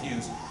I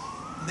confused.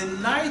 The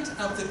night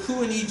of the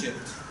coup in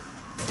Egypt,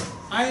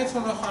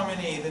 Ayatollah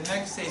Khamenei the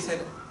next day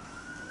said,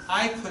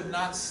 I could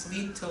not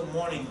sleep till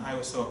morning, I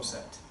was so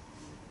upset.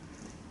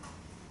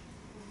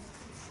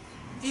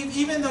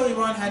 Even though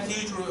Iran had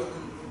huge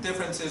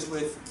differences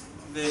with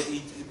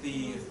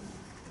the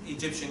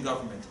Egyptian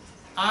government,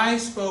 I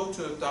spoke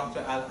to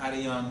Dr.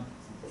 Al-Arian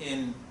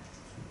in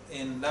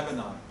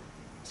Lebanon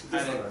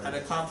at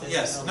a conference.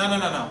 Yes, no,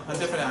 a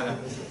different Adam.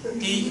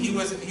 He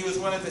was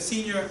one of the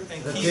senior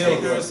and key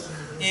figures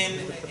in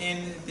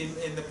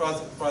the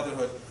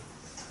Brotherhood.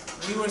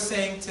 We were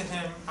saying to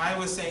him, I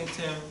was saying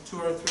to him, 2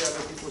 or 3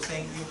 other people were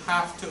saying, you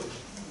have to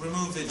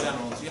remove the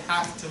generals, you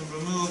have to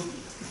remove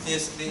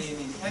this,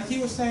 and he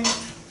was saying,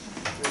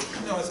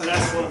 no, it's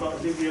last one about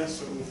Libya.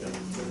 So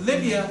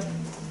Libya,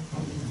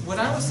 what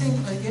I was saying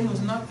again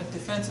was not a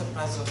defense of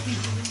Azofi.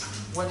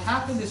 What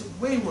happened is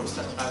way worse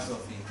than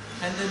Azofi.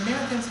 And the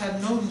Americans had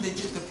known, the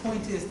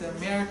point is the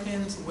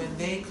Americans, when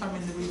they come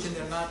in the region,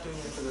 they're not doing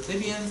it for the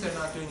Libyans, they're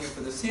not doing it for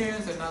the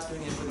Syrians, they're not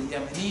doing it for the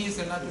Yemenis,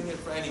 they're not doing it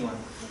for anyone.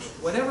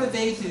 Whatever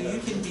they do, you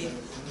can be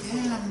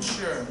damn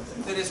sure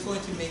that it's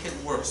going to make it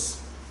worse.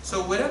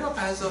 So whatever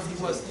Azofi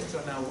was, things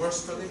are now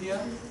worse for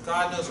Libya.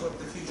 God knows what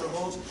the future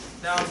holds.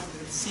 Now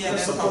CNN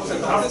talks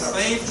about the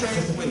slave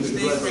trade, which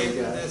they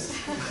created this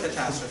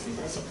catastrophe.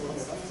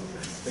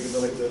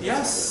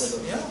 Yes.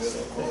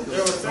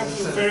 Thank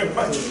you very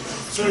much.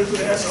 Sorry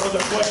to answer all the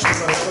questions,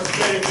 but it was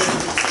very, very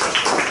good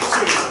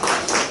discussion.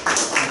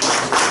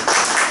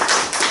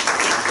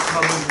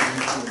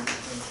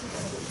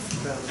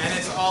 And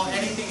it's all,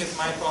 anything is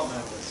my fault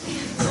now.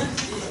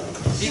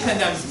 He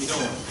condemns me, don't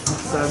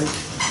worry.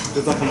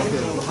 جزاك الله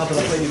خير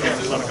المحاضرة طيبة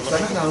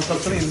نحن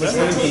مستقرين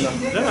مسؤولين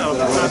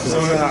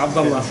كنا عبد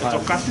الله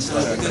توقعت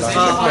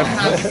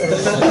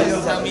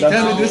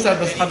كان يسأل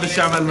بس حب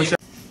الشعب المشاهد.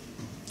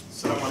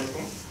 Assalamu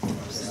alaikum.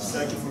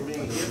 Thank you for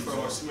being here for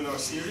our seminar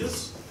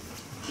series.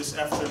 This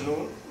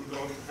afternoon we're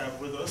going to have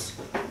with us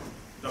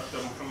Dr.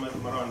 Muhammad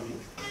Marandi.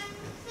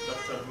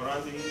 Dr.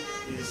 Marandi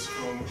is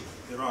from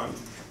Iran.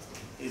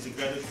 He's a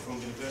graduate from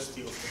the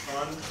University of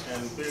Tehran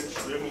and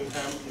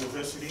Birmingham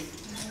University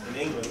in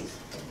England.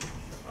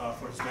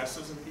 For his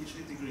master's and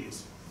PhD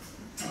degrees.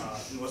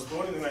 He was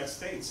born in the United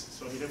States,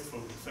 so he lived for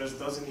the first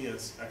dozen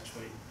years,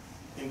 actually,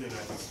 in the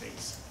United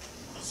States.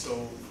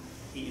 So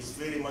he is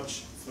very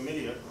much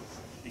familiar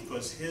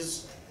because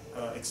his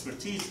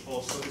expertise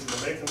also is in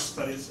American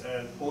studies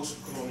and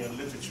post-colonial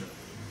literature.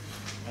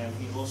 And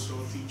he also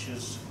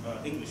teaches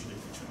English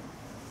literature.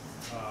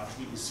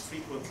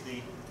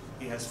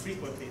 He has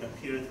frequently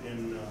appeared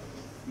in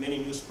many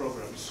news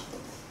programs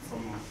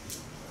from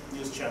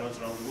news channels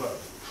around the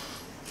world.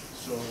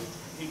 So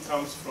he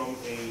comes from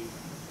a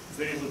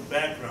very good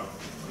background,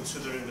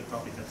 considering the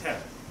topic at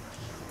hand.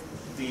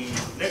 The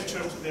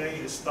lecture today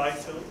is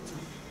titled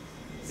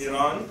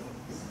Iran,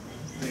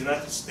 the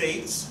United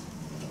States,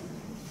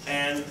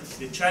 and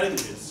the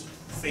challenges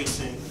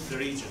facing the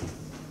region.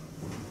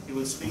 He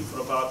will speak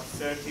for about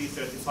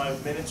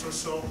 30-35 minutes or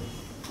so,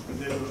 and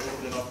then we'll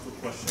open it up to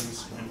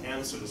questions and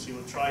answers. He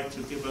will try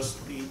to give us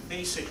the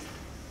basic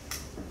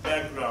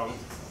background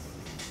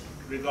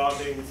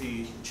regarding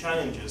the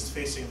challenges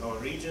facing our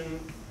region,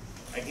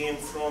 again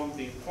from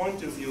the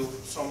point of view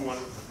of someone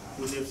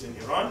who lives in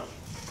Iran,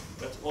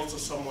 but also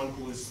someone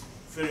who is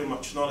very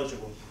much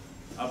knowledgeable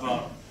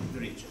about the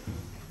region.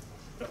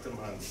 Dr.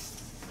 Mahandi.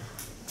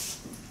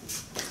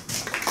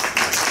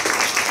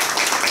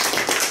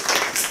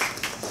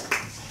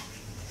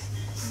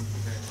 Thank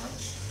you very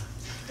much.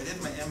 I did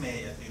my MA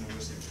at the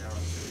University of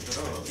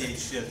Toronto,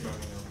 PhD at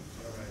Birmingham.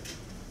 All right.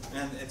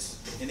 And it's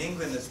in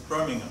England. It's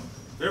Birmingham.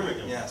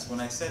 Birmingham. Yes. When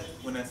I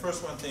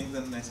first went to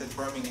England, I said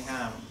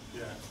Birmingham.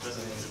 Yeah.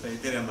 They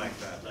didn't like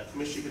that. Like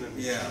Michigan and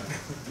Yeah.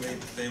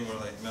 They were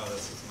like, no,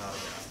 this is not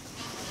that.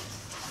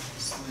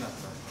 It's not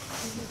that.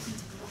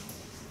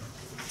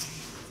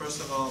 First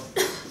of all,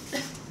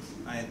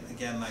 I'd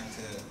again like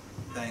to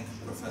thank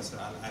Professor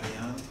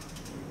Al-Arian,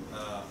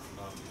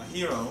 a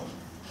hero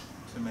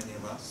to many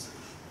of us,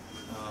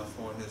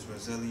 for his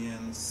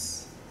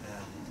resilience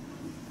and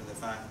for the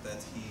fact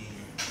that he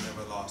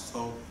never lost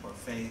hope or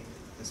faith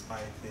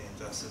despite the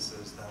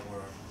injustices that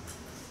were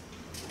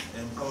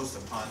imposed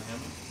upon him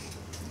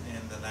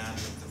in the land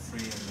of the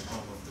free and the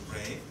home of the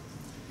brave.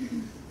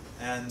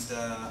 And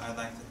I'd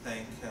like to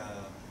thank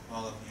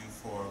all of you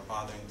for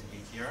bothering to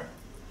be here.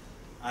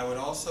 I would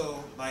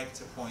also like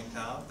to point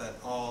out that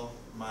all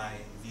my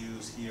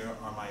views here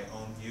are my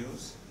own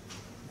views,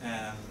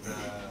 and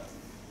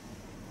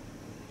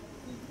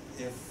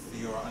if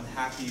you're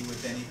unhappy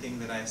with anything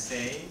that I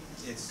say,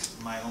 it's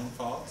my own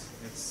fault.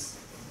 It's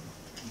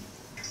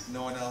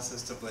no one else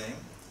is to blame.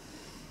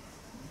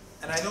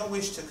 And I don't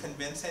wish to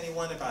convince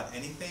anyone about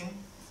anything.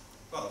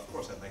 Well, of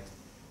course I'd like to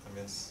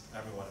convince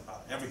everyone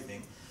about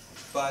everything,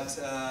 but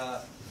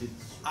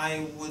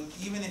I would,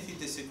 even if you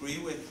disagree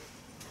with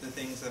the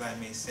things that I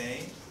may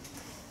say,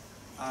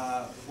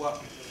 at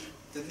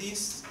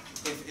least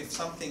if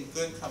something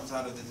good comes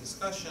out of the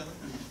discussion,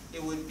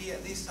 it would be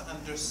at least to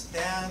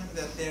understand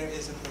that there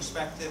is a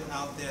perspective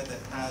out there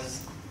that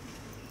has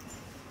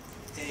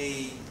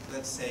a,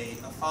 let's say,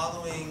 a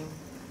following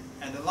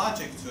and a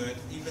logic to it,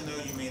 even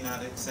though you may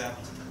not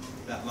accept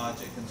that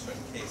logic in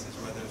certain cases,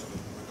 whether it's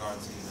with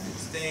regards to the United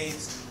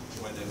States,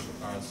 whether it's with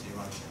regards to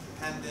Iranian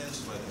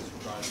independence, whether it's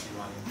with regards to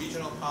Iranian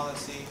regional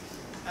policy,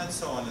 and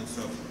so on and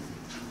so forth.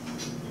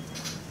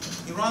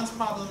 Iran's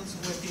problems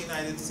with the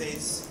United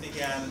States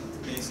began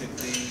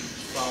basically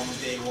from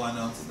day one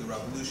of the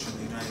revolution.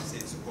 The United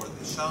States supported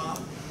the Shah.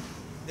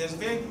 There's a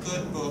very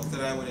good book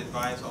that I would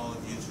advise all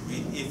of you to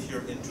read if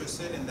you're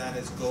interested, and that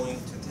is Going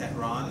to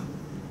Tehran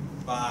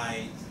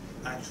by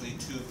actually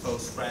two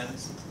close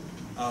friends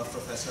of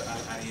Professor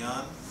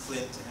Al-Arian,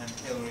 Flint and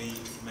Hillary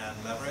Mann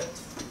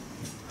Leverett.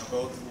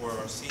 Both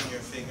were senior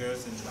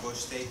figures in the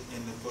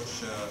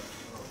Bush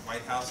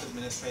White House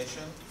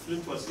administration.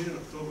 Flint was here in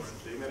October.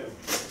 They met him.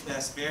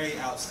 Yes, very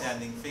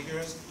outstanding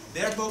figures.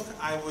 Their book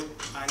I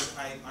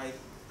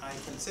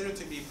consider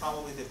to be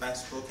probably the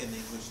best book in the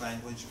English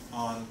language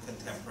on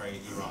contemporary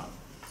Iran.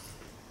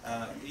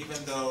 Even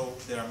though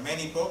there are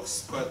many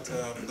books, but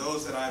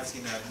those that I've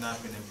seen I have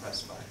not been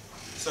impressed by.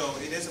 So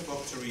it is a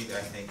book to read,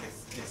 I think,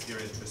 if you're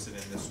interested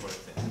in this sort of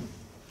thing.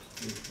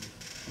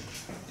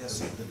 Yes,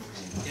 sir.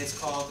 It's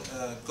called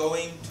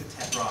Going to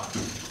Tehran.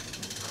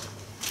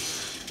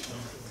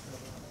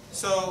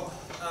 So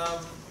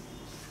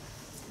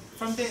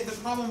the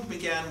problem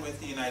began with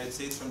the United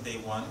States from day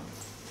one.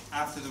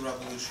 After the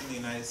revolution, the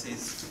United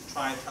States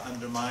tried to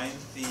undermine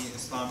the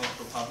Islamic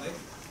Republic,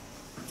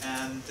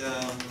 and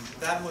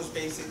that was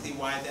basically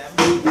why the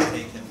embassy was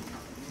taken.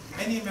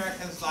 Many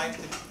Americans like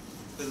to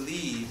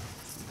believe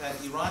that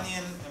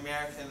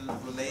Iranian-American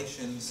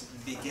relations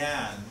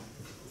began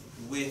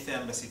with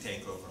embassy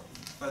takeover,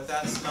 but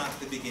that's not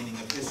the beginning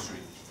of history.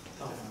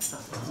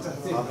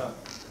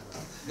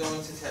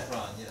 Going to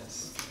Tehran,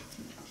 yes.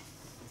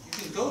 You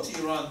can go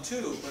to Iran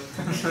too, but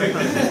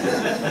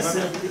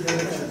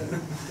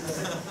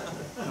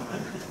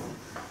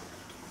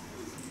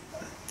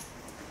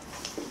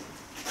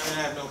I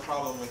have no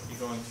problem with you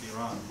going to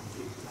Iran.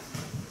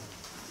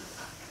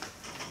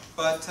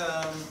 But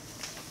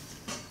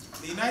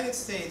the United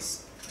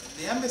States,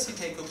 the embassy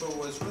takeover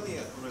was really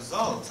a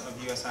result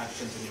of U.S.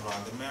 actions in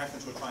Iran. The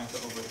Americans were trying to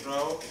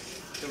overthrow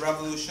the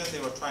revolution. They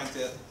were trying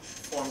to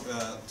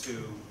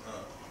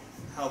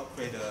help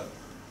create a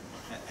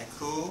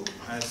coup,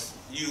 as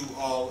you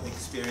all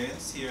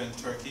experienced here in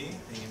Turkey.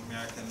 The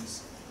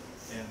Americans,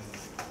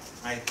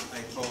 I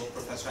told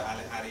Professor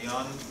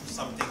Al-Arian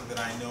something that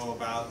I know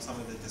about some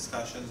of the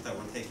discussions that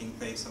were taking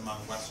place among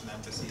Western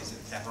embassies in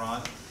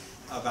Tehran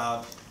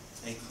about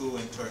a coup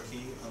in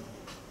Turkey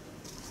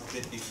a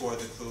bit before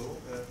the coup.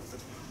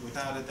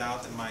 Without a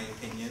doubt, in my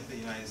opinion, the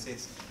United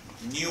States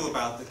knew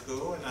about the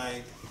coup, and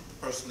I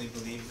personally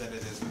believe that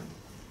it is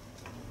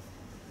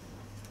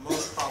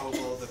most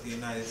probable that the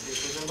United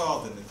States was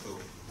involved in the coup.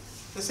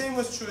 The same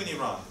was true in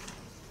Iran.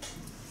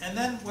 And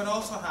then what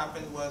also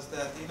happened was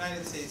that the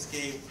United States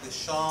gave the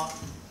Shah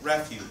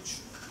refuge.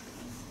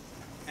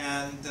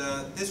 And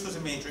this was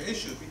a major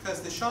issue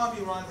because the Shah of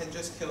Iran had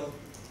just killed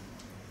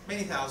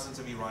many thousands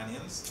of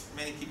Iranians.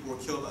 Many people were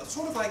killed,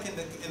 sort of like in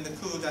the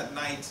coup that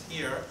night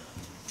here,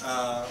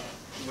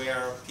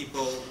 where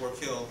people were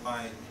killed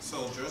by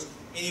soldiers.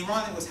 In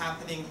Iran, it was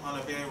happening on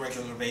a very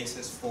regular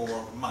basis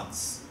for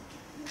months.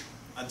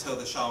 until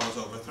the Shah was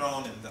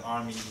overthrown and the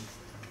army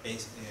they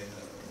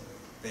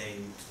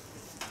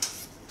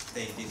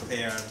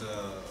declared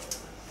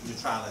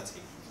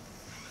neutrality.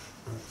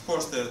 Of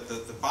course,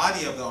 the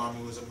body of the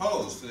army was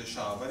opposed to the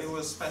Shah, but it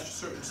was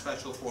certain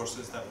special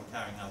forces that were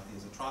carrying out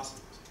these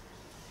atrocities.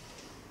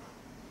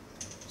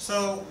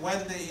 So when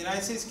the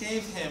United States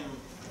gave him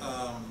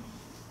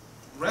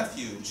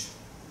refuge,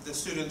 the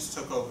students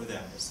took over the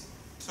embassy.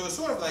 So it's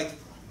sort of like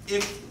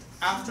if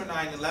after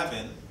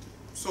 9/11,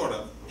 sort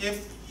of,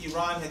 if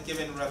Iran had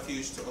given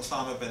refuge to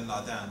Osama bin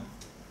Laden,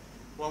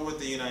 what would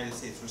the United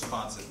States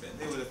response have been?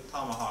 They would have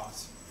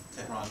tomahawked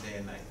Tehran day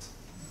and night.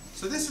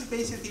 So this is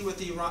basically what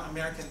the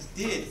Americans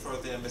did for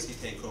the embassy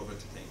takeover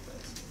to take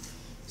place.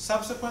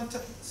 Subsequent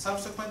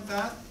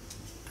that,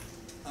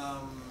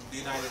 the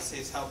United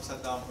States helped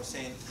Saddam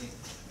Hussein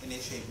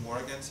initiate war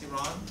against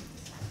Iran.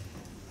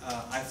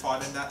 I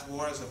fought in that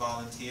war as a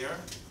volunteer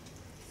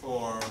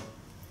for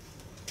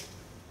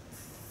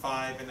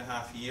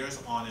 5.5 years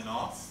on and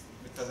off,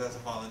 because as a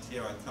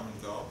volunteer I'd come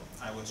and go.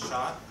 I was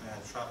shot, I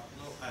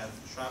had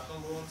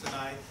shrapnel wounds, and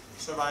I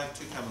survived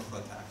 2 chemical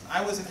attacks.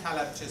 I was in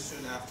Halab just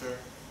soon after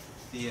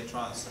the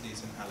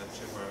atrocities in Halab,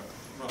 where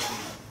roughly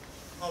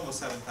almost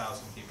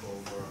 7,000 people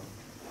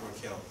were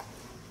killed.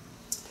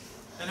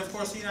 And of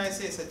course the United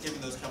States had given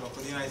those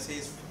chemicals. The United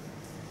States,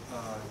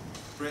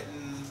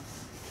 Britain,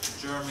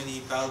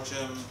 Germany,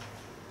 Belgium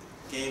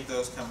gave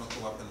those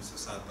chemical weapons to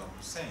Saddam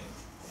Hussein.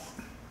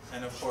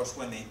 And of course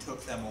when they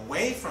took them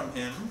away from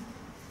him,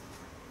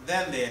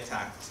 then they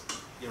attacked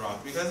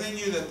Iraq, because they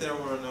knew that there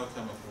were no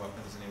chemical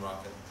weapons in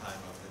Iraq at the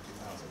time of the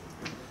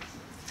 2003 war.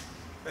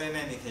 But in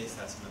any case,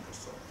 that's another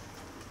story.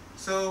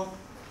 So,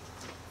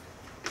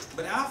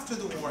 but after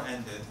the war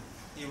ended,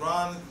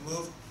 Iran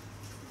moved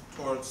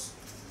towards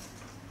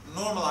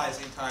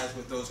normalizing ties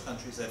with those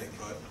countries that it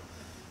could.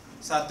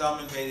 Saddam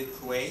invaded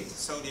Kuwait,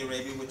 Saudi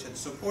Arabia, which had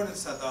supported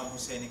Saddam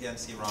Hussein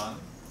against Iran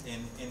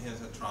in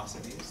his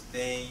atrocities.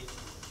 They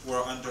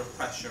were under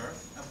pressure,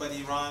 but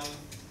Iran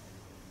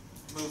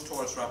moved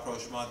towards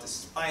rapprochement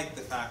despite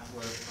the fact of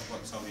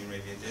what Saudi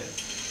Arabia did.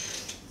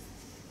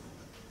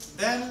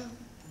 Then,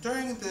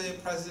 during the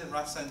President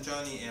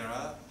Rafsanjani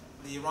era,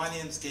 the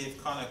Iranians gave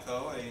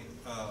Conoco,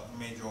 a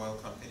major oil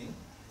company,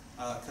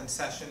 a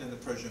concession in the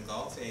Persian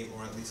Gulf,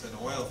 or at least an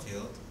oil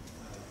field.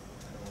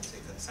 I don't want to say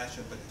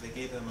concession, but they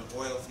gave them an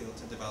oil field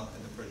to develop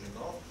in the Persian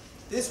Gulf.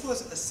 This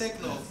was a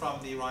signal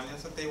from the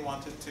Iranians that they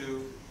wanted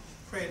to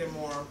create a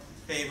more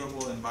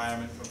favorable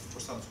environment for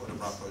some sort of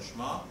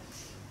rapprochement.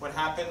 What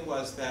happened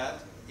was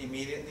that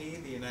immediately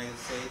the United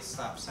States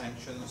slapped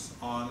sanctions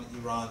on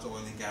Iran's oil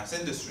and gas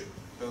industry.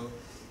 So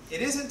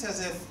it isn't as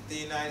if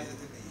the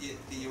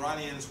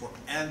Iranians were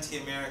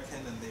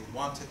anti-American and they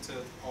wanted to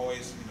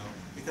always,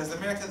 because the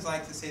Americans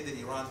like to say that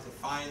Iran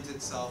defines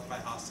itself by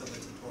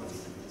hostility towards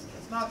it.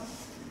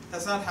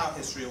 That's not how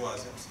history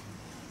was.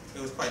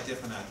 It was quite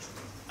different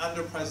actually.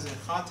 Under President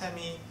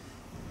Khatami,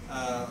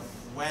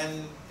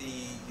 when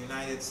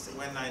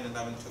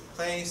 9/11 took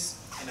place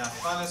in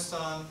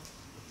Afghanistan,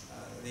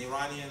 the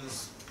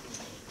Iranians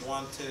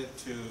wanted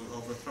to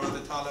overthrow the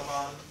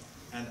Taliban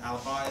and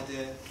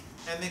Al-Qaeda,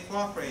 and they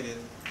cooperated.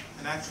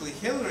 And actually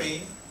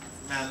Hillary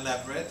Mann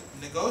Leverett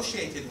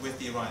negotiated with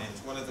the Iranians,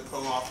 one of the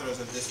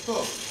co-authors of this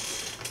book.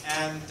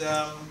 And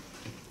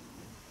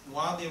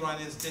while the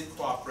Iranians did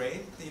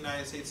cooperate, the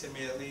United States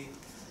immediately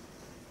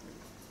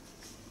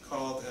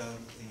called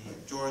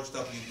George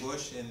W.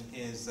 Bush in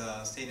his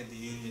State of the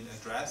Union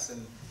address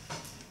in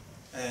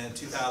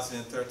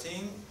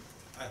 2013,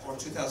 or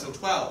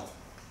 2012.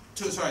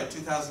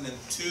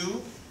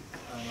 2002,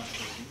 not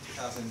 13,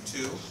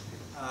 2002,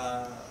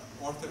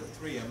 or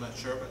 3, I'm not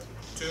sure, but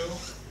 2,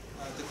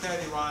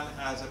 declared Iran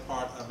as a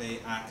part of an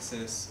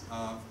axis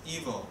of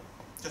evil.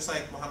 Just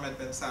like Mohammed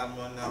bin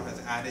Salman now has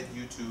added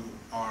you to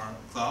our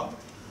club.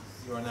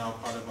 You are now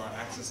part of our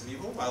axis of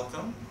evil.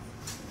 Welcome.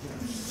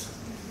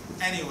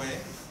 Anyway,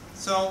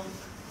 so,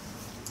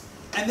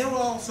 and there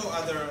were also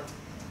other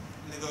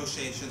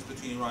negotiations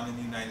between Iran and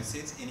the United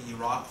States. In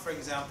Iraq, for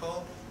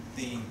example,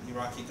 the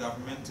Iraqi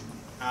government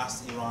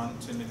asked Iran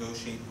to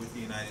negotiate with the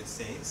United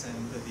States,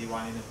 and the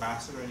Iranian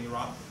ambassador in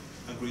Iraq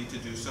agreed to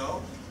do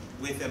so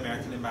with the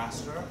American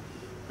ambassador.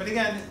 But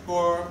again, it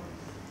bore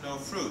no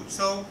fruit.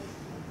 So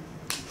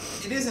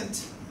it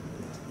isn't,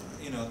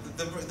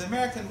 the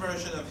American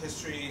version of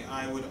history,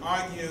 I would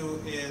argue,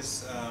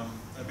 is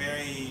a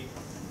very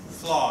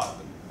flawed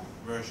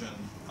version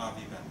of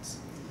events.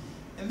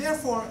 And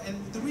therefore, and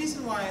the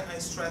reason why I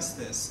stress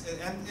this,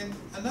 and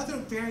another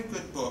very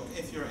good book,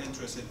 if you're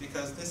interested,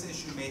 because this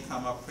issue may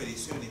come up pretty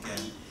soon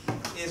again,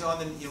 is on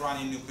the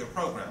Iranian nuclear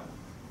program.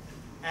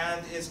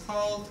 And it's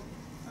called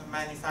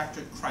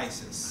Manufactured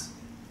Crisis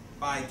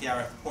by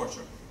Gareth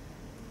Porter.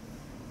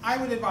 I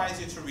would advise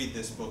you to read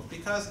this book,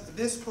 because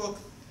this book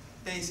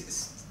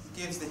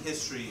gives the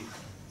history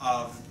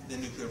of the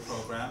nuclear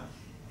program.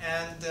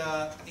 And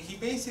he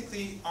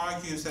basically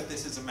argues that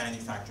this is a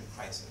manufactured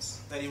crisis,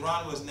 that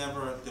Iran was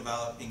never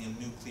developing a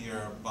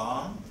nuclear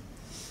bomb,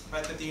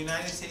 but that the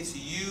United States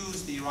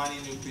used the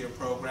Iranian nuclear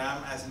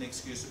program as an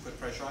excuse to put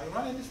pressure on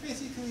Iran, and it's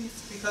basically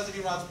because of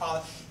Iran's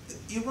policy.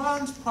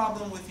 Iran's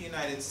problem with the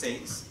United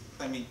States,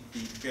 let me be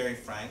very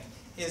frank,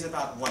 is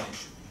about one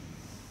issue,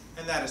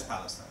 and that is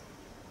Palestine.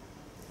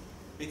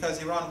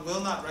 Because Iran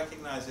will not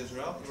recognize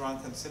Israel.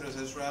 Iran considers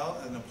Israel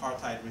an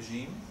apartheid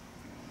regime.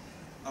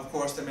 Of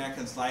course, the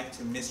Americans like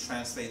to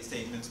mistranslate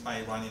statements by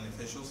Iranian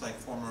officials, like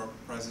former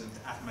President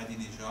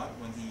Ahmadinejad,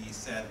 when he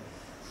said,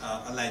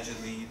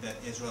 allegedly, that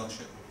Israel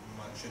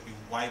should be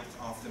wiped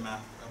off the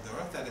map of the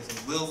earth. That is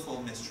a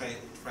willful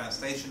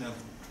mistranslation of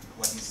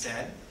what he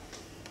said.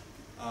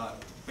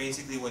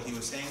 Basically, what he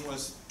was saying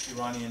was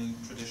Iranian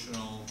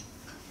traditional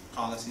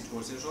policy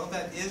towards Israel,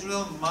 that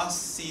Israel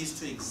must cease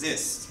to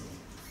exist,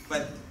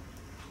 but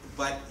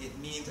it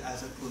means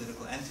as a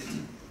political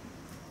entity.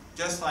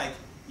 Just like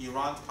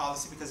Iran's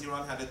policy, because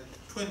Iran had a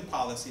twin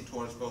policy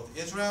towards both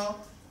Israel,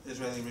 the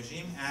Israeli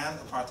regime, and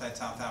apartheid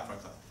South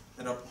Africa.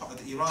 That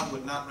Iran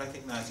would not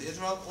recognize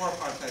Israel or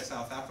apartheid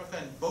South Africa,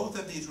 and both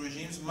of these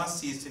regimes must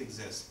cease to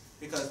exist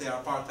because they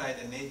are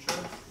apartheid in nature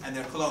and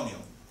they're colonial.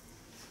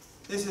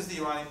 This is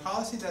the Iranian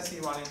policy, that's the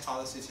Iranian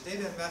policy today,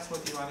 and that's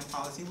what the Iranian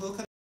policy will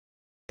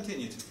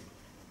continue to be.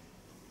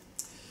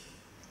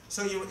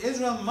 So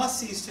Israel must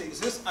cease to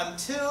exist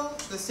until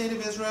the state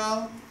of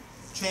Israel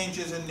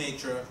changes in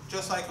nature,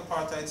 just like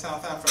apartheid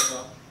South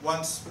Africa.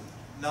 Once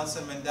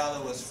Nelson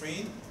Mandela was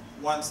freed,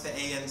 once the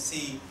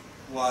ANC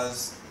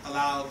was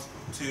allowed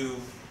to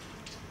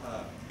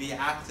be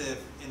active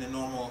in a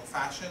normal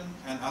fashion,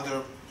 and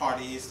other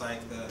parties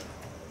like the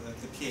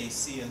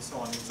PAC and so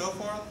on and so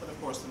forth, but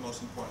of course the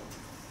most important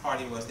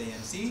party was the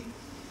ANC.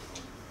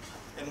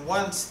 And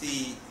once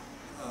the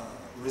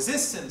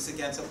resistance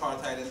against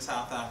apartheid in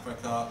South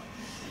Africa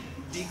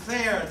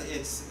declared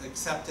its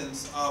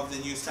acceptance of the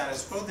new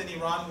status quo, then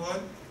Iran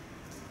would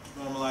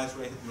normalize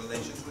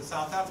relations with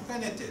South Africa,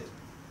 and it did.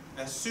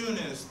 As soon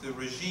as the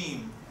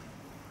regime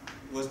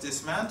was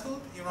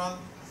dismantled, Iran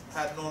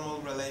had normal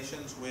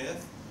relations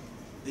with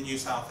the new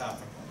South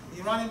Africa.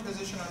 The Iranian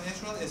position on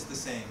Israel is the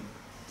same.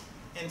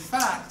 In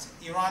fact,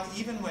 Iran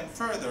even went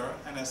further,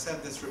 and I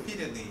said this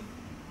repeatedly,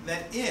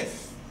 that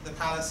if the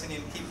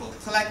Palestinian people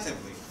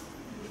collectively,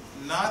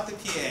 not the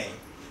PA,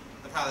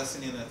 the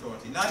Palestinian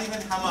Authority, not even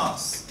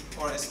Hamas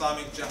or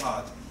Islamic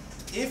Jihad,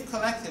 if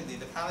collectively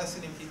the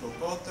Palestinian people,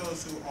 both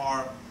those who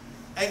are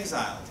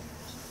exiled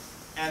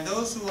and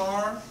those who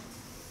are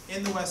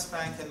in the West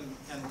Bank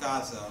and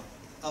Gaza,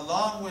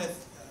 along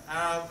with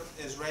Arab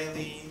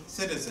Israeli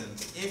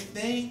citizens, if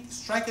they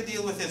strike a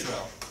deal with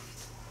Israel,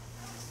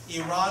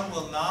 Iran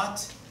will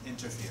not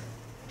interfere.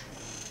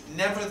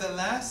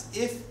 Nevertheless,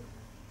 if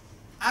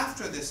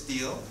after this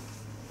deal,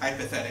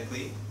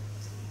 hypothetically,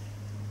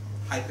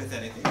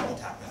 it won't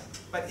happen,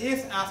 but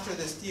if after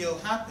this deal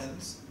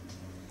happens,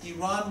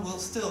 Iran will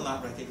still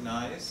not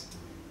recognize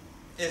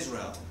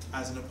Israel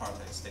as an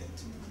apartheid state.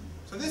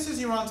 So this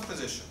is Iran's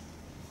position.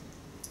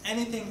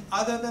 Anything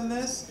other than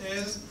this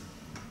is,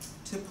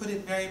 to put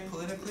it very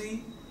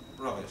politically,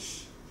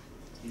 rubbish.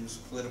 Use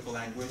political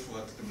language,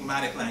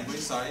 diplomatic language,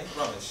 sorry,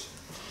 rubbish.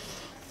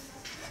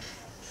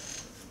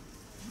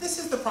 This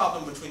is the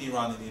problem between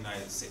Iran and the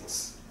United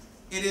States.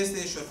 It is the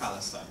issue of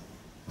Palestine.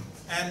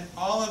 And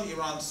all of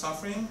Iran's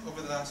suffering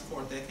over the last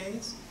 4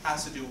 decades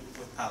has to do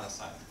with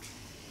Palestine.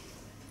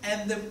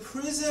 And the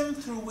prism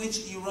through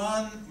which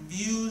Iran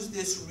views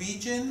this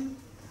region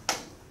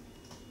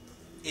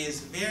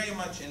is very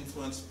much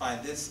influenced by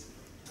this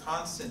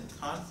constant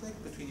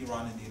conflict between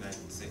Iran and the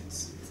United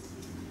States.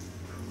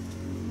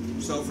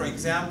 So, for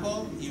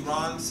example,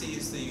 Iran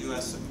sees the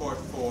U.S. support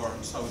for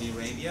Saudi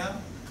Arabia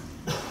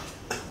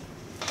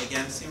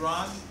against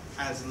Iran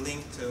as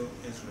linked to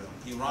Israel.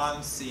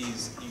 Iran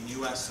sees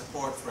U.S.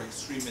 support for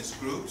extremist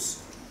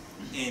groups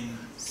in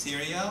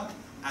Syria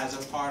as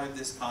a part of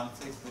this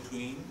conflict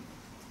between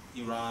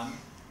Iran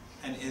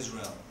and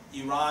Israel.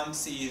 Iran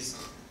sees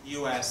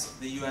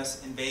the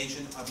U.S.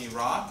 invasion of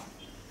Iraq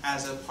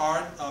as a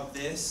part of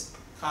this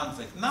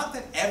conflict. Not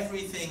that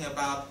everything that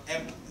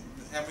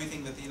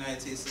the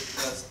United States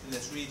does in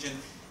this region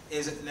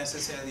is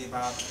necessarily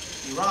about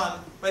Iran,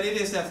 but it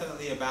is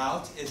definitely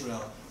about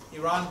Israel.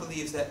 Iran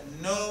believes that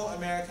no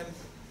American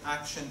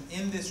action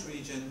in this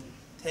region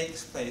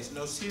takes place,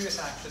 no serious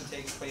action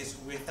takes place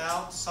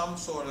without some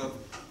sort of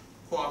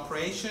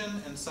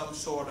cooperation and some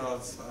sort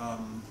of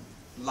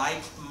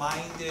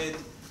like-minded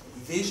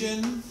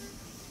vision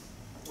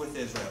with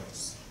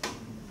Israelis.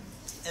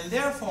 And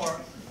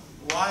therefore,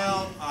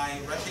 while I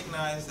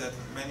recognize that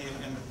many of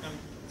them,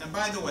 and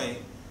by the way,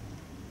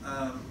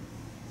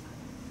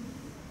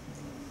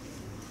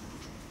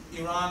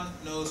 Iran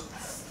knows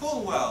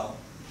full well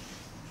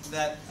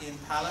that in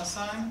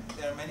Palestine,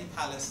 there are many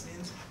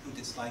Palestinians who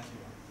dislike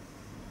Iran,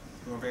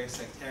 who are very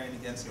sectarian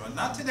against Iran.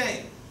 Not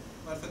today,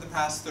 but for the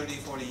past 30,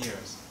 40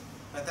 years.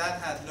 But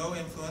that had no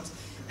influence.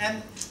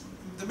 And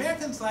the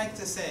Americans like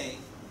to say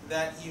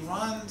that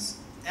Iran's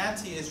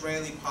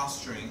anti-Israeli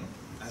posturing,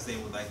 as they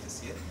would like to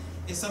see it,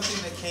 is something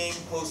that came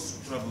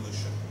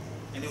post-revolution.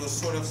 And it was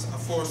sort of a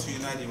force to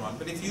unite Iran.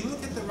 But if you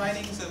look at the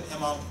writings of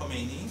Imam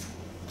Khomeini,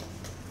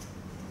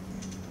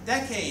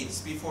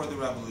 decades before the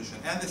revolution,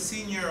 and the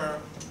senior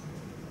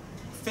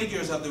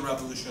figures of the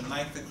revolution,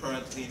 like the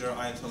current leader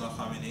Ayatollah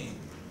Khamenei,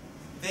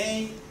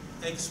 they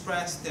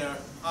expressed their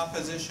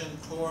opposition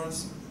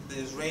towards the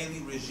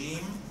Israeli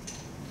regime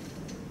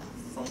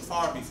from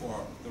far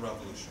before the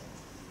revolution.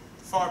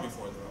 Far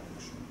before the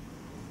revolution.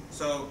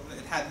 So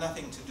it had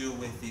nothing to do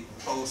with the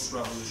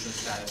post-revolution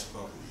status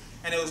quo.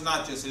 And it was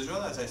not just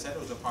Israel, as I said,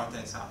 it was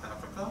apartheid South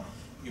Africa.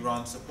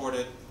 Iran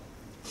supported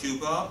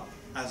Cuba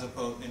as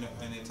opposed in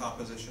its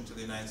opposition to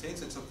the United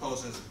States. It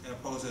opposes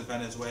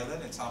Venezuela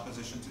in its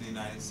opposition to the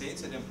United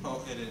States. It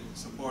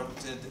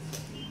supported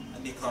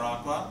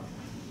Nicaragua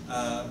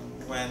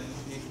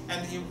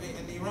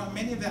in Iran,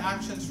 many of the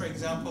actions, for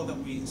example, that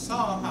we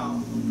saw, how,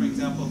 for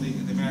example, the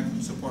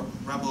Americans support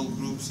rebel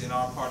groups in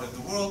our part of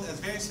the world, is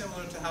very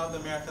similar to how the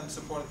Americans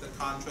supported the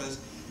Contras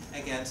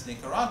against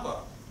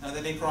Nicaragua. Now,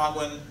 the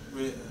Nicaraguan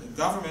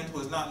government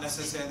was not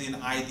necessarily an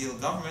ideal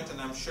government, and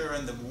I'm sure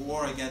in the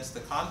war against the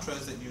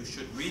Contras that you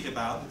should read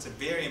about, it's a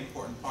very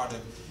important part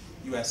of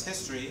U.S.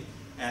 history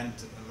and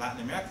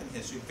Latin American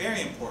history,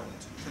 very important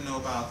to know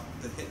about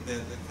the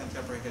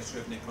contemporary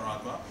history of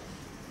Nicaragua.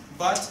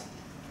 But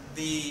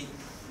the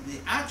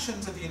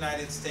actions of the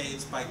United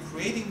States by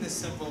creating this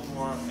civil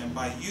war and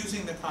by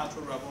using the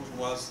Contra rebels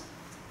was,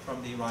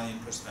 from the Iranian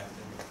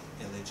perspective,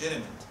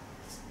 illegitimate.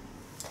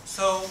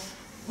 So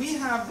we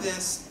have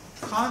this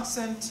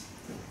constant,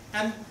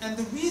 and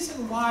the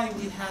reason why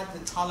we had the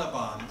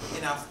Taliban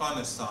in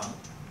Afghanistan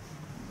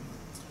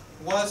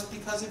was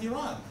because of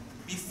Iran.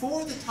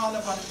 Before the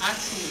Taliban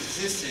actually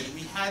existed,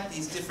 we had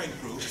these different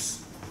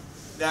groups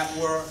that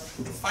were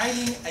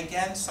fighting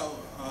against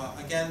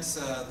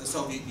the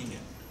Soviet Union.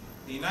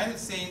 The United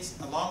States,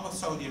 along with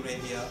Saudi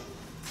Arabia,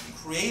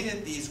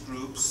 created these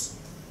groups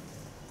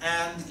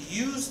and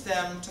used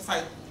them to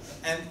fight.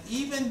 And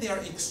even their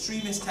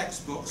extremist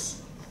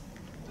textbooks,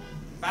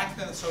 back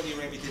then Saudi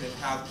Arabia didn't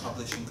have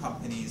publishing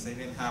companies, they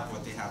didn't have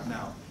what they have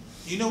now.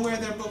 Do you know where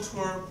their books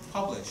were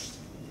published?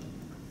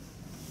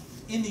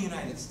 In the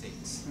United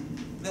States.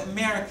 The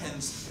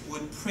Americans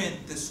would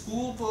print the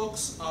school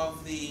books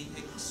of the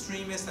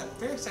extremist,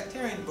 very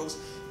sectarian books,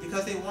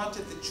 because they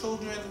wanted the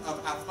children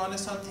of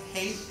Afghanistan to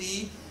hate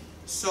the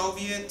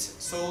Soviet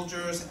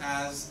soldiers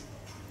as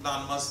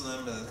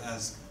non-Muslim,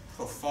 as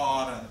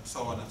kuffar, and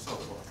so on and so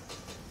forth.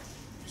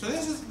 So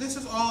this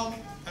is all,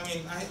 I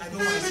mean, I don't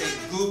want to say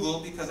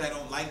Google because I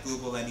don't like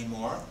Google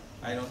anymore.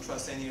 I don't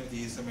trust any of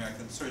these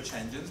American search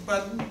engines,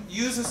 but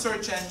use a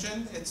search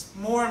engine. It's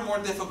more and more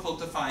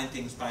difficult to find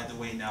things, by the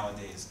way,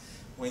 nowadays.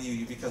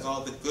 Because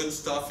all the good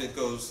stuff, it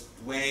goes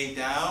way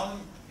down.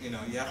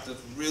 You have to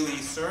really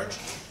search,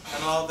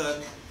 and all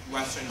the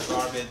Western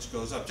garbage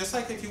goes up. Just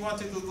like if you want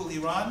to Google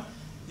Iran,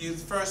 the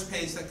first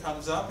page that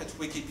comes up, it's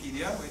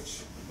Wikipedia,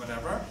 which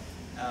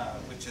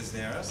is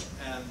theirs,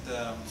 and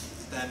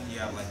then you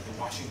have like the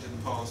Washington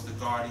Post, the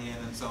Guardian,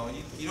 and so on.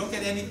 You don't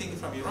get anything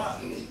from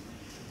Iran.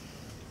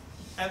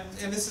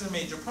 And this is a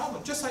major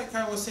problem. Just like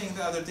I was saying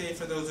the other day,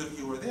 for those of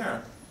you who were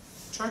there,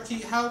 Turkey,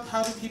 how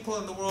do people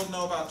in the world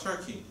know about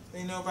Turkey?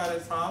 They know about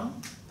it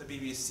from the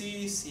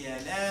BBC,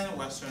 CNN,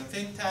 Western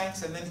think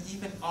tanks, and then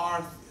even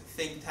our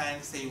think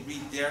tanks, they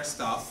read their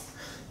stuff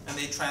and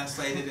they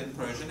translate it in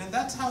Persian, and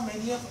that's how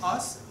many of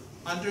us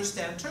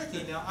understand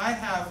Turkey. Now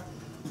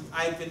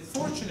I've been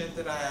fortunate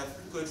that I have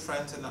good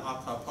friends in the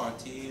AK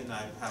party, and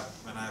I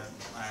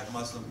have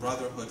Muslim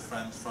Brotherhood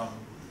friends from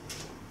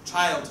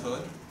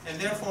childhood, and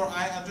therefore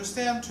I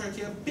understand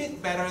Turkey a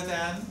bit better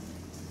than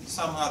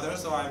some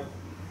others, though I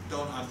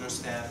don't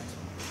understand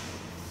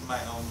my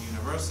own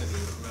university,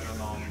 let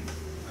alone,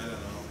 I don't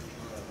know,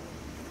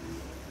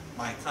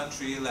 my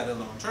country, let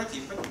alone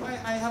Turkey. But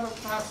I have a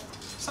perhaps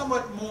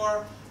somewhat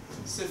more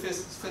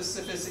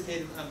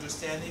sophisticated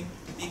understanding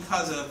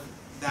because of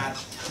that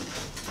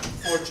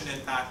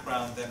fortunate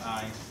background that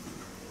I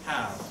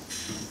have.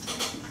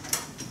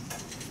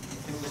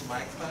 If it was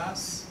my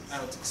class, I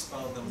would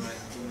expel them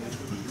right.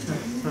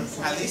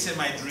 At least in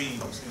my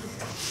dreams.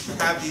 You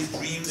have these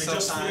dreams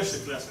sometimes. Just finish the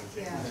class.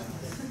 Yeah.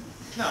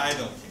 No, I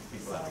don't kick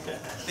people out.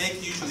 They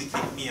usually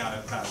kick me out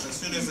of class. As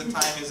soon as the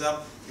time is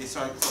up, they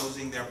start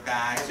closing their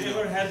bags. Have you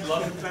ever had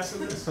larger class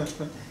in this?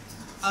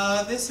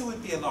 This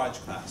would be a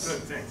large class.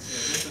 Good, thanks.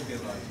 Yeah, this would be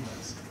a large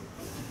class.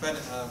 But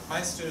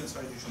my students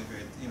are usually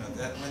very,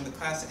 that when the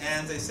class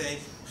ends, they say,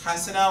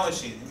 "Hasana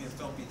washid." It means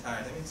don't be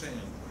tired. It means,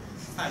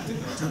 time to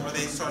go. Or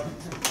they start,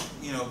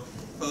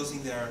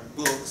 closing their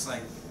books,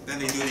 like, then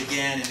they do it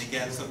again and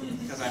again, so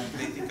because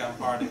they think I'm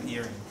hard of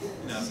hearing.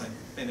 It's like,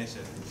 finish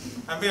it.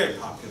 I'm very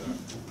popular,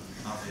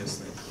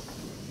 obviously.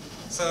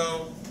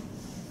 So,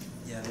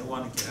 yeah, they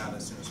want to get out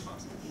as soon as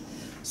possible.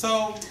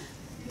 So,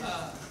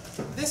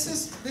 this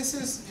is,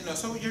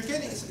 so you're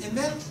getting, and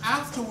then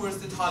afterwards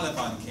the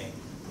Taliban came.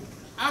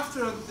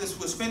 After this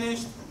was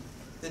finished,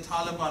 the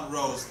Taliban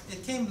rose.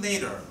 It came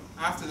later,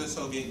 after the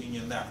Soviet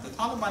Union left. The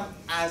Taliban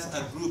as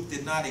a group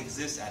did not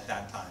exist at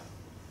that time.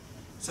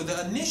 So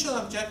the initial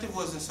objective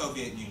was the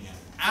Soviet Union.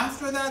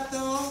 After that,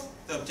 though,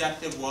 the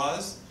objective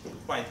was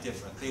quite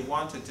different. They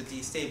wanted to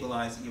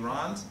destabilize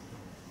Iran's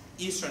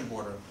eastern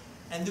border.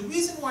 And the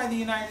reason why the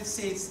United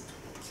States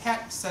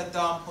kept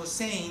Saddam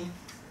Hussein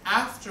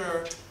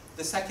after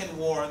the second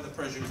war in the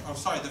Persian,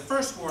 the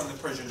first war in the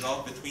Persian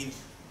Gulf between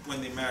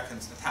when the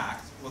Americans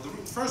attacked. Well, the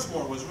first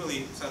war was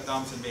really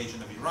Saddam's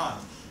invasion of Iran.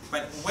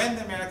 But when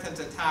the Americans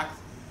attacked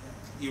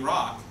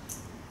Iraq,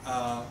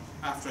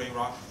 after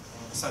Iraq,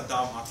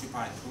 Saddam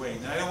occupied Kuwait.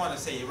 And I don't want to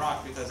say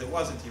Iraq because it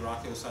wasn't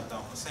Iraq, it was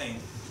Saddam Hussein,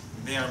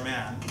 their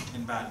man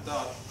in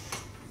Baghdad.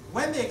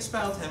 When they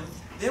expelled him,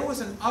 there was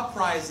an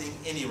uprising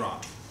in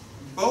Iraq,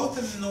 both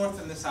in the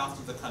north and the south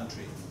of the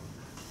country.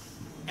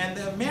 And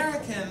the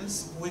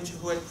Americans,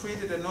 who had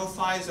created a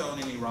no-fly zone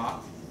in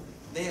Iraq,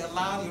 they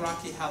allowed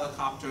Iraqi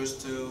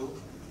helicopters to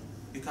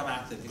become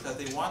active because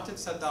they wanted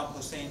Saddam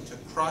Hussein to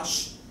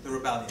crush the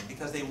rebellion,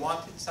 because they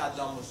wanted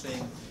Saddam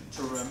Hussein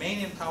to remain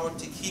in power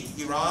to keep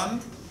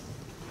Iran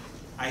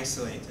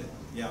isolated.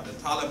 Yeah, the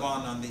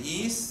Taliban on the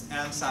east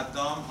and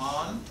Saddam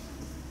on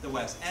the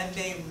west. And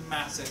they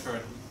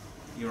massacred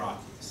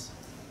Iraqis.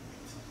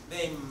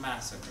 They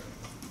massacred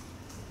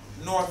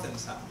north and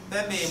south.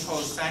 Then they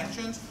imposed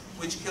sanctions,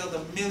 which killed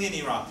 1 million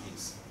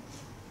Iraqis.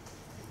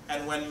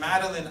 And when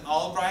Madeleine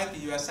Albright,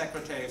 the US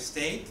Secretary of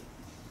State,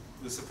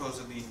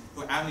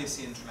 who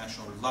Amnesty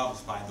International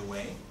loves, by the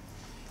way,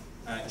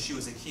 she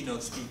was a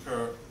keynote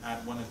speaker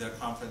at one of their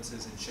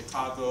conferences in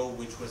Chicago,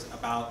 which was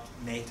about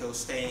NATO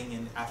staying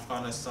in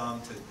Afghanistan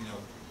to,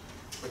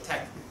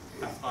 protect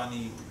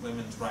Afghani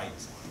women's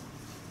rights.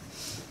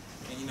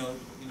 And you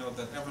know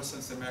that ever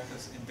since the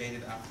Americans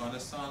invaded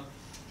Afghanistan,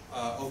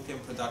 opium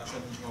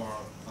production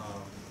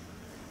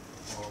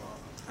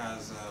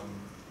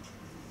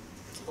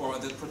or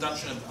the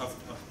production of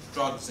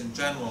drugs in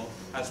general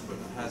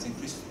has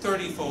increased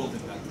 30-fold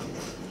in that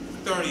country.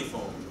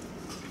 30-fold.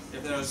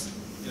 If there's,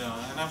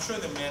 and I'm sure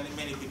that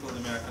many people in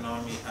the American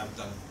Army have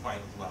done quite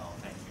well,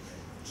 thank you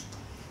very much,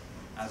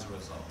 as a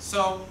result.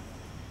 So,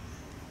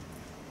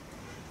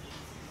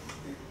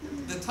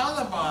 the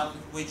Taliban,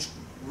 which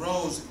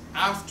rose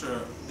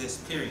after this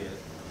period,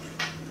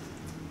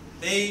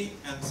 they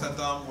and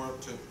Saddam were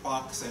to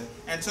box in.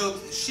 And so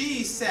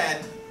she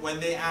said, when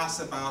they asked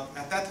about,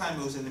 at that time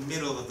it was in the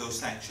middle of those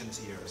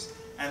sanctions years,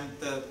 and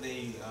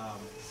the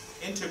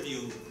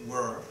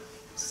interviewer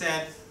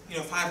said,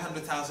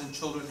 500,000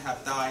 children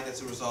have died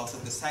as a result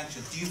of the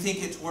sanctions. Do you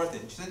think it's worth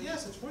it? She said,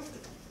 yes, it's worth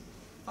it.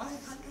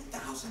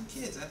 500,000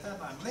 kids at that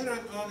time. Later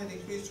on it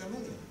increased to 1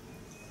 million.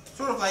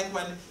 Sort of like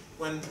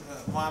when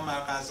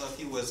Muammar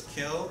Gaddafi was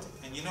killed,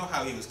 and you know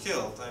how he was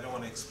killed. I don't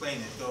want to explain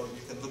it, though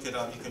you can look it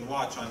up, you can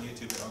watch on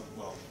YouTube.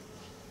 Well,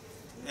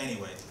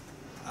 anyway,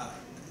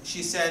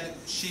 she said,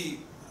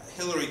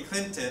 Hillary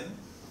Clinton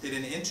did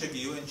an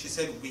interview, and she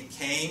said, we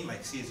came,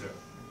 like Caesar,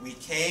 we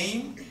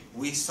came,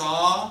 we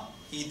saw,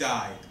 he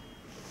died.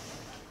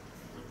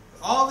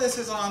 All this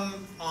is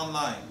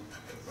online,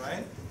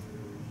 right?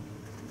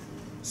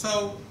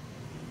 So,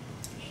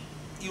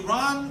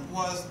 Iran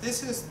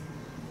this is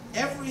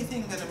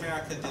everything that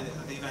America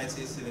did, the United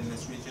States did in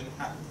this region.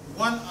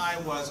 One eye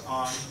was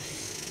on,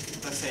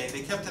 let's say,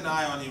 they kept an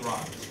eye on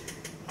Iran.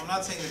 I'm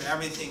not saying that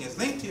everything is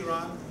linked to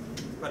Iran,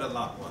 but a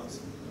lot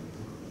was.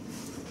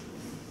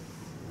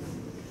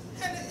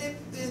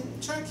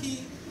 And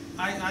Turkey,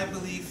 I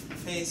believe,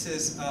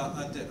 faces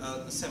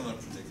a similar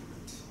predicament.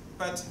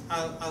 But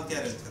I'll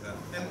get into that.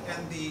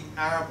 And the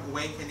Arab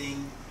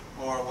awakening,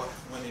 or what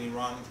in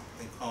Iran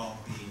they call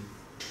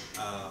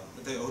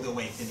the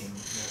awakening,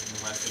 in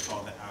the West they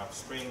call the Arab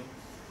Spring.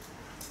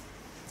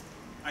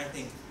 I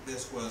think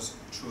this was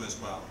true as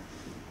well.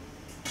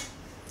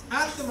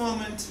 At the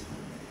moment,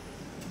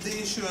 the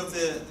issue of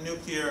the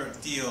nuclear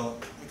deal,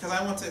 because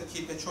I want to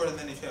keep it short, and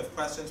then if you have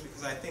questions,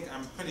 because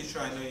I'm pretty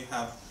sure I know you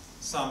have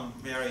some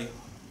very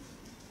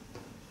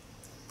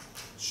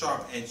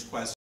sharp-edged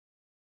questions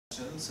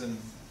and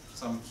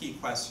some key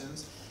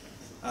questions.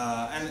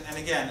 And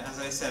again, as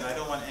I said, I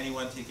don't want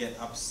anyone to get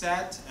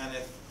upset, and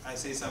if I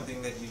say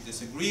something that you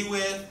disagree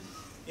with,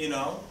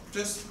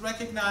 just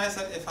recognize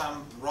that if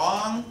I'm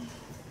wrong,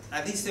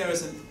 at least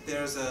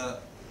there's a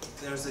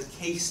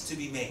case to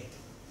be made,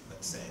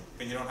 let's say,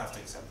 but you don't have to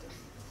accept it.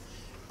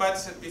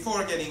 But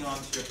before getting on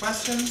to your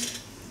questions,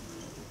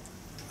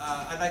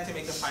 I'd like to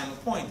make a final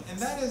point, and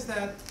that is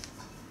that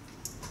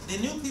the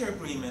nuclear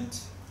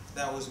agreement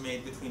that was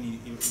made between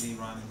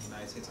Iran and the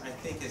United States, I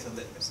think, is a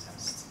litmus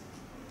test.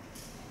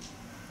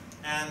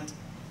 And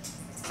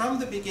from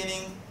the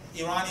beginning,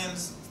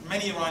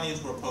 many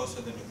Iranians were opposed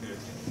to the nuclear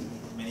deal.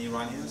 Many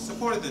Iranians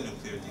supported the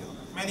nuclear deal.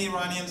 Many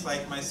Iranians,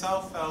 like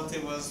myself, felt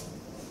it was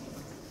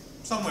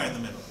somewhere in the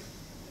middle.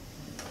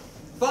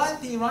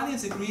 But the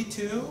Iranians agreed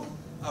to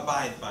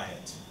abide by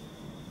it.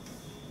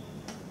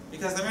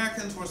 Because the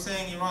Americans were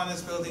saying Iran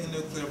is building a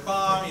nuclear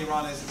bomb,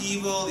 Iran is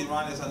evil,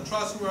 Iran is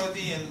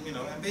untrustworthy, and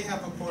and they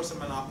have, of course, a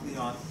monopoly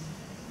on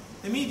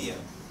the media.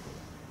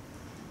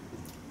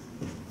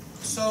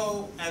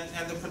 So,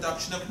 and the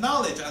production of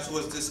knowledge, as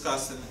was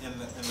discussed in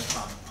the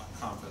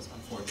conference,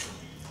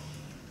 unfortunately.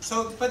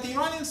 So, but the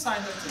Iranians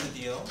signed up to the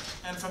deal,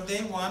 and from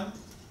day one,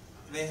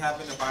 they have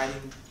been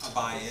abiding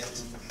by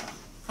it.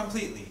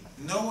 completely.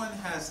 No one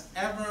has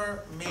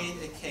ever made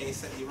a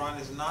case that Iran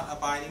is not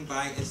abiding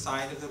by its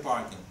side of the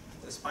bargain,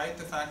 despite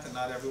the fact that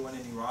not everyone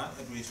in Iran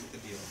agrees with the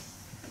deal.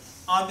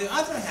 On the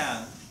other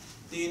hand,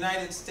 the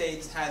United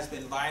States has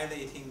been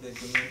violating the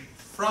agreement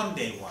from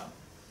day one,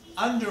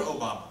 under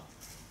Obama.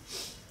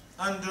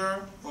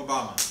 Under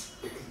Obama.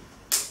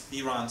 The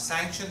Iran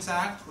Sanctions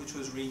Act, which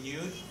was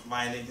renewed,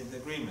 violated the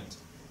agreement.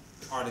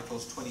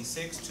 Articles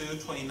 26 to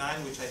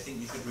 29, which I think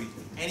you should read.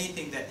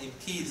 Anything that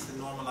impedes the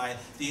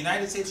the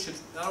United States should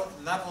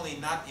not only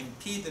not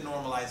impede the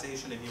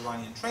normalization of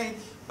Iranian trade,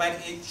 but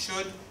it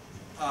should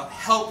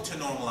help to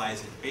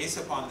normalize it based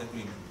upon the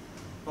agreement.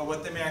 But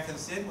what the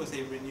Americans did was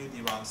they renewed the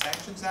Iran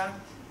Sanctions Act.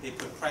 They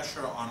put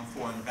pressure on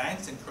foreign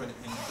banks, including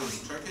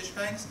Turkish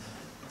banks.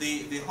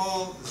 The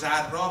whole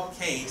Zadrob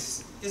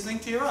case is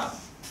linked to Iran.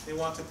 They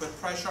want to put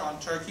pressure on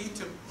Turkey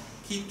to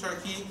keep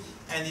Turkey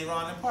and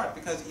Iran apart,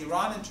 because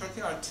Iran and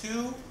Turkey are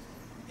two,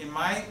 in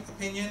my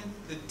opinion,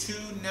 the two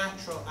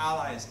natural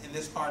allies in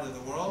this part of the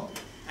world,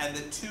 and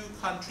the two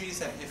countries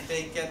that if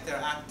they get their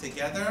act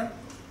together,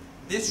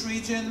 this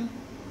region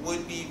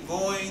would be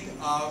void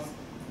of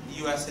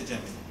US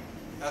hegemony.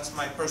 That's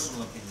my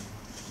personal opinion.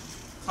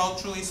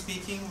 Culturally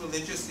speaking,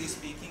 religiously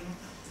speaking,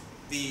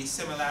 the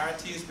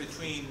similarities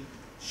between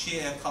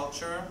Shia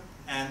culture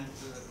and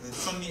the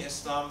Sunni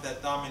Islam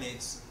that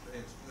dominates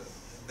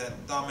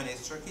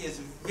Turkey is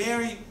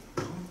very,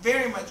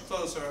 very much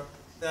closer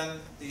than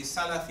the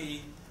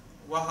Salafi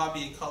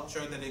Wahhabi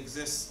culture that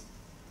exists.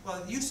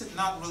 Well, it used to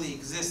not really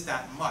exist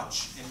that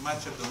much in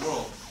much of the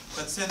world,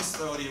 but since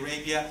Saudi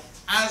Arabia,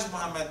 as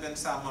Mohammed bin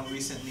Salman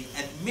recently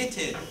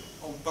admitted,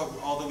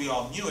 although we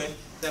all knew it,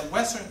 that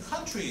Western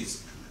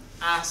countries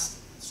asked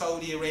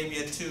Saudi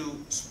Arabia to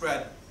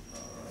spread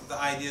the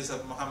ideas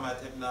of Muhammad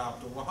ibn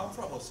Abdul Wahhab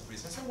for a host of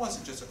reasons. It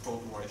wasn't just a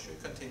Cold War issue,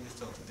 it continues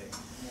till today.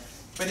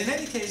 But in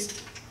any case,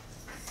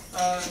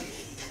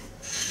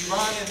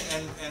 Iran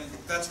and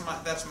that's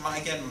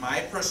again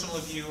my personal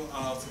view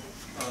of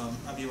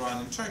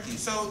Iran and Turkey.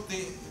 So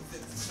the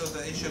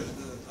issue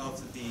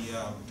of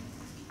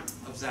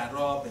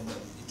Zadrob and the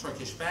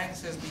Turkish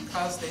banks is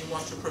because they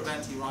want to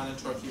prevent Iran and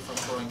Turkey from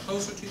growing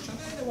closer to each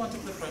other, and they want to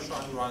put pressure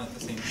on Iran at the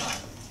same time.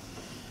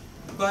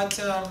 But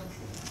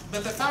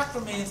the fact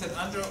remains that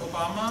under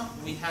Obama,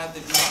 we had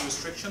the visa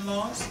restriction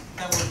laws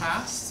that were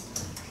passed.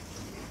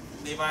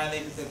 They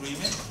violated the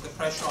agreement, the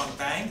pressure on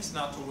banks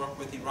not to work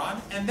with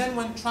Iran. And then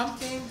when Trump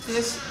came,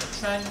 this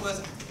trend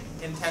was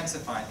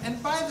intensified.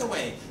 And by the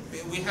way,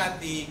 we had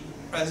the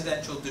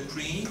presidential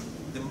decree,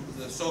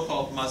 the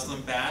so-called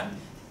Muslim ban.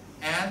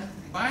 And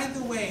by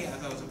the way,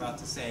 as I was about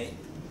to say,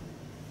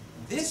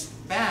 this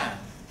ban,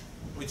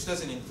 which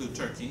doesn't include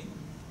Turkey,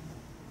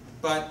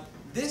 but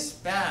this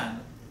ban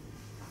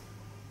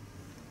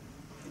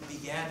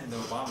began in the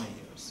Obama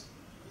years.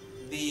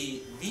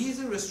 The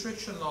visa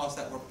restriction laws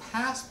that were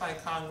passed by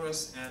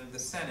Congress and the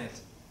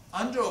Senate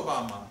under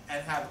Obama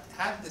and have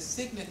had the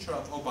signature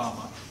of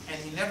Obama,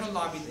 and he never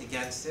lobbied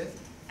against it,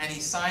 and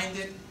he signed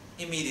it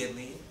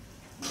immediately,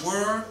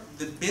 were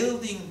the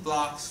building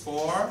blocks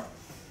for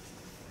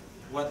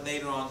what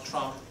later on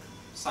Trump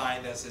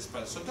signed as his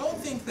president. So don't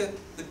think that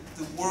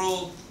the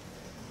world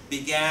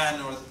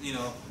began, or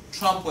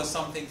Trump was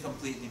something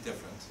completely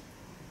different.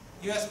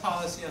 U.S.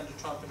 policy under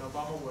Trump and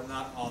Obama were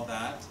not all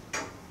that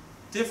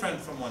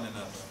different from one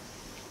another.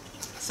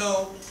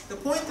 So the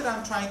point that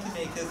I'm trying to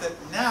make is that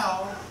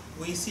now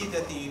we see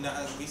that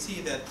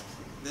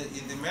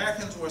the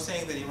Americans were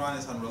saying that Iran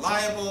is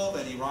unreliable,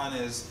 that Iran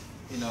is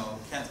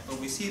but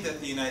we see that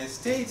the United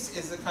States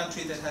is the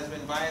country that has been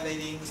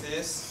violating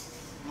this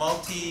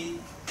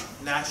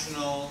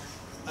multinational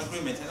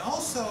agreement. And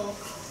also,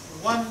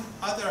 one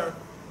other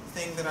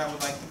thing that I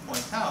would like to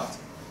point out,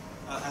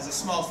 as a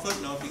small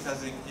footnote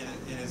because it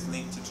is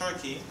linked to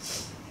Turkey,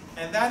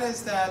 and that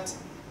is that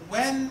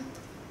when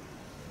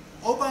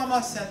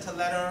Obama sent a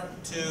letter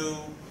to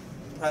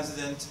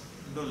President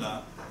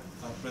Lula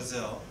of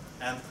Brazil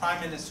and Prime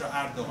Minister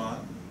Erdogan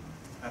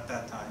at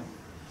that time,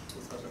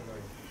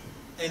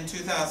 in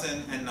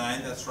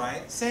 2009, that's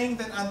right, saying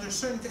that under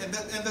certain, and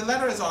the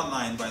letter is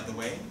online, by the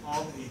way,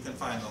 you can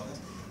find all this,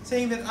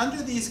 saying that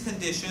under these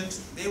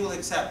conditions, they will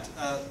accept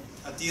a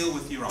deal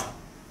with Iran.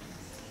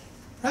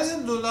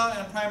 President Lula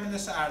and Prime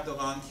Minister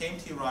Erdogan came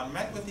to Iran,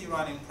 met with the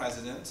Iranian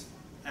president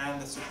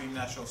and the Supreme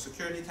National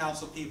Security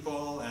Council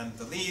people and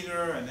the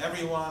leader and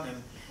everyone,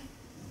 and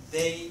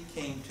they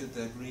came to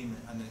an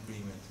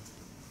agreement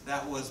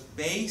that was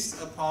based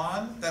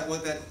upon, that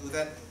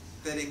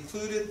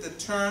included the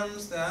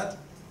terms that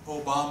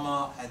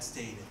Obama had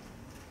stated.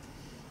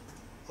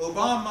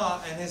 Obama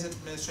and his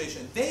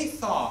administration, they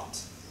thought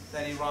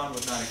that Iran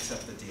would not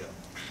accept the deal.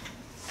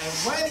 And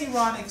when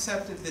Iran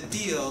accepted the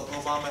deal,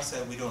 Obama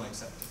said, we don't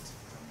accept it.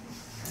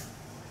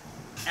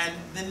 And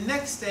the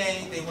next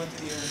day, they went to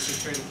the UN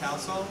Security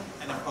Council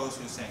and imposed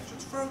new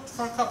sanctions for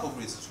a couple of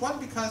reasons. One,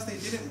 because they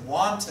didn't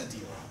want a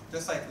deal.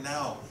 Just like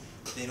now,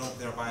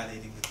 they're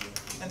violating the deal.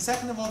 And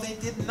second of all, they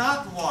did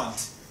not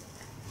want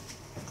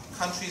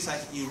countries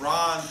like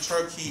Iran,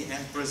 Turkey,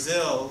 and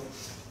Brazil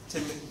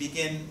to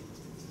begin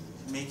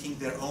making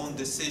their own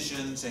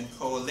decisions and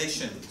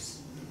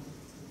coalitions.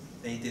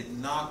 They did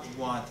not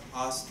want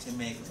us to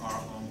make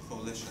our own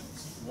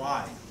coalitions.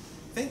 Why?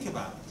 Think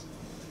about it.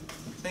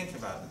 Think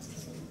about it.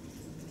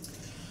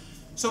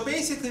 So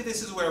basically,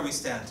 this is where we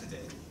stand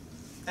today.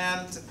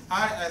 And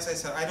as I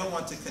said, I don't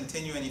want to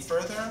continue any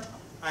further.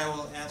 I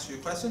will answer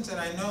your questions, and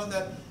I know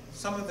that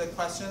some of the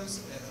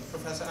questions,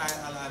 Professor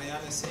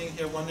Al-Arian is sitting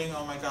here wondering,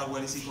 oh my God,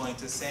 what is he going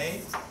to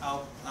say?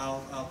 I'll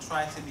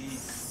try to be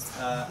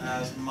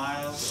as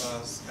mild,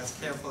 as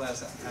careful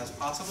as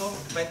possible.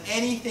 But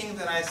anything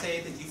that I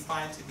say that you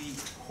find to be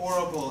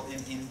horrible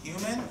and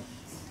inhuman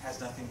has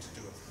nothing to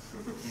do with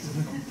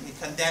it. It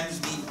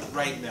condemns me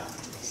right now.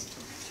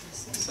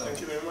 So. Thank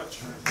you very much.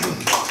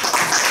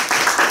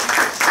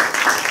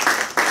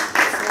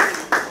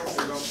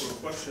 For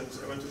questions,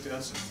 I wanted to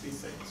answer three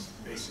things,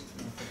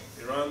 basically.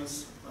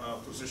 Iran's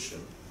position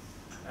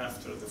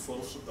after the fall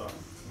of Saddam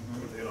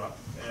in Iraq,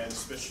 and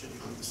especially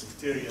with the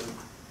sectarian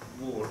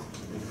war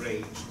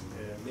enraged.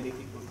 Many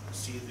people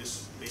see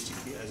this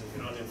basically as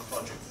an Iranian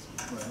project.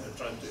 They're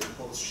trying to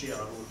impose Shia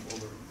rule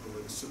over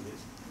the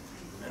Sunnis.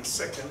 And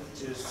second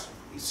is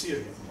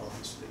Syria,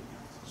 obviously.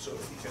 So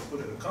if you can put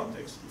it in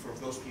context for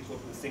those people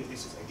who think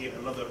this is again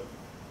another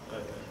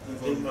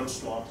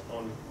onslaught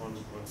on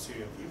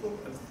Syrian people,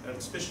 and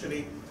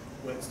especially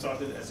when it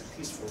started as a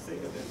peaceful thing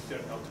and then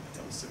turned out to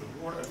become a civil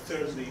war, and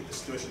thirdly, the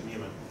situation in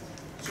Yemen.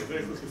 So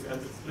very quickly, if you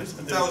end the list.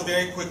 And that was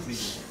very quickly.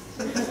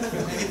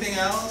 Anything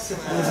else?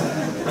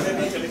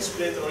 Maybe you can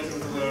explain the origin of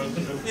the word.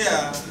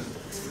 Yeah.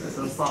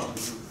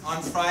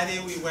 On Friday,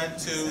 we went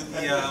to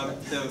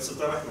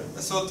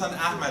the Sultan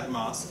Ahmed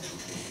Mosque,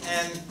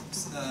 and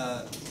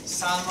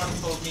Salman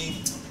told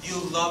me, you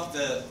love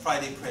the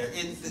Friday prayer.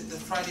 The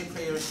Friday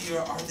prayers here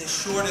are the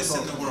shortest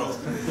in the world.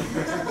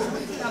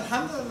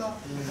 Alhamdulillah.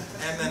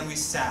 And then we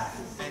sat,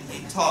 and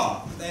he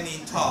talked, and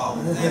he talked,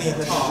 and he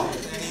talked,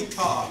 and he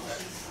talked.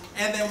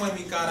 And then when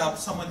we got up,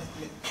 someone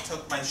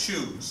took my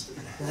shoes.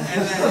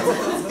 And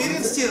then he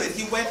didn't steal it.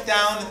 He went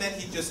down, and then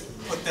he just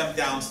put them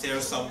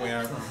downstairs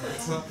somewhere.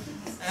 So,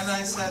 and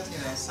I said,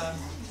 son,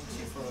 thank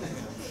you for,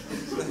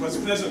 it was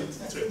pleasant.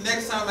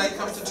 Next time I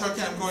come to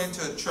Turkey, I'm going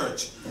to a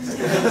church.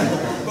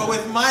 But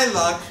with my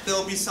luck,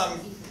 there'll be some,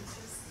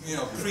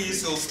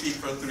 priest who'll speak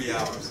for 3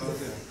 hours. So,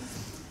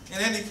 in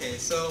any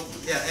case, so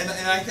yeah, and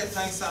I kept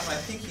telling Sam, I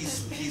think he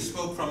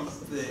spoke from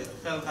the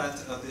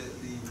Khalqat of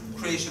the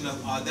creation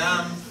of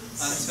Adam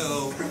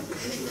until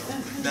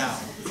now.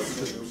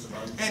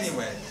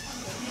 Anyway,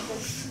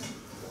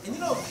 and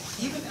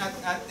even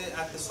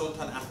at the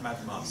Sultan Ahmed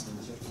Mosque,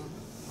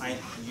 I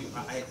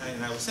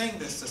was saying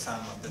this to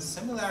Salman, the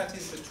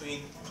similarities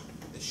between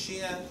the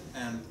Shia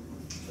and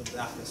the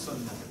Ahl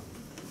Sunnah,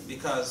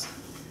 because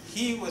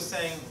he was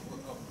saying,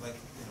 like,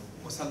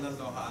 وَصَلَّى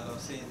اللَّهُ عَلَى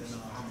سَيِّدِنَا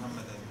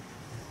مُحَمَّدٍ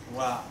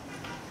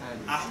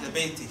وَأَهْلَ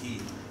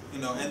بَيْتِهِ.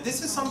 And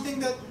this is something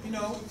that,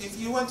 if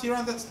you went to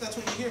Iran, that's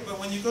what you hear. But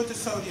when you go to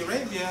Saudi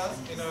Arabia,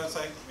 it's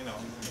like,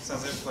 it's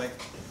as if like,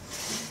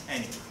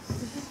 anyway.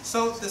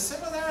 So the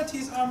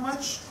similarities are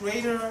much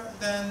greater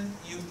than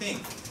you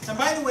think. And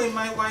by the way,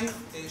 my wife,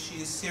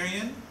 she is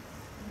Syrian,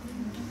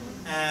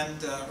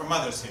 and her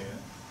mother's Syrian,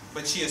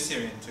 but she is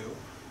Syrian too.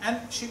 And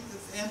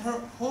her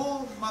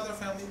whole mother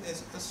family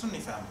is a Sunni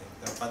family,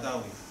 the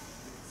Badawi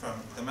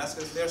from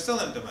Damascus. They're still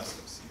in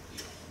Damascus.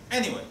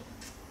 Anyway.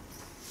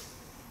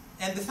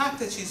 And the fact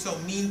that she's so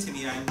mean to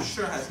me, I'm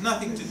sure, has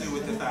nothing to do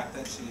with the fact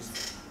that she's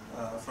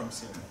from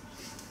Syria.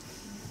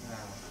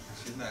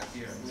 She's not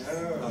here.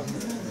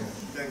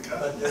 Thank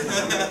God.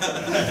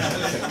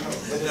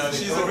 No,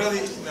 she's a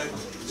really.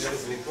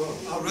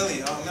 Oh,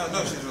 really? Oh,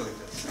 no, she's really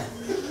good.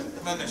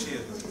 No, she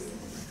is.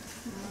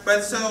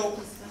 But so,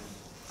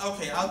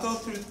 okay, I'll go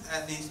through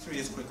at these three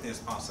as quickly as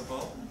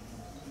possible,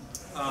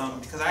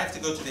 because I have to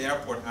go to the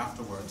airport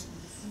afterwards.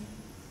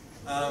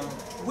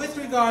 With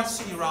regards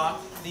to Iraq,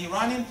 the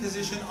Iranian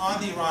position on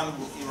the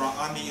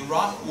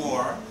Iraq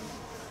war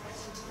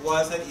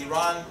was that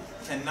Iran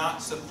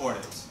cannot support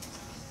it.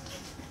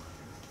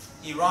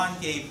 Iran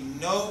gave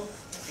no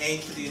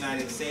aid to the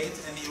United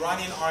States, and the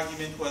Iranian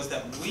argument was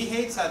that we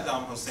hate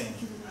Saddam Hussein,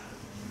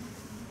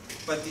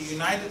 but the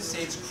United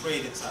States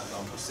created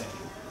Saddam Hussein.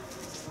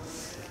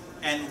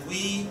 And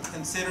we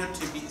consider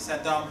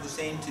Saddam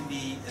Hussein to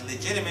be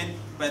illegitimate,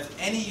 but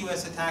any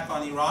U.S. attack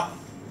on Iraq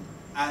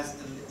as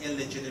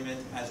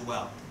illegitimate as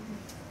well.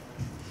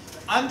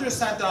 Under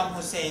Saddam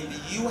Hussein, the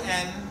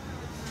UN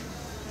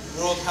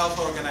World Health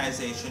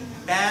Organization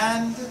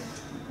banned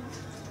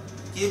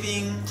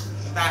giving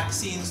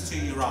vaccines to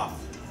Iraq.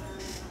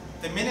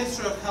 The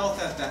Minister of Health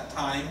at that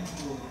time,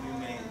 who you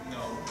may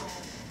know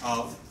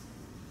of,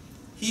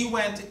 he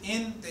went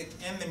in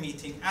the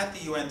meeting at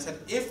the UN and said,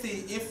 if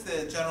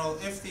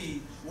the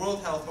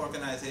World Health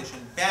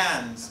Organization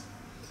bans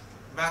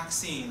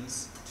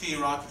vaccines to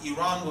Iraq,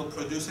 Iran will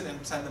produce it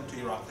and send them to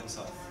Iraq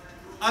itself.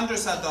 Under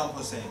Saddam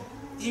Hussein,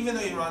 even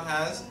though Iran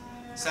has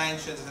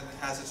sanctions and it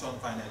has its own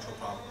financial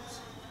problems.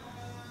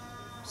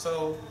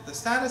 So the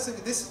status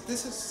of this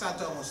is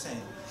Saddam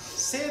Hussein.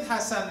 Sayyid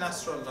Hassan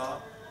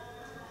Nasrallah,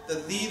 the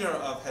leader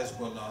of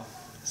Hezbollah,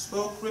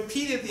 spoke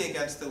repeatedly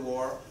against the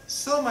war,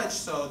 so much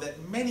so that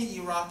many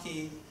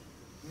Iraqis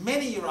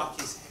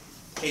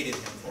hated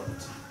him for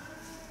it.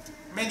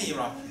 Many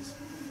Iraqis.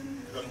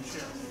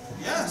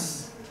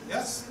 Yes,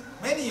 yes.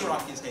 Many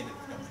Iraqis hated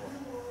him for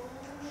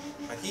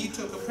it. But he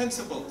took a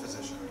principled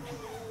position.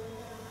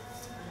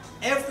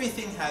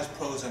 Everything has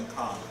pros and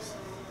cons.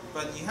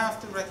 But you have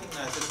to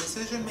recognize that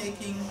decision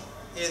making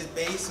is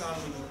based on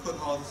when you put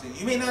all these things.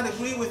 You may not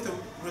agree with the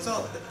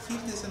result, but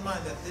keep this in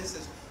mind that this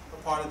is a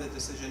part of the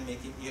decision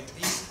making.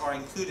 These are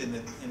included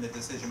in the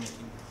decision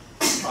making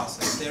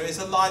process. There is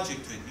a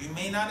logic to it. You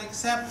may not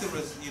accept the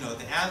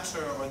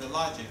answer or the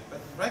logic,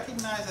 but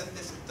recognize that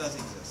this does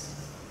exist.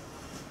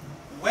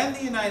 When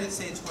the United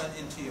States went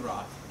into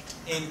Iraq,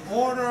 in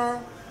order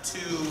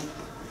to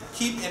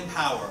keep in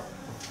power,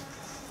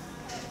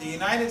 the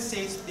United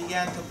States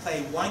began to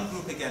play one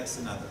group against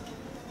another,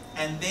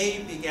 and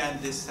they began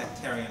this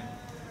sectarian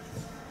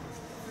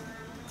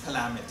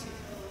calamity.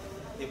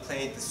 They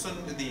played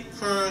the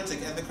Kurds,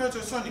 and the Kurds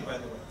are Sunni, by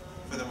the way,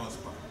 for the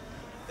most part.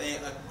 They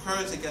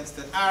Kurds against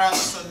the Arab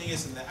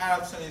Sunnis, and the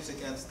Arab Sunnis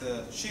against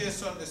the Shia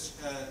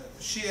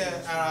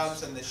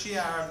Arabs and the Shia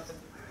Arabs.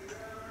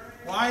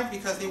 Why?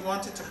 Because they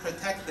wanted to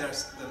protect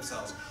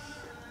themselves.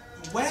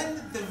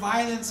 When the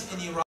violence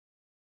in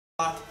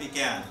Iraq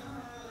began,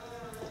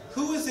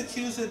 who was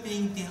accused of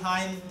being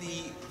behind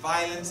the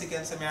violence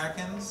against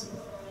Americans?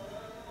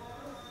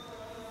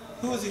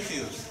 Who was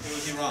accused? It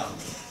was Iran.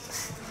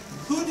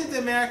 Who did the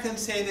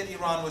Americans say that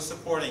Iran was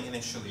supporting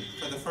initially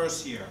for the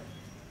first year?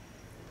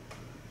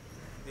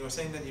 They were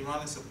saying that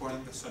Iran is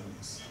supporting the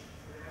Sunnis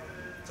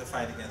to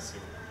fight against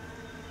Iran.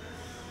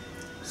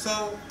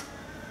 So,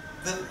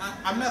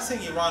 I'm not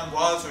saying Iran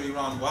was or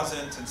Iran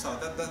wasn't, and so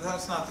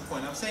that's not the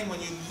point. I'm saying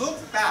when you look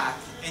back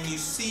and you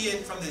see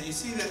it from you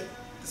see that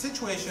the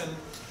situation,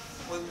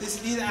 well,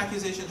 these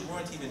accusations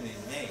weren't even being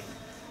made.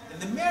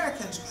 And the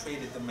Americans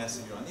created the mess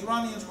of Iran. The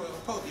Iranians were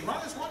opposed. The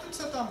Iranians wanted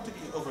Saddam to be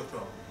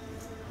overthrown.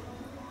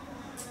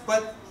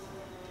 But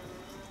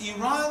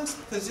Iran's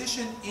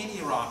position in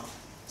Iraq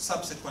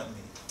subsequently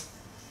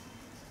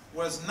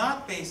was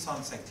not based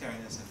on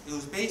sectarianism. It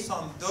was based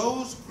on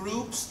those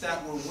groups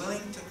that were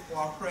willing to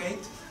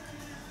cooperate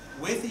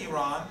with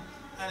Iran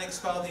and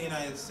expel the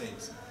United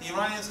States. The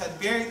Iranians had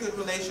very good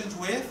relations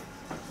with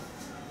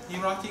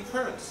Iraqi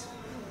Kurds,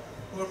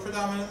 who were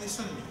predominantly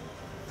Sunni.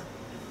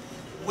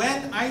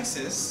 When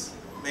ISIS,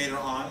 later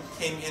on,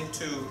 came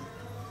into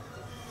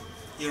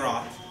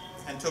Iraq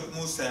and took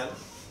Mosul,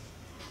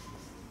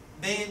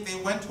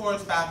 they went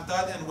towards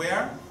Baghdad and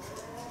where?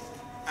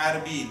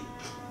 Erbil.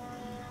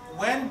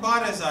 When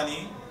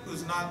Barzani,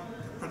 who's not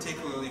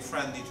particularly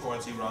friendly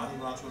towards Iran,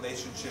 Iran's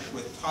relationship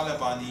with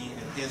Talabani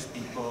and his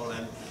people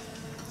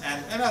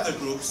and other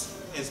groups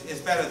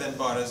is better than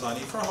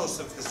Barzani for a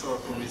host of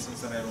historical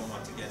reasons that I don't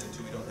want to get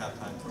into, we don't have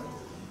time for it.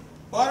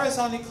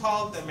 Barzani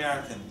called the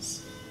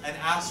Americans and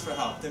asked for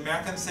help. The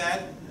Americans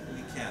said,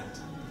 we can't.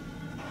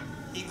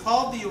 He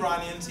called the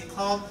Iranians, he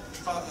called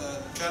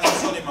General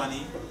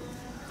Soleimani,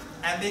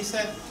 and they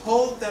said,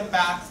 hold them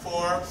back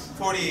for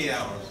 48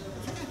 hours.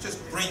 You can't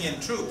just bring in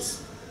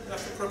troops. You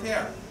have to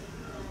prepare.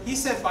 He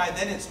said, by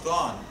then it's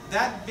gone.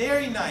 That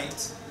very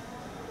night,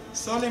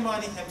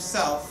 Soleimani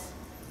himself,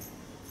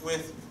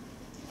 with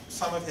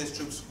some of his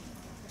troops,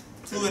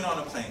 flew in on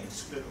a plane.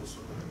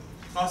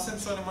 Qasem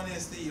Soleimani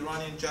is the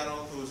Iranian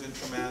general who's in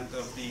command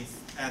of the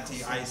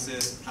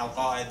anti-ISIS,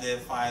 Al-Qaeda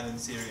file in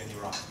Syria and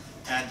Iraq,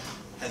 and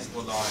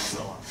Hezbollah and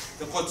so on,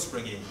 the Quds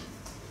Brigade.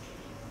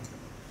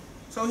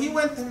 So he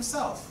went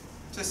himself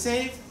to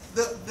save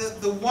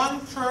the one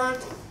Kurd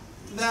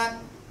that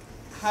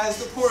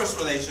has the poorest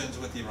relations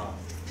with Iran.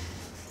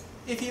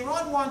 If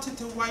Iran wanted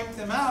to wipe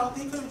them out,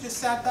 they could have just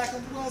sat back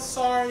and, well,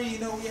 sorry, you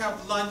know, we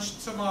have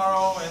lunch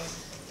tomorrow and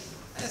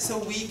it's a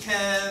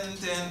weekend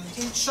and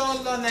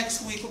inshallah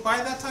next week. By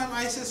that time,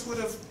 ISIS would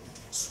have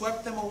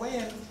swept them away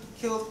and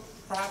killed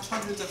perhaps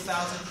hundreds of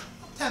thousands,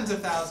 tens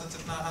of thousands,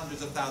 if not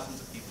hundreds of thousands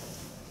of people.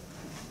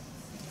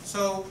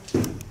 So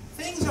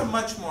things are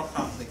much more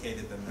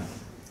complicated than that.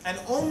 And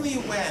only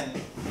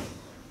when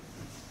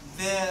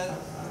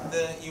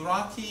the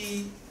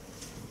Iraqi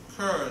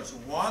Kurds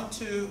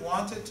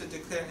wanted to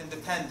declare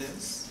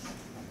independence,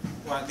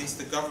 or at least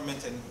the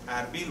government in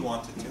Erbil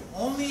wanted to,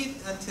 only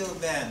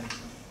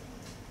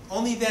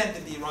then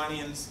did the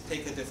Iranians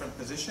take a different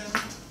position.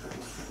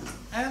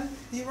 And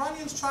the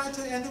Iranians tried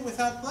to end it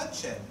without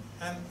bloodshed.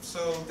 And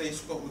so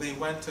they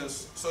went to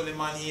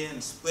Soleimani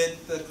and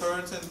split the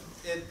Kurds, and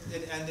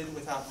it ended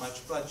without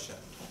much bloodshed.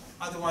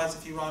 Otherwise,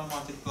 if Iran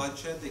wanted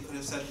bloodshed, they could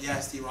have said,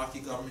 yes, the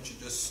Iraqi government should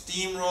just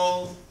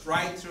steamroll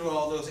right through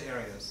all those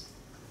areas.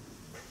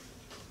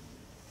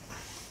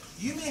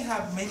 You may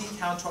have many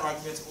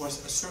counter-arguments or a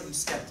certain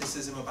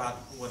skepticism about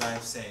what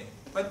I'm saying,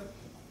 but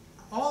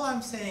all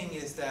I'm saying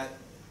is that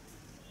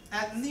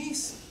at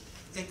least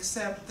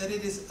accept that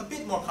it is a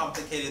bit more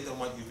complicated than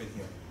what you've been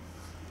hearing.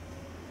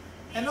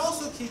 And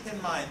also keep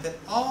in mind that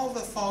all the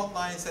fault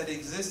lines that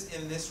exist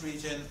in this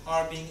region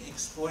are being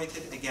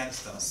exploited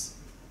against us.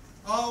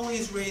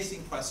 Always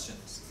raising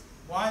questions.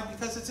 Why?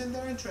 Because it's in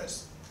their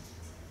interest.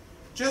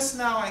 Just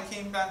now I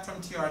came back from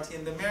TRT,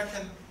 and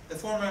the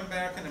former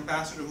American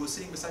ambassador who was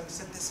sitting beside me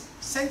said this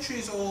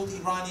centuries-old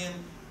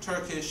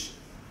Iranian-Turkish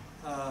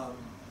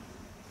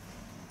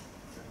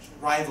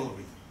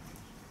rivalry.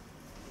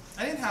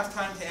 I didn't have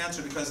time to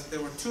answer because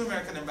there were two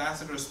American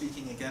ambassadors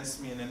speaking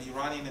against me, and an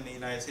Iranian in the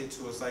United States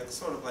who was like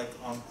sort of like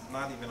on,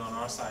 not even on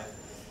our side.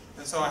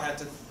 And so I had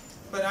to,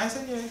 but I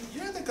said,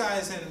 you're the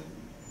guys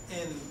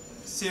in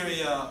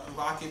Syria, who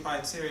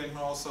occupied Syria, and who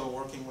are also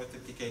working with the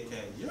PKK.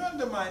 You're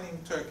undermining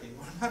Turkey.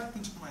 We're not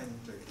undermining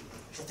Turkey.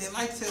 But they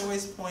like to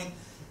always point,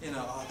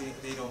 oh,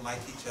 they don't like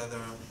each other,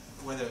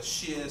 whether it's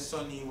Shia,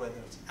 Sunni, whether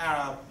it's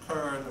Arab,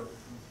 Kurd, or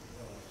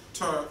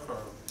Turk, or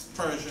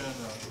Persian,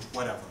 or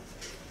whatever.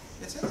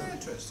 It's in their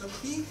interest, so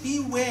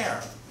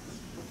beware.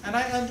 And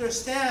I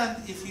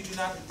understand if you do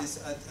not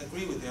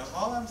agree with them.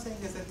 All I'm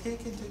saying is that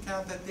take into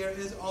account that there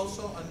is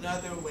also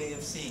another way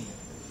of seeing it,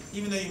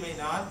 even though you may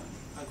not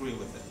agree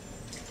with it.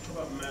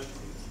 What about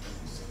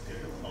Maliki's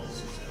sectarian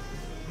policies?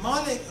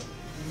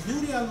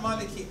 Nouri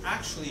al-Maliki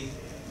actually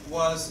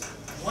was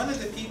one of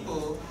the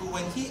people who,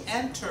 when he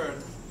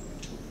entered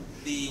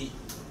the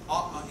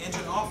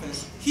entered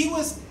office, he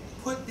was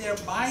put there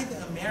by the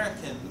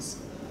Americans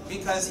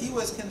because he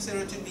was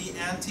considered to be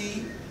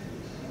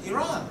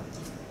anti-Iran,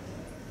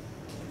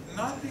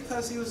 not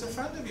because he was a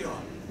friend of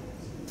Iran.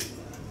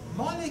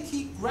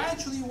 Maliki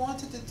gradually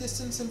wanted to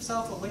distance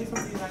himself away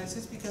from the United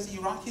States because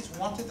Iraqis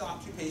wanted the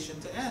occupation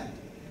to end,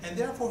 and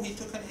therefore he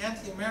took an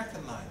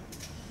anti-American line.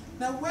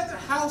 Now,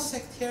 how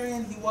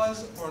sectarian he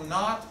was or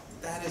not,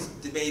 that is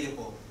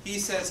debatable. He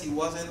says he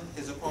wasn't,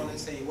 his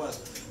opponents say he was.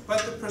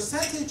 But the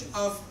percentage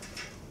of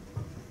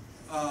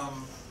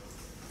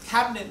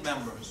cabinet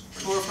members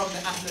who were from the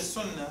Ahl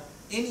Sunnah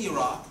in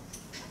Iraq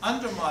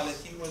under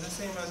Maliki were the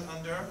same as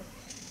under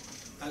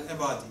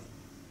al-Ibadi.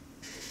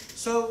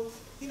 So,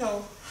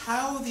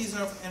 how these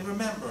are, and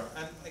remember,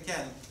 and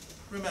again,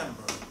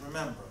 remember,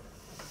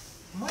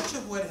 much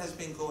of what has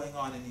been going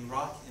on in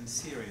Iraq and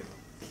Syria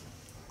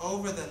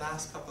over the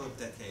last couple of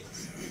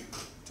decades.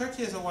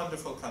 Turkey is a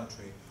wonderful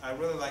country. I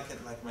really like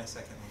it like my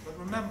second one. But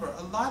remember,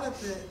 a lot of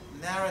the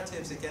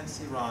narratives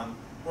against Iran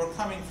were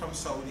coming from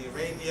Saudi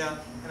Arabia,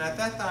 and at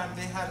that time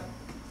they had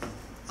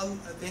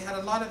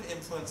a lot of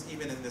influence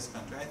even in this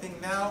country. I think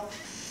now,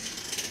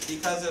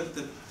 because of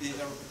the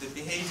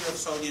behavior of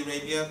Saudi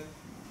Arabia,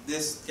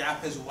 this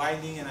gap is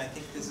widening, and I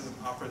think this is an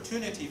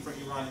opportunity for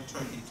Iran and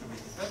Turkey to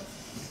reach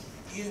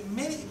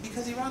it.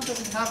 Because Iran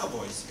doesn't have a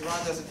voice.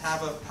 Iran doesn't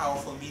have a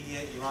powerful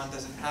media. Iran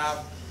doesn't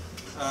have,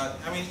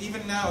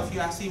 even now, if you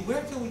ask me,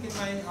 where can we get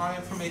our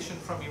information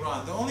from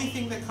Iran? The only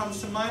thing that comes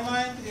to my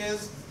mind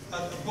is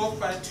a book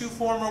by two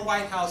former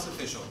White House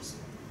officials.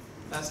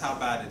 That's how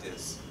bad it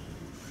is.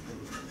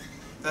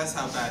 That's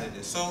how bad it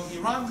is. So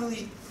Iran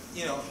really,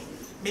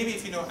 maybe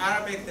if you know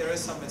Arabic, there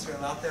is some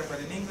material out there, but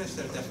in English,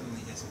 there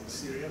definitely isn't.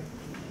 Syria?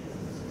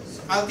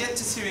 I'll get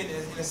to Syria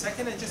in a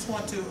second. I just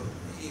want to,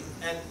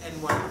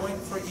 and one point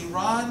for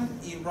Iran,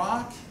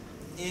 Iraq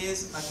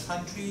is a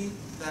country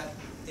that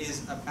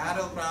is a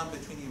battleground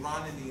between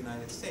Iran and the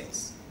United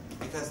States,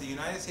 because the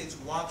United States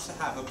wants to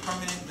have a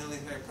permanent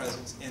military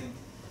presence in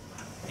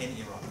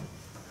Iraq.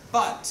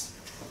 But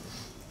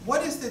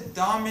what is the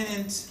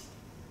dominant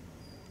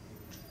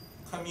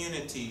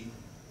community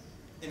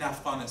in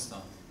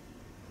Afghanistan?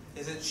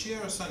 Is it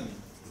Shia or Sunni?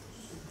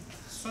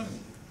 Sunni.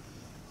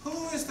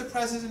 Who is the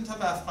president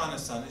of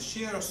Afghanistan? Is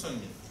Shia or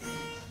Sunni?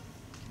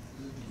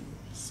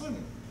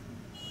 Sunni.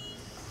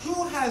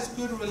 Who has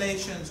good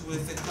relations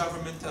with the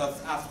government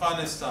of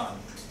Afghanistan?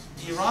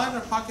 Iran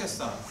or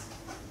Pakistan?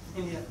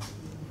 India.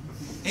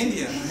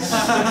 India.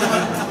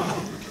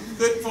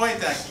 Good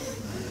point, actually.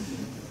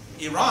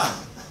 Iran.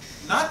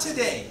 Not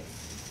today.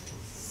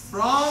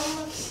 From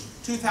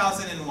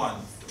 2001.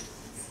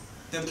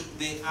 The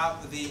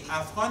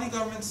Afghani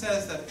government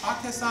says that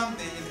Pakistan,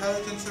 the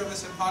intelligence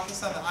service in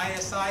Pakistan, the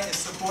ISI, is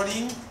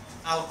supporting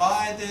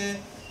Al-Qaeda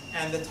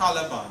and the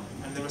Taliban,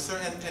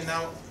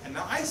 and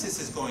now ISIS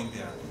is going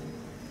there.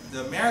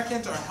 The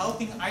Americans are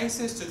helping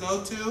ISIS to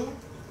go to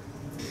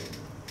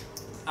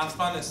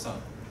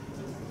Afghanistan.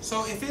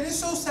 So if it is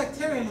so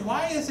sectarian,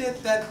 why is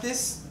it that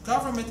this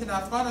government in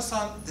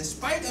Afghanistan,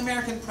 despite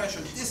American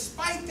pressure,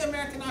 despite the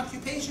American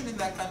occupation in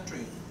that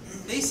country,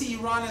 they see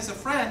Iran as a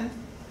friend,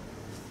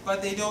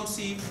 but they don't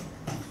see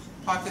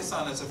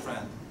Pakistan as a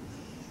friend?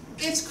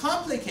 It's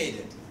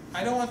complicated.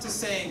 I don't want to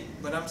say,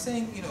 but I'm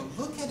saying,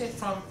 look at it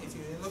from, if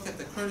you look at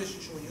the Kurdish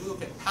issue, when you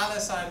look at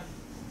Palestine,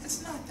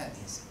 it's not that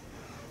easy.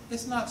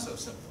 It's not so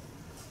simple.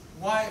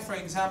 Why, for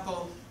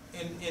example,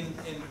 in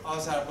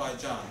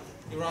Azerbaijan,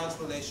 Iran's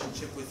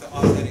relationship with the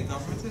Azeri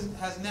government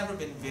has never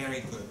been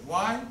very good.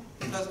 Why?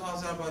 Because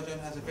Azerbaijan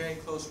has a very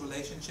close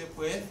relationship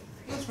with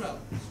Israel.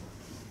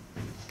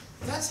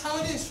 That's how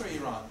it is for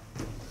Iran.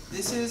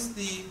 This is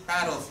the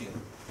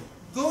battlefield.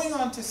 Going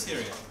on to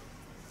Syria.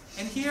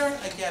 And here,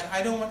 again,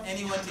 I don't want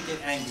anyone to get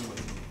angry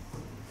with me.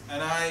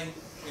 And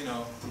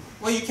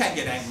well, you can't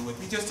get angry with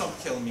me. Just don't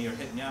kill me or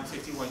hit me. I'm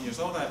 51 years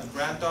old. I have a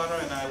granddaughter,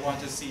 and I want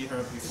to see her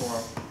before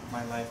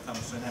my life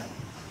comes to an end.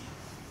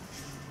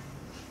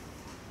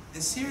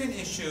 the Syrian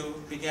issue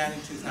began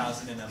in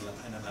 2011.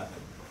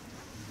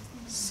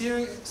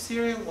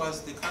 Syria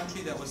was the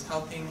country that was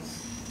helping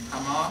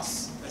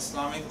Hamas,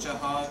 Islamic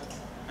Jihad,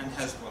 and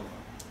Hezbollah.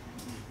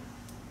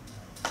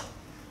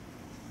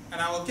 And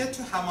I will get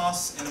to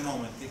Hamas in a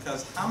moment,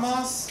 because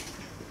Hamas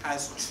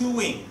has two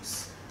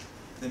wings,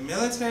 the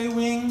military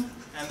wing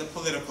and the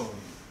political wing.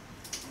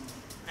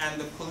 And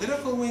the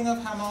political wing of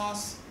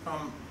Hamas,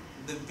 from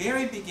the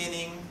very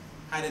beginning,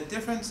 had a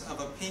difference of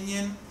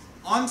opinion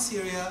on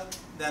Syria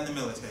than the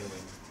military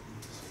wing.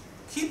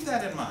 Keep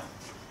that in mind.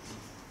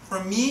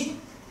 For me,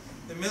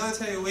 the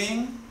military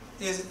wing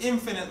is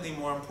infinitely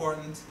more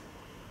important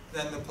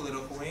than the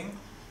political wing,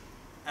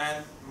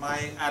 and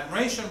my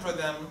admiration for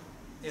them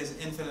is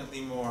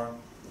infinitely more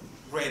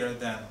greater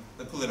than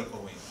the political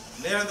wing.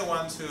 They're the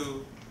ones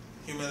who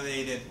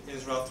humiliated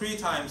Israel 3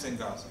 times in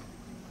Gaza.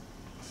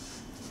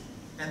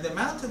 And the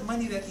amount of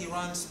money that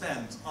Iran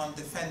spends on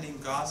defending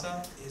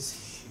Gaza is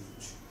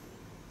huge.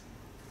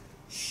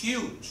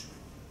 Huge.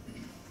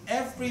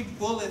 Every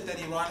bullet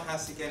that Iran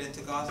has to get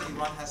into Gaza,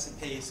 Iran has to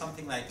pay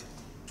something like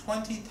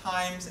 20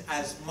 times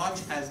as much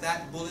as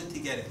that bullet to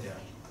get it there.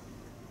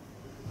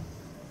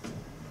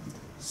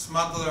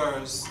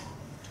 Smugglers,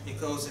 it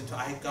goes into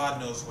God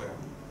knows where.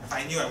 If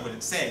I knew, I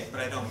wouldn't say it,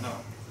 but I don't know.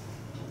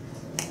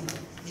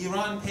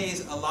 Iran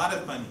pays a lot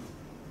of money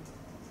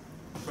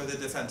for the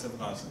defense of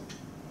Gaza.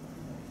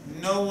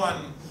 No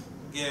one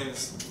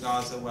gives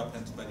Gaza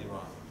weapons but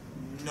Iran.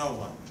 No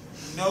one.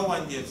 No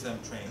one gives them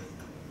training.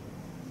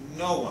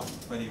 No one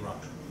but Iran.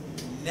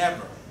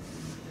 Never.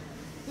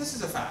 This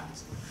is a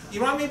fact.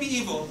 Iran may be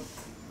evil,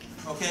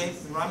 okay?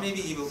 Iran may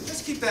be evil.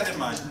 Just keep that in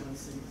mind.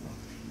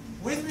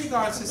 With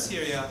regards to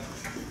Syria,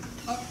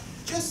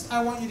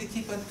 I want you to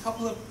keep a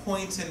couple of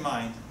points in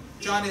mind.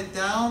 Jot it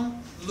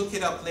down, look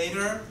it up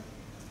later.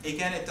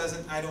 Again, it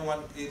doesn't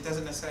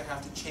necessarily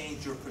have to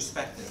change your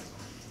perspective.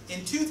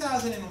 In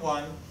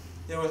 2001,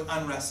 there was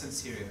unrest in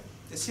Syria.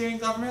 The Syrian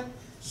government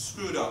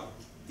screwed up.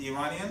 The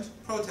Iranians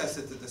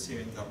protested to the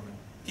Syrian government.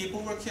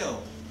 People were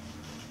killed.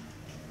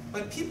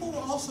 But people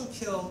were also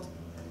killed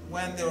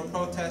when there were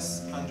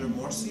protests under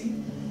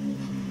Morsi,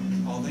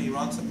 although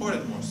Iran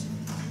supported Morsi.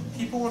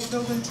 People were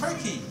killed in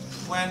Turkey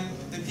when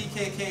the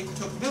PKK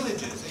took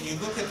villages. And you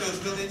look at those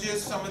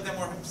villages, some of them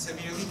were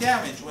severely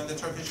damaged when the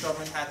Turkish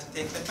government had to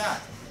take them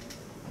back.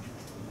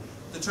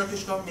 The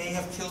Turkish government may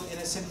have killed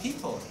innocent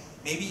people.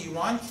 Maybe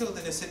Iran killed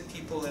innocent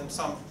people in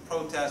some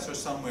protests or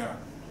somewhere.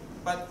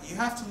 But you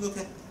have to look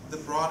at the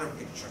broader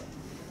picture.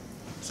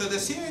 So the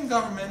Syrian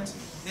government,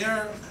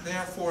 their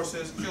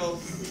forces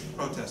killed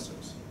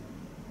protesters.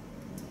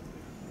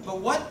 But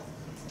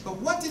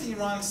what did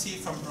Iran see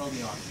from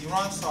early on?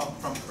 Iran saw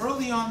from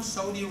early on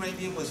Saudi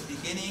Arabia was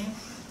beginning,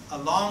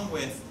 along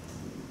with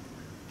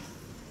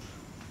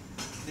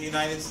the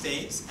United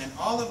States, and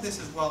all of this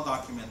is well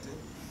documented,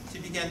 to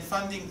begin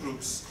funding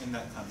groups in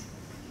that country.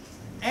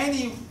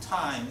 Any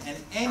time and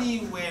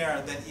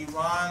anywhere that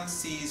Iran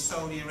sees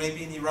Saudi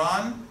Arabia and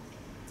Iran,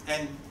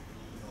 and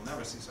you'll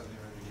never see Saudi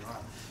Arabia and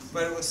Iran,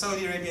 but it was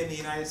Saudi Arabia and the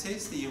United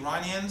States, the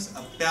Iranians,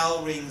 a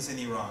bell rings in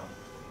Iran.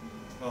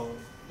 Well,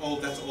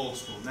 that's old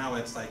school. Now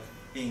it's like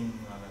being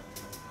on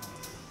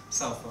a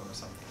cell phone or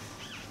something.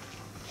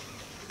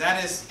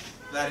 That is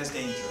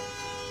danger.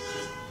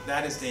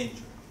 That is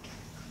danger.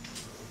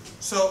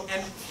 So,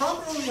 and from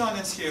early on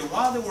in Syria,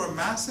 while there were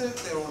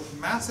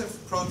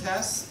massive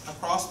protests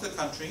across the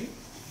country,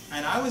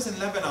 and I was in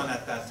Lebanon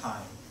at that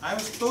time. I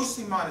was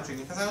closely monitoring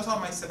because I was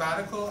on my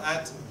sabbatical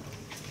at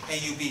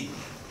AUB,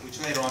 which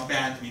later on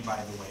banned me,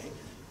 by the way.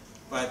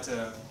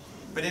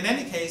 But in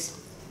any case,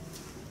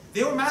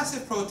 there were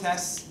massive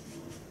protests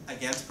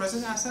against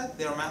President Assad.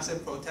 There were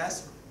massive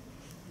protests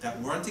that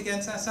weren't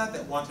against Assad,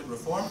 that wanted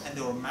reform, and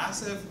there were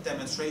massive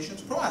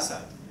demonstrations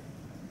pro-Assad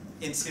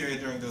in Syria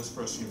during those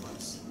first few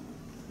months.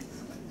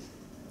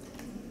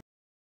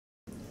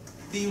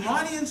 The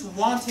Iranians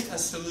wanted a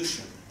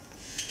solution,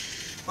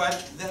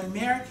 but the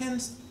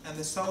Americans and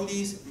the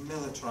Saudis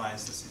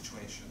militarized the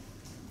situation.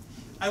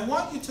 I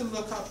want you to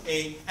look up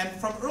and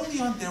from early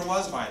on there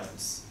was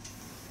violence.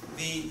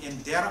 In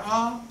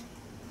Der'a,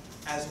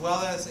 as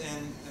well as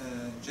in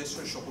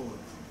Jisr Shughul,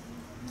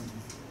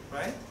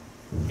 right?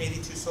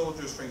 82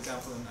 soldiers, for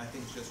example, and I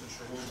think Jisr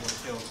Shughul were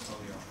killed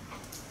early on.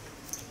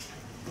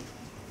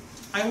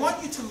 I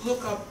want you to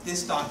look up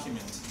this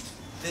document.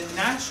 The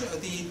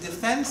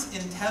Defense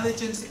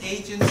Intelligence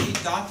Agency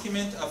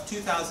document of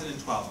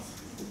 2012.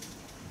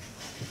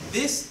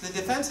 The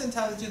Defense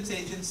Intelligence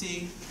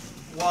Agency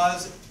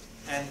was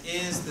and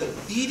is the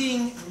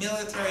leading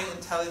military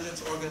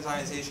intelligence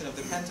organization of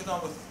the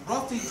Pentagon with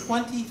roughly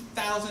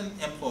 20,000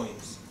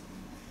 employees.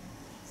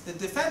 The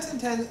Defense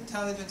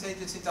Intelligence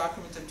Agency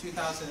document of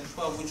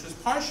 2012, which was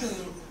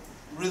partially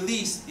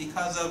released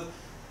because of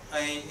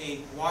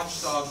a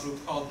watchdog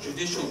group called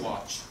Judicial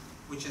Watch,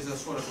 which is a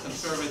sort of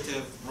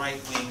conservative,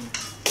 right-wing,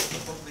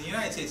 well, the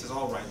United States is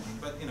all right-wing,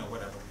 but you know,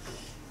 whatever,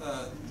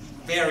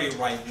 very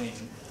right-wing.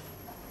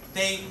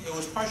 It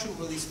was partially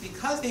released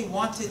because they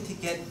wanted to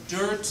get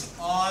dirt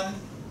on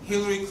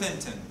Hillary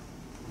Clinton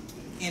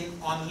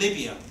on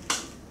Libya.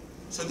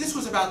 So this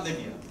was about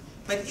Libya.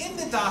 But in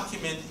the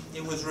document,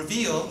 it was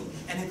revealed,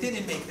 and it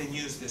didn't make the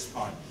news this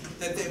part,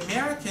 that the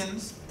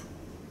Americans,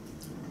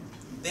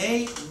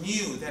 they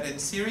knew that in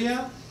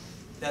Syria,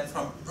 that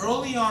from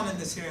early on in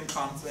the Syrian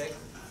conflict,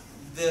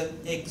 the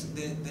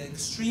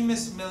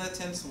extremist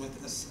militants with,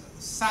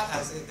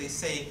 as they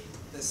say,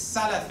 the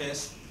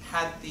Salafists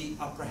had the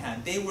upper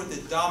hand. They were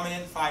the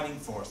dominant fighting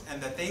force,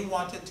 and that they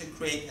wanted to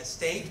create a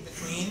state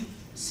between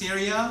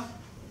Syria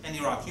and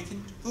Iraq. You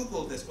can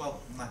Google this, well,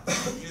 not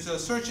use a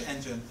search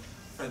engine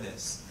for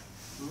this.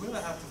 We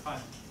really have to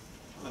find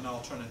an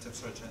alternative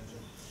search engine.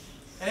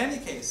 In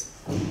any case,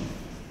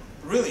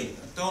 really,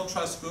 don't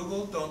trust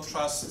Google, don't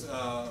trust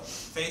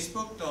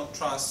Facebook, don't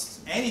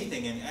trust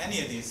anything in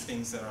any of these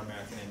things that are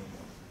American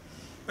anymore.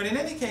 But in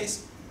any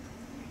case,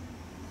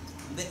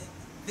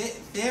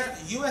 their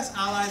US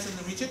allies in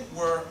the region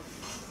were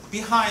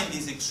behind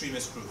these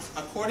extremist groups,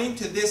 according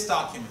to this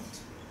document.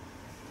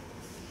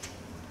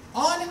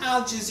 On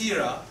Al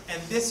Jazeera,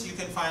 and this you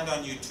can find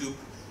on YouTube,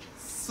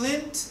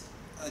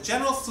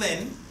 General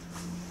Flynn,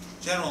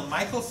 General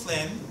Michael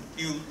Flynn,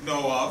 you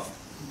know of,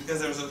 because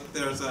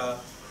there's a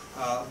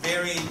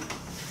very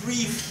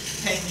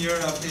brief tenure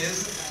of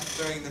his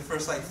during the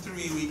first 3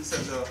 weeks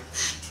of the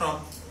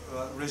Trump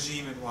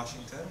regime in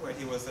Washington, where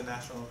he was the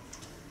national,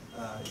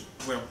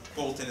 where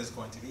Bolton is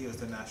going to be, he was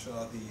the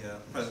national,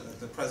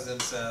 the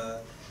president's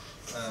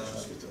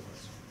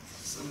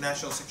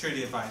national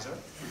security advisor.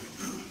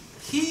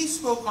 He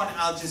spoke on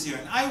Al Jazeera,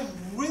 and I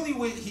really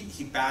wish,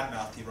 he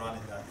badmouthed Iran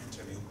in that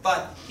interview,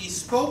 but he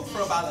spoke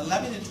for about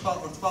 11 and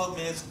 12 or 12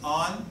 minutes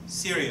on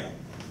Syria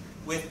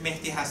with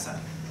Mehdi Hassan.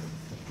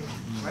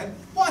 Right?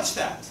 Watch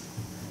that.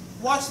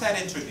 Watch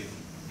that interview.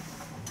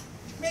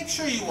 Make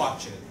sure you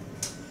watch it.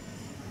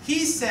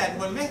 He said,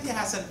 when Mehdi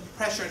Hassan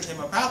pressured him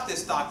about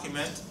this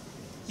document,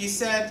 he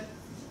said,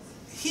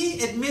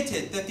 he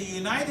admitted that the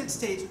United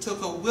States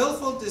took a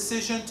willful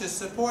decision to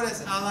support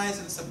its allies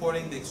in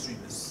supporting the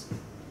extremists.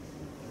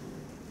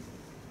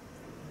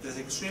 The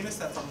extremists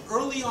that from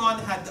early on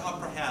had the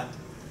upper hand.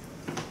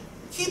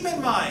 Keep in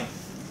mind,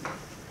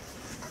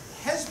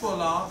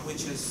 Hezbollah,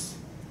 which is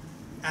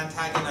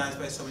antagonized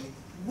by so many,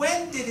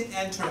 when did it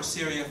enter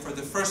Syria for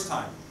the first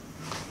time?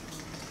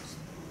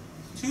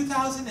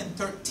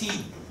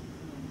 2013.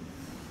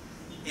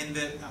 In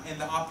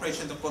the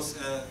operation, the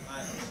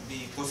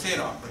Qusayr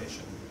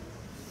operation.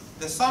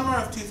 The summer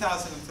of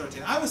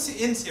 2013. I was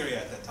in Syria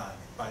at that time,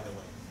 by the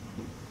way.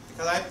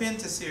 Because I've been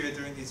to Syria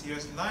during these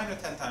years 9 or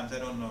 10 times, I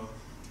don't know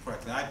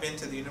correctly. I've been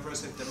to the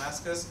University of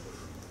Damascus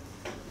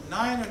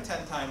 9 or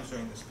 10 times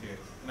during this period.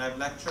 And I've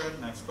lectured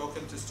and I've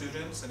spoken to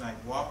students and I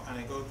walk and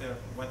I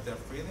went there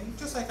freely,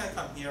 just like I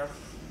come here.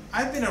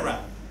 I've been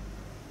around.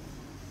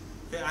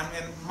 Okay,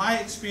 and my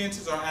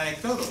experiences are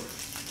anecdotal.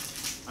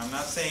 I'm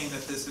not saying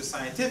that this is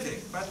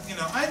scientific, but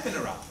I've been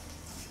around.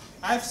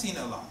 I've seen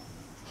a lot.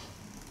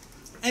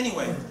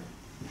 Anyway,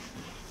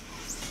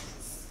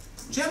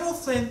 General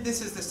Flynn,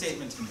 this is the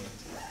statement he made.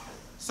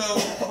 So,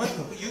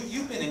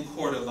 you've been in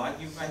court a lot.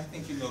 I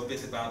think you know a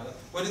bit about it.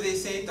 What do they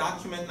say?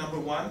 Document number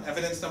 1,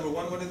 evidence number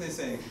 1. What do they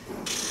say?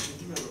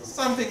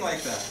 Something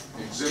like that.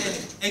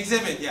 Exhibit.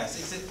 Exhibit,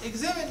 yes.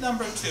 Exhibit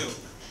number 2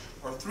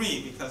 or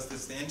 3, because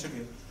this is the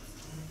interview.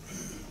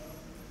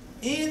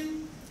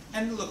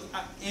 And look,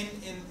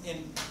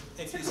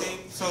 if you say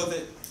so,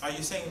 that are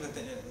you saying that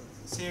the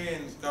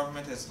Syrian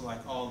government is like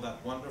all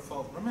that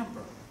wonderful?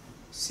 Remember,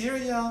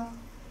 Syria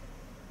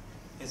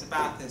is a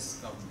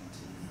Ba'athist government.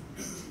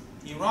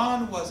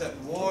 Iran was at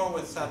war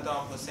with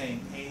Saddam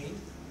Hussein, a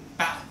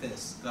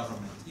Ba'athist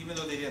government, even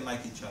though they didn't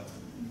like each other.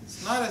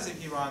 It's not as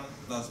if Iran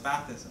loves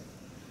Ba'athism,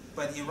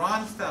 but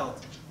Iran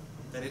felt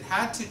that it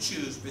had to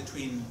choose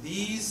between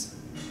these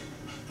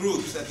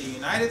groups that the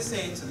United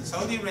States and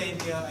Saudi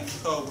Arabia and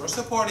co were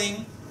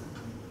supporting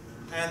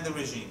and the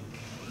regime.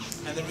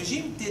 And the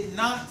regime did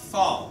not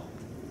fall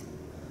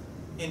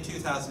in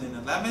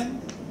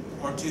 2011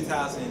 or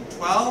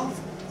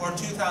 2012 or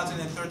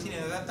 2013.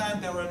 And at that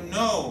time there were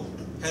no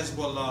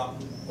Hezbollah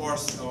or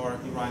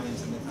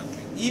Iranians in the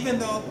country, even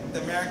though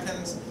the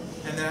Americans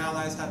and their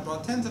allies had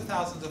brought tens of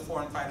thousands of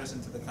foreign fighters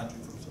into the country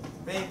from Saudi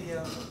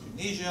Arabia, from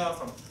Tunisia,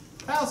 from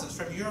thousands,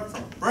 from Europe,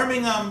 from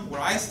Birmingham,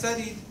 where I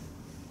studied.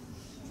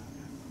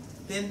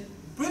 Then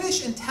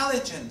British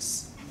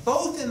intelligence,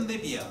 both in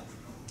Libya,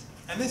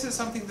 and this is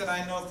something that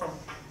I know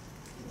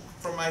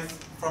from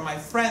my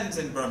friends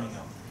in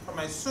Birmingham, from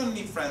my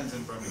Sunni friends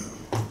in Birmingham,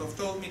 who have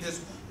told me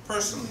this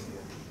personally.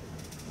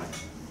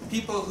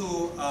 People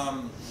who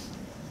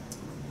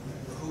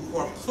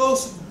are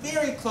close,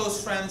 very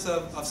close friends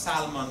of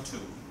Salman II,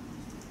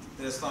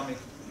 the Islamic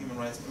Human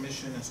Rights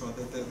Commission, and so on,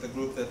 the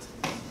group that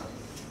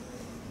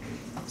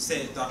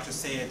Dr.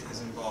 Sayed is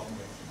involved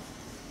with.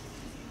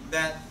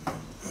 That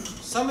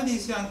some of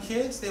these young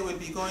kids, they would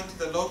be going to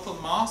the local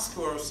mosque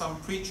or some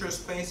preacher's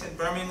place in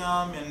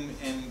Birmingham,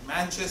 in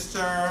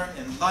Manchester,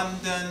 in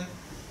London,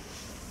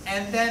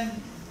 and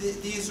then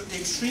these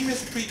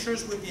extremist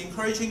preachers would be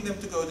encouraging them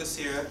to go to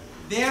Syria.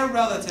 Their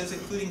relatives,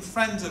 including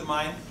friends of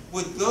mine,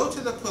 would go to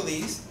the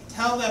police,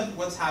 tell them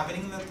what's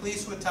happening, and the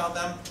police would tell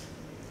them,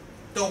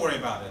 don't worry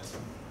about it.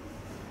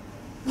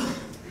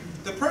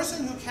 The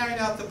person who carried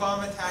out the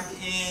bomb attack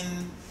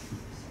in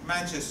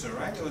Manchester,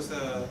 right? It was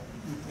a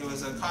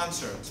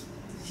concert.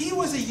 He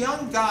was a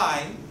young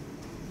guy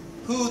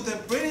who the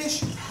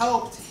British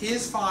helped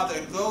his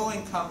father go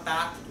and come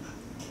back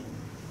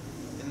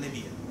in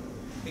Libya.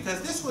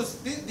 Because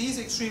these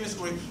extremists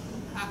were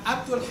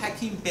Abdul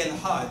Hakim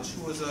Belhaj,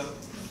 who was a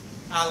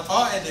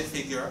Al-Qaeda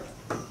figure.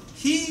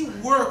 He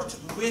worked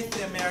with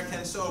the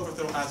Americans to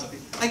overthrow Gaddafi.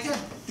 Again,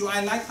 do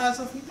I like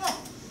Gaddafi? No.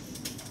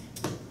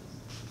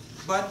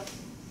 But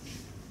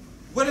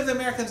what have the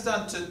Americans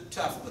done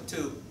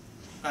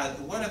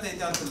what have they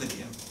done to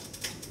Libya?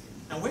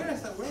 And where are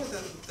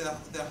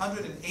the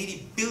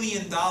 $180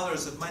 billion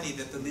of money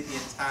that the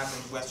Libyans have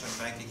in Western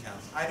bank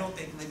accounts? I don't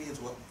think Libyans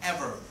will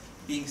ever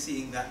be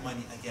seeing that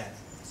money again.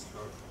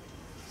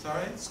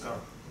 Sorry? It's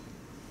gone.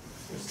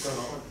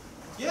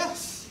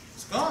 Yes,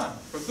 it's gone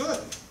for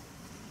good.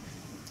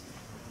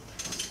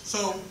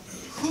 So,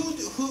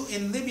 who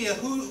in Libya?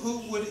 Who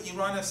would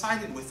Iran have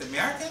sided with?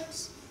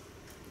 Americans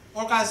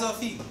or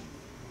Gaddafi?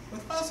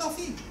 With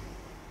Gaddafi.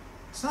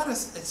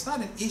 It's not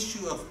an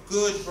issue of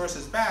good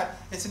versus bad.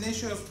 It's an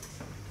issue of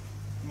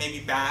maybe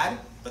bad,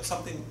 but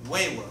something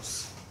way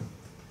worse.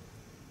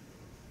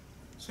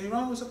 So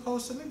Iran was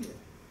opposed to Libya,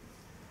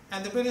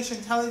 and the British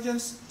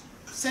intelligence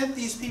sent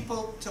these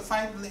people to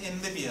fight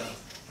in Libya.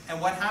 And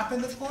what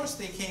happened? Of course,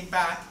 they came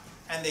back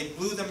and they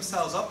blew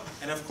themselves up.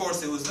 And of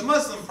course, it was the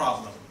Muslim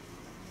problem.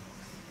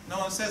 No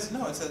one says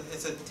no.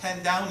 It's a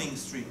 10 Downing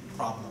Street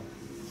problem.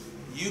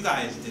 You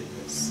guys did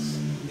this.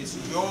 It's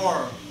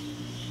your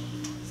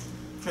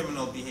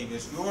criminal behavior.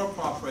 It's your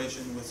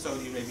cooperation with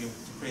Saudi Arabia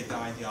to create the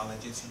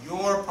ideology. It's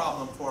your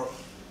problem for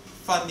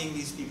funding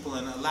these people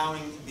and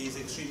allowing these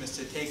extremists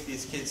to take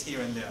these kids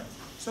here and there.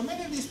 So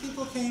many of these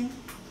people came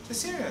to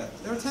Syria.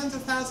 There were tens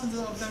of thousands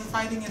of them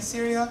fighting in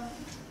Syria,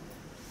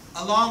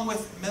 along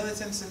with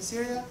militants in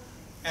Syria.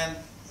 And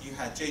you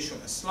had Jaish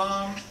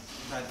al-Islam,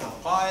 you had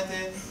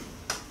Al-Qaeda.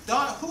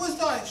 Who was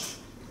Daesh?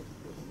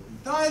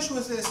 Daesh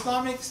was the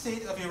Islamic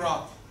State of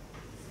Iraq.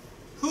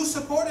 Who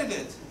supported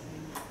it?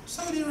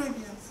 Saudi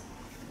Arabia.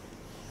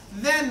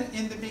 Then,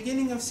 in the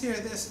beginning of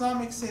Syria, the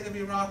Islamic State of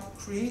Iraq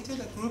created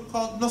a group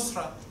called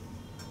Nusra,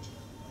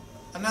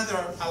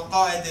 another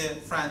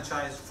Al-Qaeda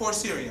franchise for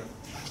Syria.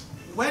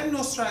 When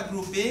Nusra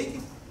grew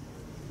big,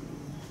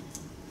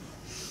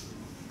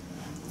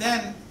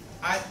 then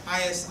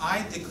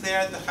ISI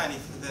declared the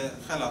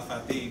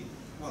Khilafah, the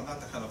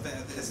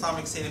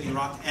Islamic State of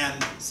Iraq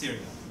and Syria,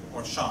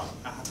 or Sham,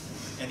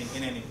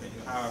 in any way,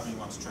 however you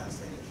want to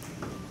translate it.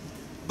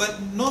 But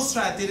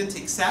Nusra didn't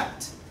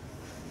accept,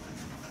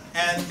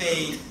 and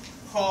they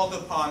called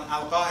upon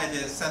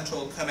Al-Qaeda's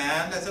central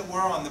command, as it were,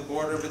 on the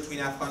border between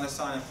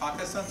Afghanistan and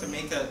Pakistan to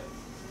make a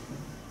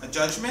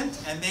judgment,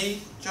 and they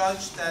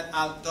judged that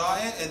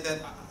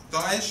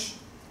Daesh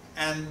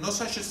and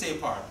Nusra should stay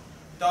apart.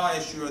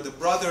 Daesh, you're the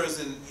brothers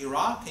in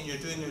Iraq, and you're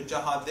doing your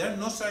jihad there.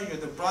 Nusra, you're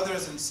the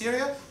brothers in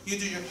Syria. You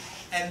do your,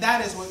 and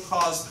that is what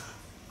caused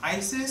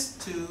ISIS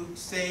to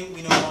say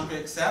we no longer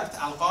accept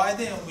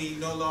Al-Qaeda and we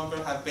no longer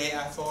have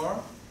bay'ah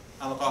for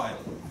Al-Qaeda.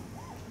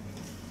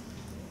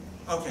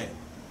 Okay.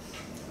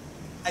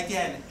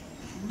 Again,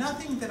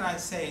 nothing that I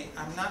say,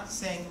 I'm not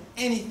saying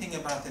anything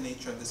about the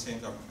nature of the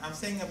Syrian government. I'm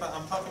talking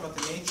about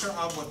the nature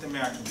of what the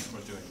Americans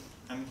were doing.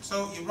 And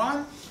so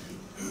Iran,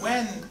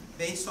 when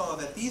they saw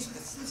that this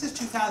is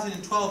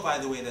 2012, by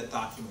the way, that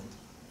document.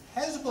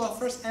 Hezbollah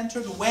first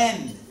entered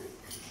when?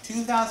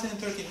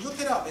 2013. Look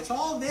it up. It's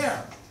all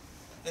there.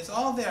 It's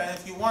all there. And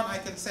if you want, I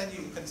can send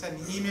you can send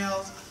me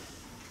emails,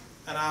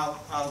 and I'll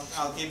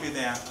give you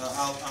that.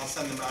 I'll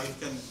send them out. You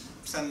can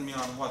send me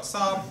on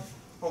WhatsApp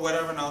or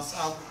whatever, and I'll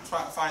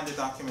try find the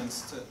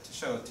documents to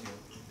show it to you.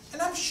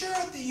 And I'm sure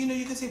that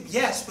you can say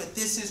yes, but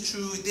this is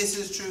true,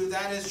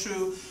 that is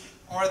true,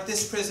 or at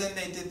this prison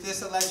they did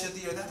this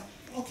allegedly or that.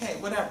 Okay,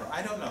 whatever.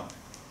 I don't know.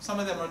 Some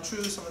of them are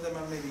true, some of them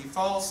are maybe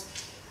false.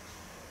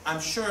 I'm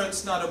sure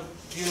it's not a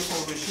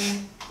beautiful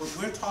regime, but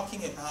we're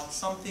talking about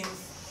something,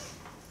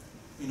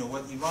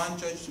 what Iran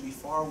judged to be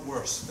far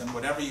worse than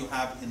whatever you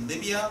have in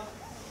Libya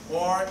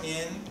or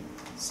in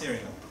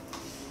Syria.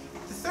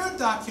 The third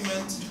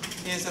document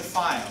is a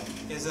file,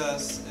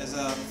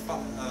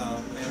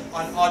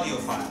 an audio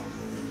file.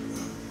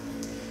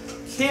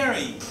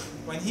 Kerry,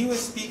 when he was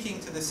speaking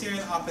to the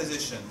Syrian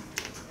opposition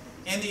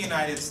in the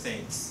United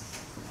States,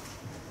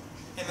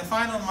 in the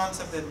final months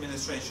of the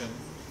administration,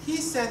 he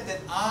said that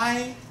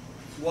I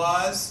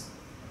was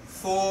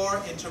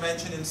for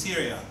intervention in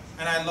Syria,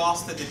 and I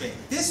lost the debate.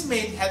 This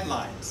made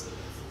headlines.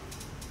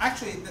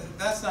 Actually,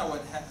 that's not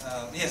what,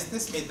 yes,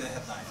 this made the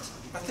headlines.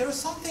 But there was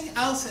something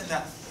else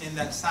in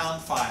that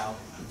sound file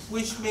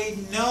which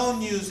made no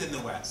news in the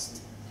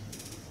West.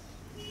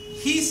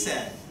 He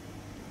said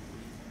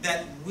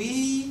that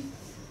we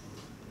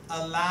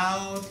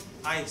allowed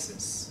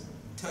ISIS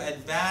to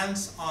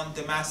advance on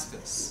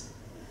Damascus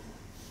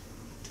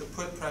to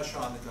put pressure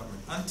on the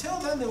government. Until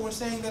then, they were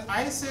saying that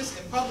ISIS,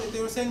 in public,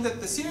 they were saying that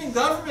the Syrian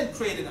government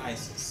created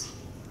ISIS.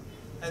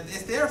 And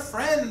if they're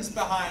friends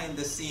behind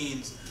the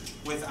scenes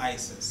with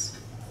ISIS.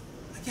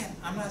 Again,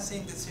 I'm not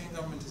saying the Syrian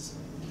government is,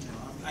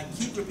 I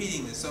keep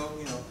repeating this, so,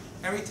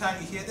 every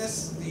time you hear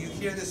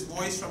this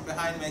voice from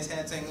behind my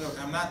head saying, look,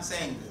 I'm not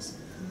saying this,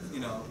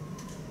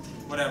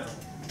 whatever.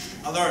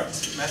 Alert,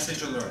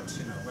 message alert,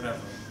 whatever.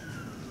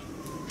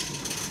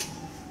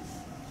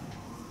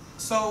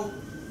 So,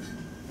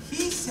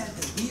 he said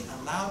that we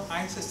allowed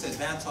ISIS to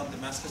advance on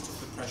Damascus to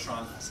put pressure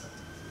on Assad.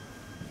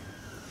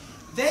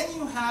 Then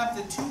you have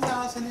the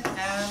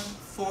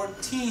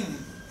 2014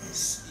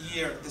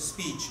 year, the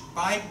speech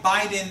by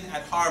Biden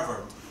at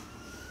Harvard.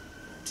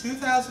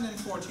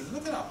 2014,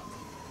 look it up.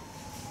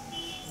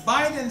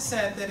 Biden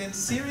said that in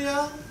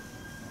Syria,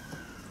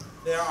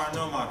 there are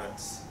no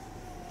moderates.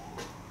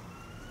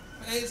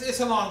 It's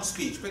a long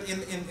speech, but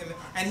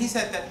and he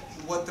said that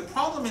what the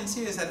problem in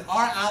Syria is that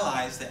our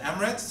allies, the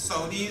Emirates,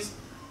 Saudis,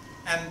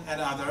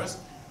 and others,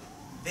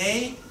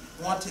 they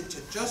wanted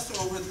to just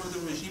overthrow the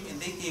regime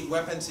and they gave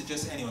weapons to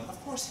just anyone. Of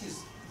course,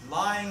 he's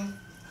lying,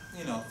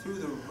 through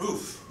the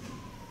roof,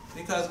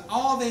 because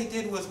all they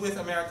did was with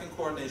American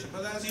coordination.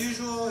 But as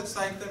usual, it's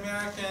like the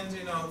Americans,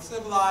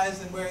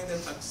 civilized and wearing their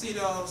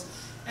tuxedos,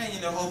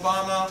 and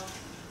Obama,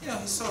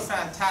 he's so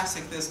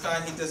fantastic, this guy.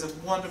 He does a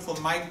wonderful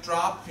mic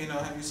drop,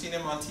 have you seen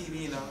him on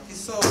TV? He's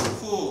so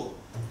cool.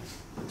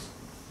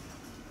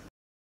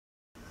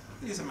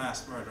 He's a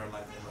mass murderer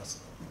like the rest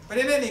of them. But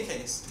in any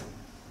case,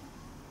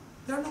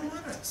 there are no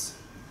moderates.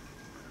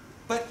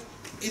 But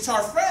it's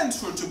our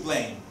friends who are to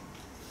blame.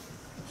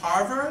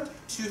 Harvard,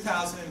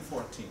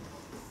 2014.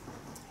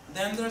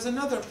 Then there's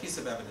another piece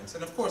of evidence.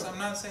 And of course, I'm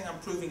not saying I'm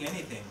proving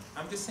anything.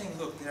 I'm just saying,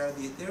 look,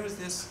 there's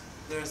this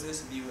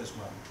view as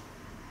well.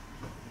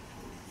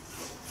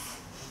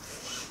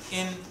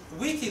 In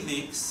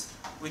WikiLeaks,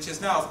 which is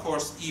now, of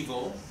course,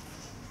 evil,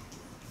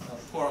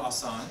 poor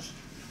Assange,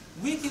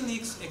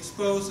 WikiLeaks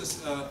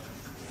exposes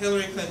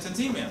Hillary Clinton's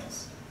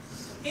emails.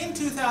 In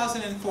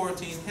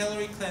 2014,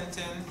 Hillary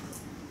Clinton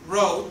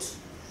wrote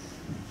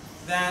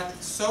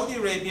that Saudi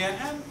Arabia,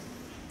 and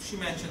she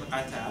mentioned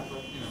Qatar,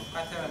 but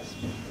Qatar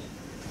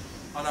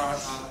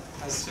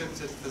has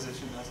shifted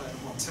position, as I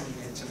don't want to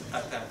mention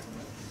Qatar.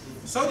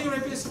 Saudi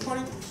Arabia is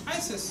supporting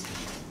ISIS.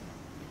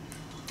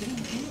 They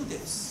knew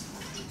this.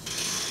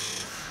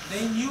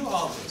 They knew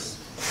all this.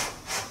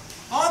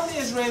 On the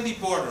Israeli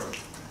border,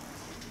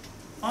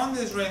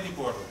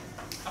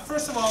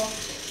 first of all,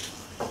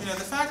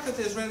 the fact that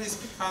the Israelis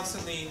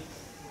constantly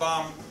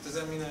bomb, does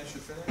that mean I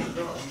should finish?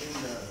 No, I mean,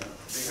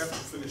 they have to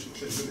finish in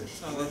 10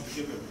 minutes. Oh, To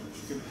give them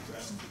to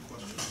ask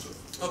questions. So.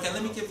 Okay,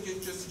 let me give you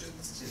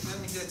let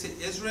me get to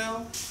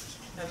Israel,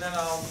 and then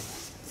I'll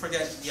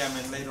forget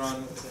Yemen later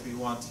on if you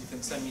want. You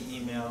can send me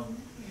email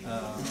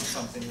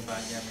something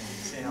about Yemen,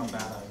 say how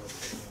bad I was.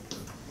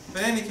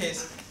 But in any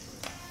case,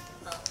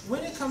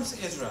 when it comes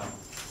to Israel,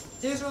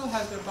 Israel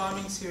has been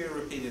bombing Syria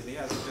repeatedly,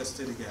 as it just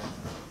did again.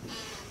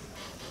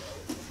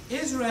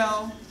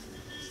 Israel,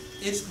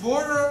 its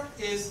border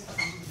is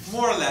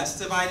more or less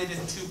divided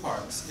in two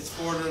parts. Its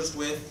borders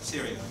with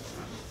Syria.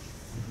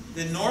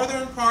 The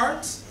northern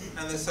part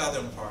and the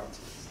southern part.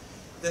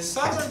 The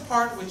southern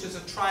part, which is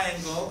a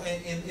triangle,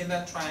 in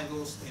that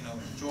triangle,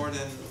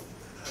 Jordan,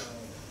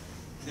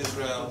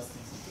 Israel,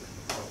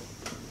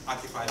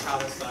 occupied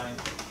Palestine,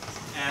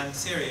 and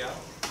Syria.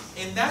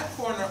 In that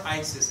corner,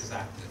 ISIS is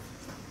active.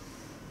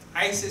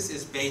 ISIS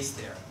is based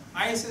there.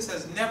 ISIS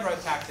has never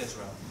attacked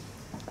Israel.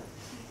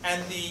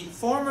 And the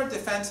former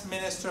defense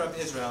minister of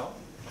Israel,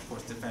 of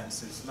course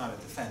defense is not a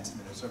defense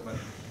minister, but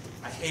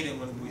I hate it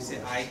when we say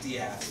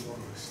IDF.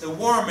 The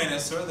war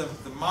minister, the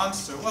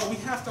monster, well, we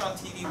have to on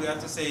TV, we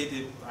have to say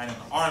the,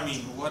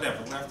 army,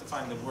 whatever. We have to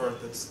find the word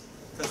that's,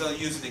 because they'll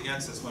use it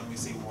against us when we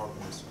see war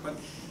minister. But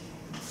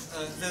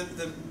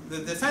the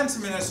defense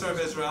minister of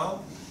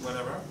Israel,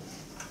 whatever,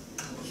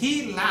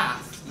 he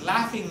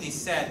laughingly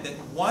said that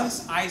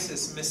once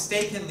ISIS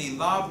mistakenly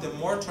lobbed a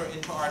mortar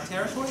into our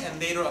territory and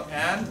later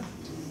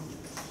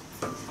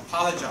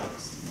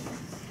apologized.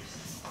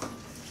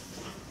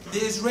 The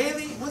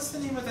Israeli, what's the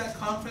name of that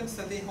conference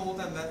that they hold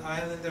on that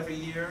island every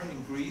year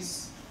in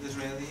Greece? The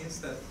Israelis,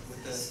 that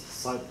with the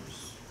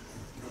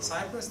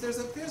Cyprus. There's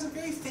a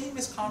very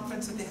famous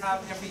conference that they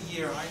have every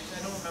year. I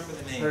don't remember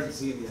the name.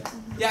 Herzliya.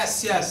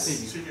 Yes,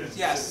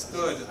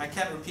 good. I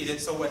can't repeat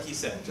it. So what he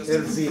said. Just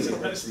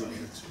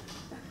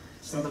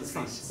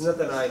It's not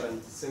an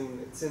island. It's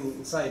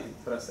inside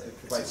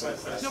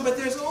it. No, but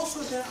there's also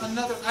there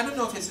another. I don't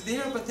know if it's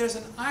there, but there's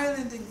an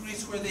island in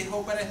Greece where they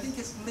hold. But I think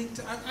it's linked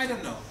to. I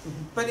don't know.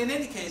 But in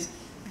any case,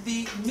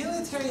 the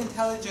military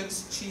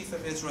intelligence chief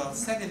of Israel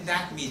said in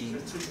that meeting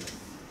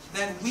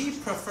that we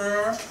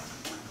prefer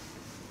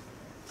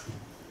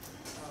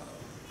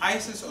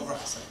ISIS over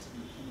Assad.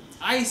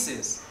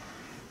 ISIS,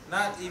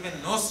 not even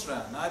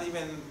Nusra, not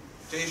even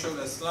Jaish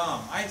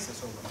al-Islam.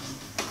 ISIS over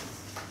Assad.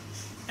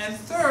 And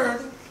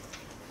third,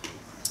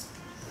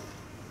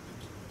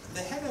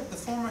 the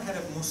former head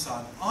of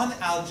Mossad on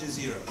Al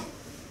Jazeera.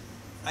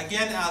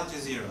 Again, Al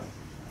Jazeera.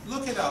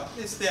 Look it up.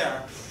 It's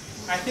there.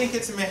 I think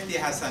it's Mehdi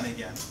Hassan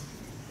again.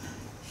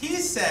 He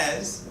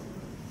says,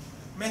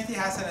 Mehdi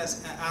Hassan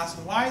has asked,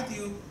 why do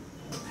you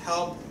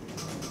help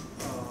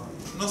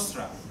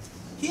Nusra.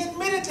 He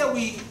admitted that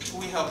we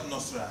helped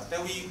Nusra,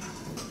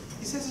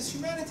 he says it's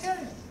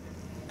humanitarian.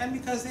 And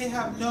because they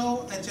have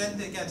no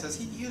agenda against us.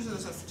 He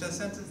uses a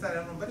sentence that I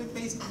don't know, but it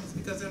basically is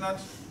because they're not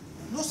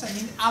Nusra, I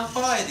mean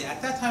Al-Qaeda.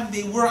 At that time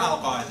they were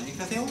Al-Qaeda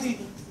because they only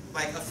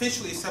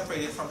officially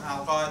separated from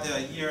Al-Qaeda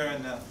a year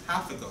and a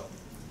half ago.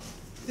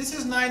 This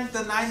is the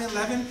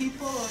 9/11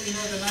 people, the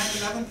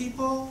 9/11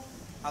 people.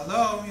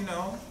 Hello,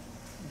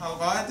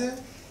 Al-Qaeda.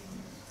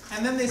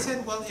 And then they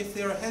said, well, if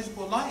they're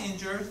Hezbollah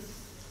injured,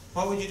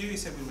 what would you do? He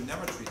said, we would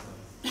never treat them,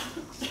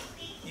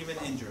 even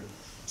injured.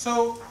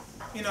 So,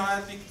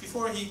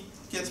 before he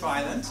gets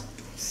violent,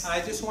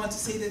 I just want to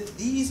say that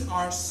these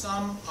are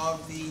some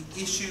of the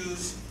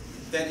issues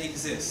that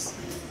exist.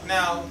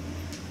 Now,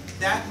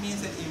 that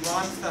means that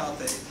Iran felt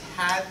that it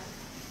had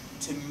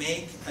to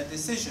make a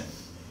decision.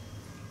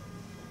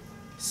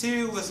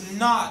 Syria was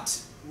not,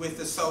 with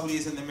the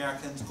Saudis and the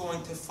Americans,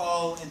 going to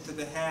fall into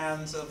the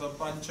hands of a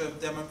bunch of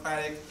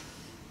democratic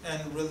and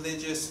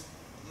religious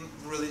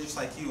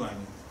like you,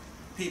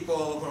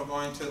 people who are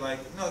going to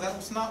no, that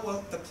was not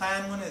what the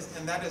plan was,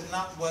 and that is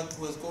not what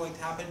was going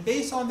to happen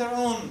based on their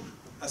own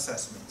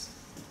assessments.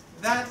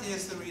 That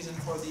is the reason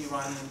for the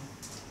Iranian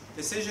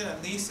decision,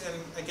 at least, and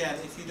again,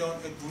 if you don't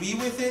agree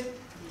with it,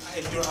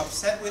 if you're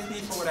upset with me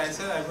for what I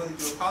said, I really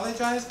do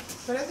apologize,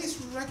 but at least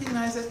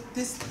recognize that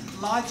this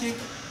logic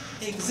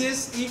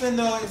exists, even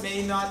though it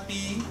may not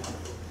be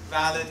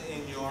valid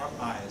in your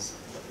eyes.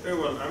 Very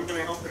well. I'm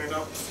going to open it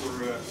up for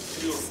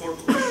 3 or 4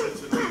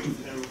 questions and leave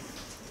him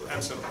to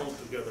answer all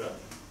together.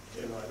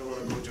 I don't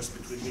want to go just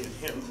between me and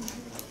him.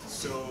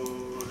 So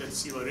let's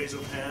see, by raise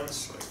of hands,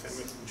 so I can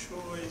make a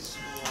choice.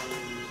 1,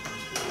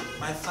 2.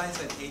 My flight's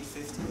at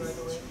 8:50, by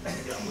the way.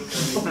 Yeah, we're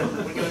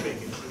going to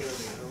make it.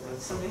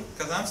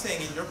 Because I'm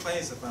staying in your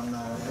place if I'm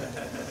not.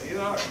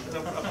 You are. No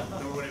problem.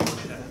 Don't worry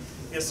about that.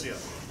 Yes, Riyadh.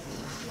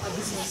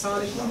 This is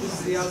Assalamualaikum. This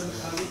is Riyaz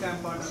Al-Khalid. I'm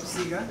part of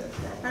CIGA,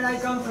 and I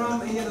come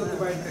from Indian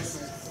occupied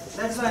Kashmir.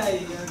 That's why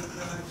I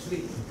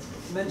actually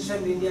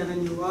mentioned India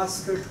when you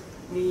asked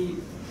me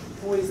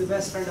who is the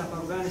best friend of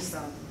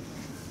Afghanistan.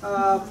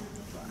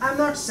 I'm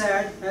not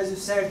sad, as you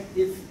said,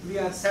 if we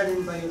are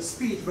saddened by your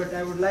speech, but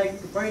I would like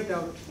to point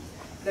out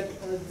that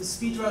the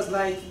speech was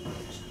like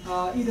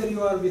either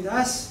you are with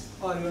us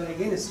or you are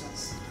against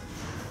us.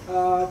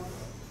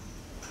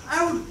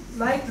 I would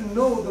like to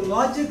know the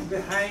logic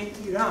behind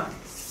Iran.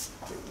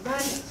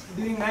 When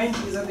during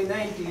 90s, early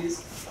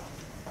 90s,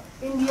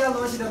 India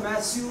launched a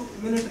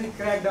massive military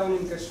crackdown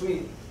in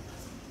Kashmir.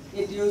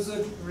 It used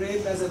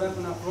rape as a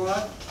weapon of war.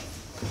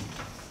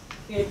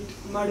 It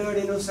murdered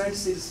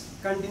innocents. It is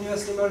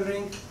continuously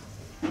murdering.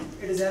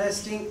 It is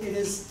arresting. It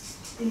is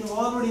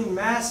involved in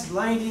mass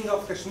blinding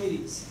of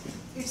Kashmiris.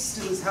 It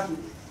still is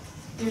happening.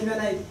 Even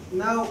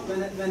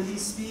when we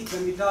speak,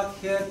 when we talk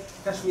here,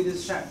 Kashmir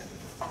is shut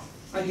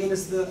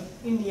against the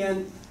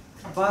Indian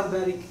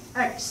barbaric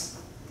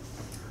acts.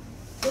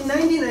 In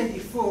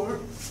 1994,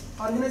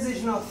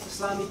 Organization of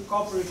Islamic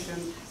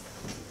Cooperation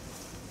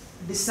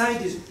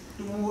decided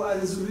to move a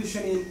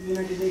resolution in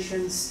United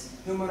Nations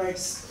Human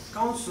Rights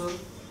Council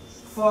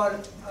for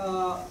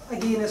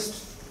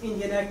against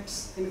Indian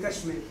acts in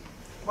Kashmir.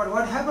 But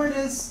what happened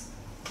is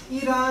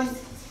Iran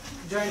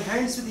joined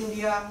hands with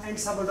India and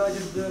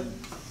sabotaged the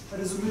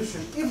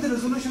resolution. If the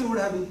resolution would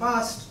have been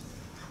passed,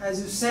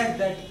 as you said,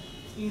 that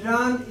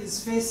Iran is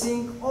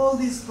facing all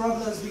these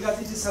problems because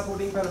it is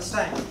supporting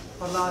Palestine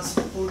for the last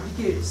 4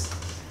 decades.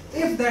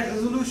 If that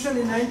resolution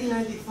in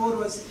 1994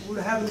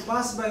 would have been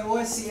passed by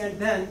OIC, and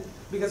then,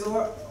 because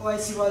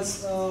OIC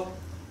was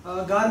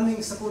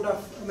garnering support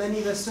of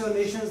many Western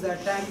nations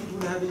that time, it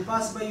would have been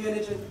passed by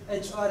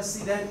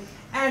UNHRC then,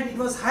 and it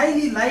was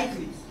highly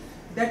likely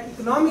that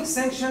economic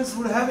sanctions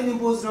would have been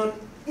imposed on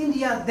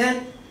India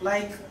then,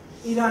 like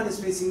Iran is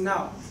facing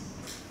now.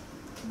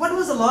 What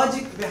was the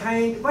logic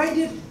behind, why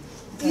did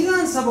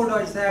Iran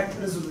sabotage that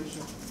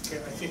resolution? Okay,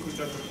 I think we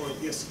got the point.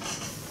 Yes.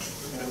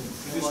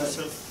 Introduce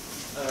yourself.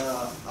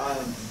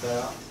 I'm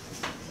Bara,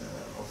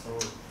 also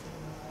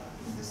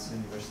in this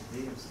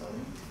university I'm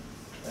studying.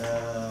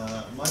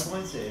 My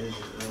point is,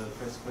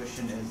 first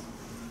question is,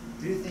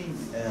 do you think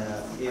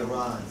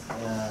Iran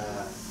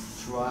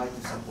tried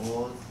to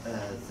support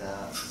the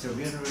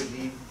Syrian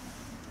regime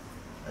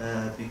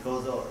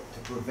to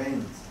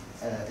prevent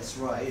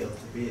Israel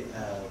to be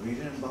a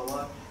regional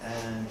power,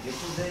 and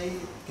yesterday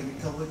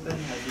chemical weapon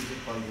has been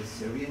used by the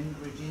Syrian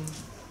regime?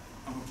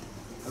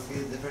 Okay,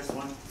 the first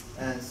one.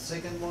 And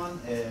second one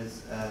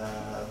is,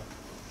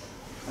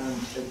 and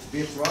to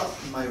be trust,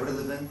 my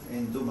relevant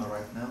in Duma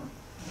right now,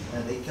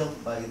 they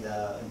killed by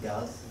the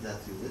gas that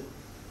used it.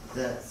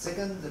 The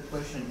second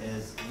question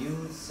is,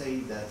 you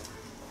say that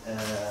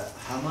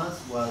Hamas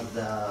was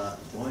the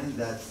one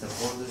that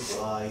supported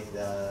by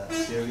the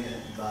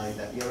Syrian, by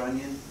the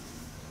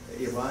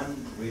Iran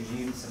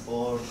regime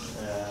support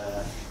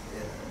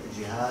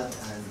jihad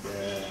and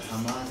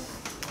Hamas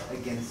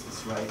against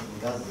Israel in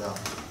Gaza.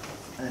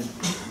 And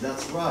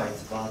that's right,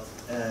 but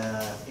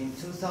in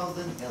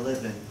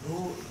 2011,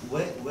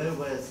 where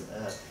was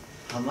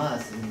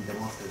Hamas in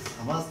Damascus?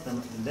 Hamas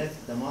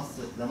left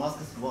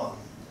Damascus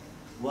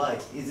why?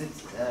 Is it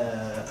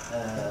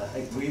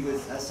agree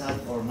with Assad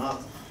or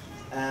not?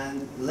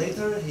 And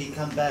later he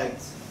come back.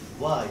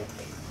 Why?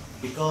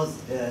 Because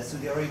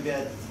Saudi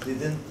Arabia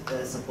didn't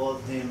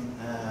support him,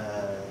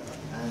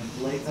 and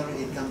later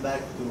he come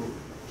back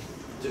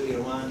to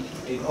Iran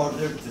in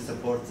order to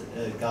support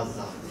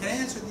Gaza. Can I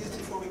answer these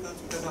before we go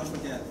to, because I'll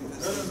forget.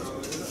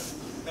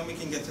 Then we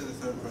can get to the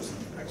third person.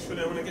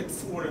 Actually, I'm going to get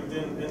 4 and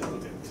then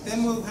put it.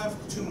 Then we'll have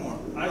 2 more.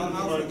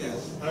 I'll forget.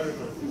 I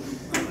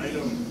remember. I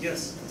don't.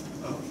 Yes.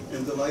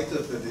 In the light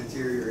of the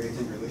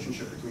deteriorating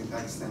relationship between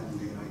Pakistan and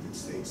the United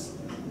States,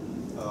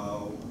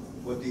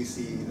 what do you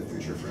see the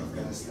future for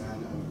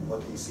Afghanistan, and what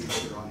do you see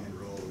the Iranian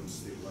role in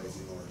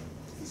stabilizing or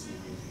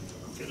peacekeeping?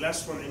 Okay,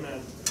 last one,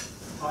 Iman.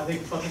 I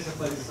think Professor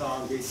for this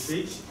great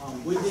speech.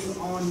 Building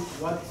on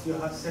what you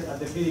have said at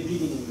the very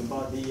beginning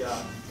about the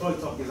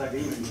point of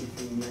disagreement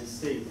between the United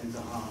States and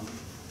Tehran,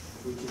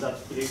 which is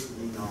articulated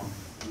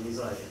in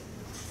Israel.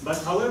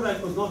 But however, I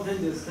could not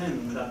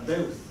understand that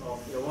both of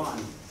Iran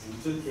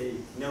and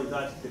Turkey know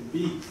that the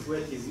big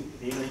threat is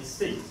the United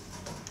States.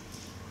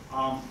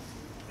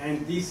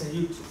 And this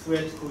huge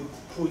threat could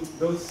put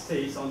both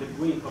states on the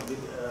brink of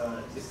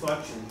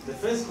destruction. The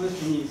first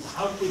question is,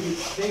 how could you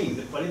explain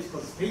the political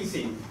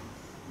spacing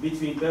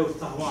between both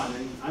Tehran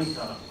and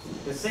Ankara?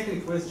 The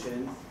second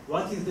question,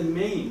 what is the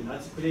main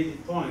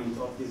articulated point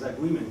of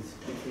disagreement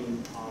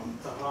between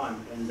Tehran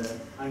and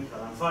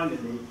Ankara? And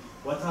finally,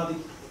 what are the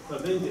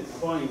preventive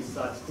points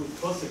that could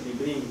possibly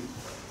bring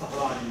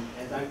Tehran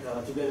and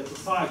Ankara together to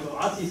fight,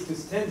 or at least to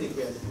stand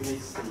together to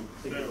United States?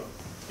 Thank you.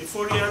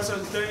 Before he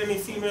answers, is there any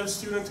female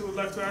student who would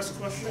like to ask a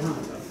question?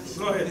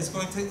 Go ahead. It's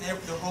going to,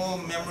 the whole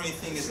memory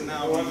thing is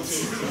now. I think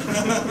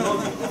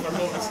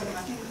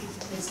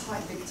it's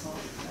quite big talk,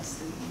 as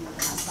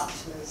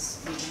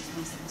bachelors in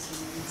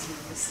transnationality,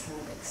 this kind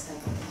of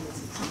extent of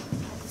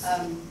politics.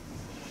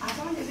 I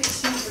find it a bit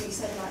strange what you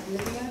said about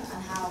Libya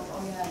and how, oh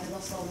yeah, they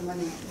lost all the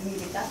money. I mean,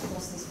 that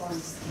lost his foreign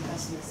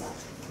investments, that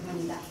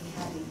money that he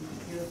had in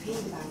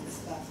European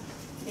banks. But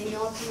in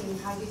your opinion,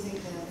 how do you think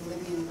the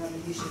Libyan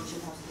revolution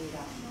should have to do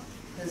that?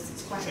 Because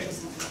it's quite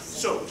interesting.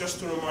 So, just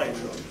to remind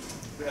you,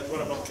 we had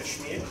one about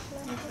Kashmir,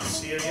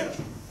 Syria,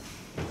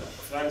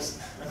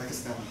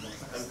 Afghanistan,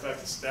 and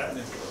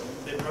Pakistan,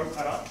 then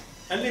Iraq,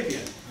 and Libya.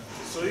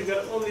 So you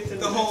got only 10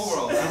 the whole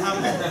world.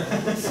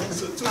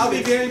 So I'll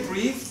be very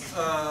brief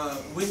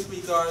with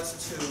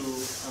regards to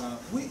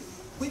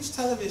which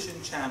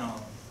television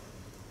channel,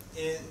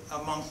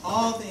 among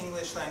all the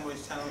English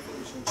language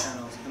television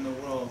channels in the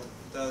world,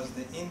 does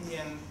the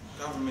Indian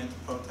government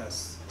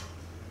protest?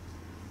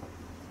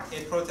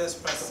 It protests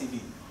Press TV,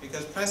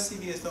 because Press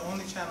TV is the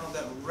only channel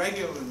that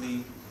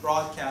regularly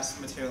broadcasts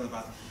material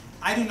about it.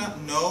 I do not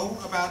know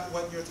about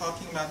what you're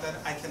talking about, that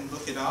I can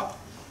look it up,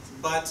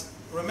 but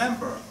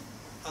remember,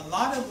 a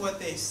lot of what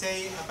they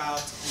say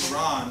about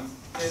Iran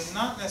is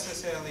not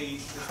necessarily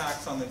the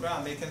facts on the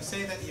ground. They can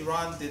say that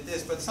Iran did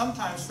this, but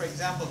sometimes, for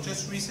example,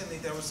 just recently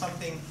there was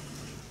something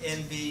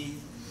in the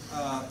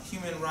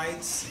Human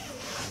Rights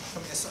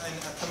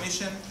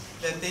Commission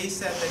that they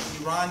said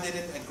that Iran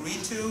didn't agree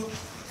to,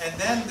 and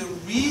then the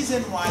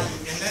reason why,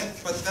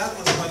 but that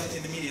was one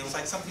in the media, it was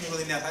like something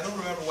really nasty. I don't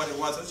remember what it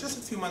was just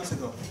a few months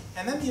ago.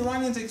 And then the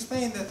Iranians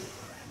explained that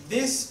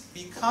this,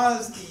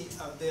 because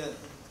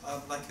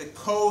like the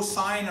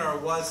co-signer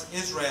was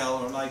Israel,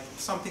 or like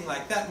something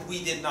like that,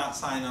 we did not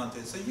sign on to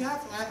it. So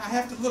I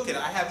have to look at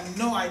it. I have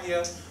no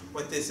idea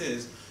what this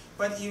is.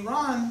 But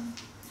Iran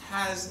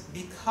has,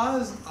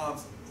 because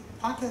of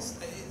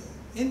Pakistan,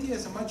 India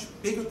is a much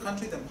bigger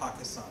country than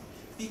Pakistan.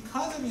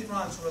 Because of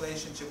Iran's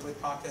relationship with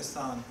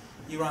Pakistan,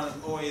 Iran has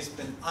always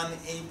been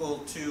unable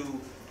to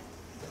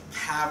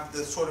have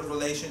the sort of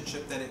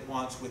relationship that it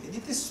wants with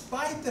India,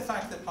 despite the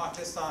fact that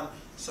Pakistan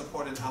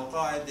supported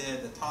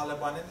Al-Qaeda, the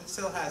Taliban, and it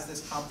still has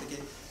this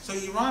complicated. So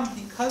Iran,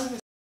 because of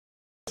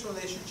its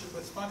relationship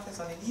with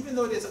Pakistan, and even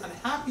though it is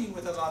unhappy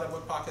with a lot of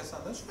what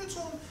Pakistan does, for its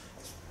own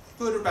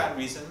good or bad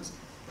reasons,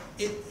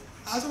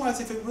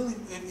 otherwise, if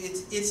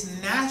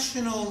its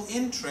national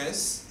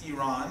interests,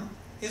 Iran,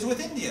 is with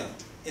India.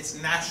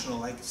 It's national,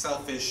 like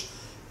selfish,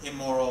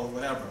 immoral,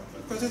 whatever,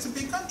 because it's a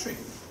big country.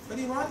 But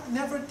Iran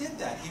never did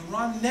that.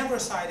 Iran never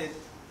sided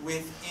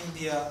with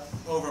India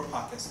over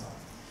Pakistan.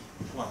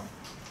 1.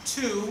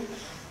 2,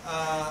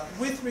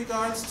 with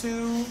regards to,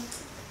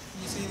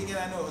 you see it again,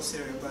 I know it was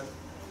Syria, but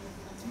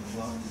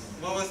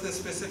what was the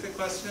specific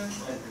question?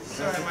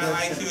 Sorry, my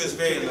IQ is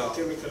very low.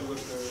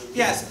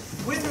 Yes,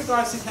 with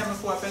regards to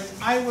chemical weapons,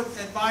 I would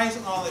advise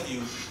all of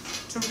you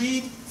to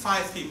read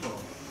 5 people.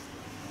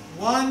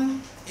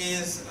 One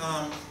is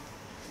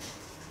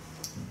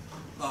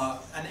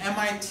an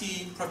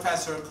MIT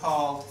professor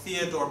called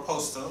Theodore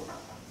Postel.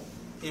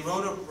 He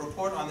wrote a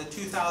report on the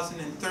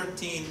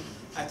 2013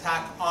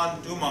 attack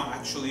on Duma,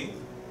 actually,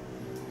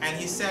 and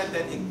he said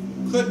that it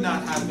could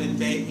not have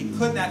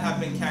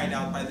been carried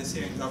out by the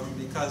Syrian government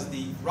because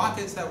the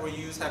rockets that were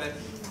used had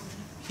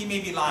he may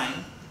be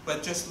lying,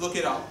 but just look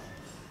it up.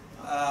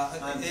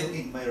 I'm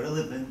looking my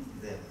relevant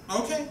there.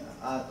 Okay,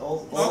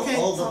 Okay.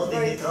 all the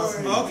body he trusts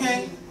me.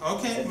 Okay,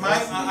 okay.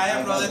 I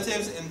have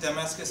relatives in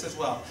Damascus as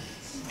well,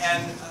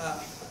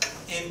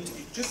 and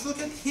just look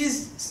at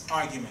his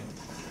argument.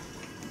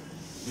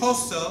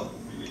 Postal,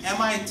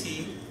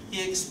 MIT.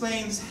 He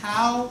explains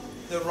how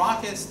the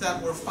rockets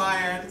that were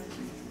fired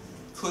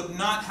could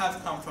not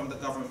have come from the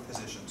government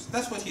positions.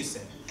 That's what he's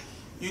saying.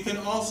 You can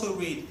also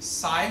read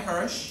Cy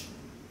Hirsch,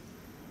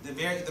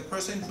 the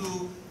person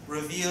who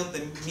revealed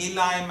the My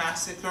Lai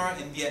massacre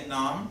in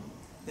Vietnam,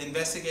 the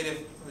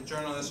investigative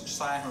journalist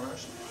Cy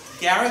Hirsch.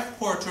 Gareth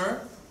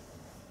Porter,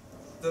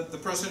 the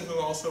person who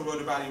also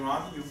wrote about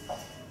Iran.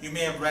 You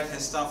may have read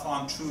his stuff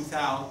on Truth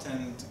Out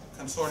and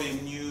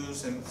Consortium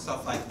News and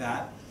stuff like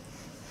that.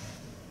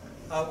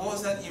 What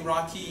was that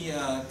Iraqi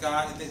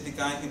guy, the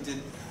guy who did,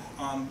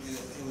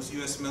 it was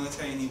U.S.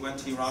 military and he went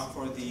to Iraq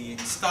for the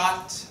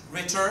Scott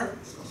Ritter,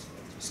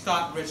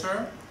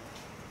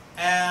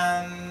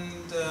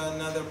 and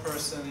another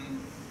person,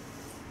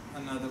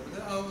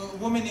 a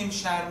woman named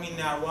Sharmi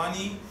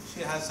Narwani.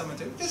 She has some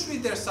material. Just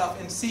read their stuff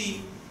and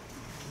see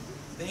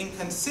the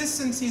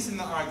inconsistencies in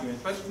the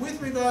argument. But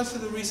with regards to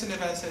the recent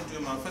events in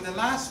Duma, for the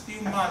last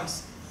few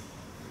months,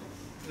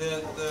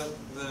 the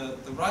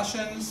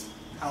Russians,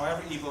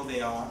 however evil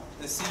they are,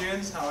 the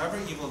Syrians, however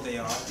evil they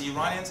are, the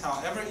Iranians,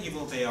 however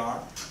evil they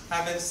are,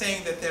 have been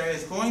saying that there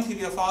is going to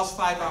be a false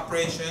flag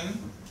operation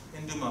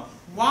in Duma.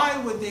 Why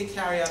would they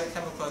carry out a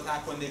chemical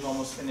attack when they've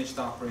almost finished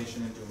the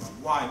operation in Duma?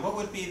 Why? What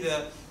would be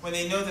when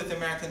they know that the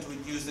Americans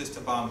would use this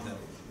to bomb them?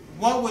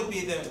 What would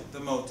be the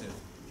motive?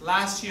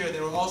 Last year,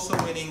 they were also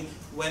winning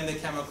when the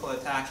chemical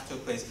attack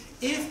took place.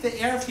 If the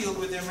airfield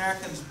where the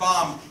Americans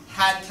bombed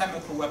had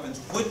chemical weapons,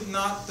 would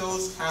not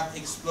those have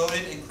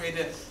exploded and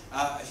created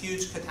a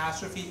huge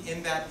catastrophe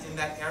in that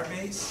air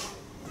base?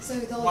 So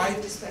with all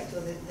due respect,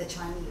 or the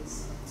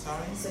Chinese?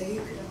 Sorry? So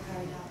you could have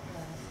carried out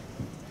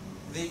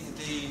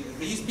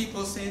these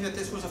people say that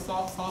this was a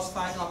false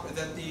flag,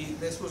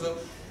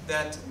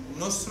 that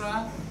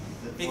Nusra,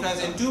 because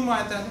in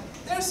Duma,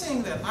 they're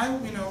saying that.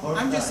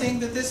 I'm just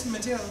saying that this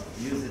material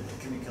used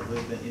a chemical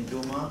weapon in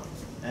Duma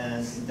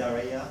and in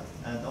Daraya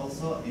and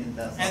also in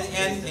the.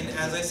 And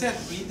as I said,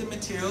 read the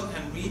material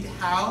and read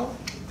how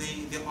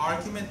the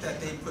argument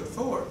that they put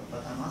forward.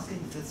 But I'm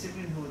asking the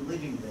civilian who are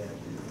living there.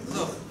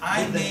 Look,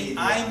 I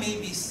may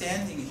be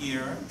standing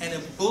here and a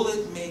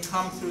bullet may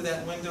come through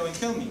that window and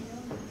kill me.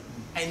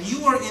 And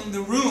you are in the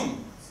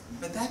room,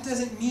 but that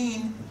doesn't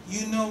mean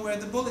you know where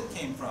the bullet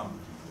came from.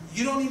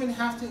 You don't even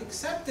have to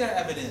accept their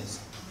evidence.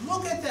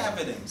 Look at the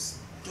evidence.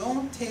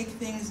 Don't take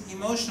things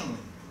emotionally.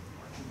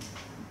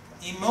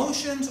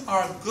 Emotions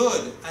are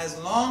good as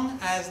long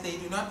as they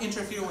do not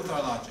interfere with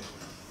our logic.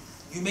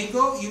 You may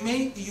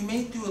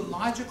do a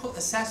logical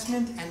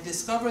assessment and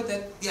discover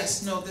that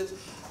yes, no, that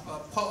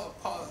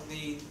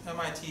the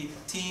MIT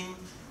team,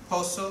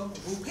 Postal,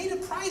 who paid a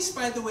price,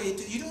 by the way.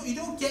 You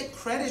don't get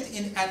credit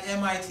at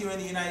MIT or in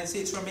the United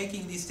States for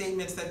making these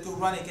statements that go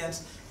run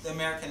against the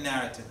American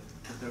narrative.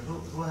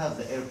 Who has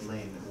the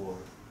airplane war?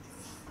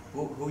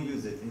 Who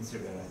used it in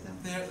Syria right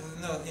now?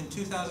 No, in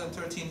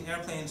 2013,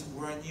 airplanes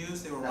weren't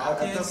used. They were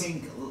rockets.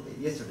 I'm talking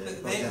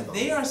yesterday.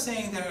 They are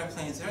saying they're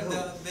airplanes.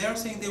 They are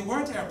saying they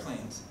weren't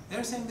airplanes.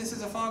 They're saying this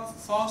is a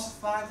false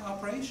flag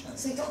operation.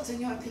 So, Doctor,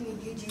 in your opinion,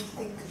 who do you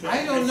think?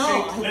 I don't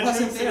know. I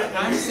wasn't there.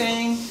 I'm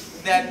saying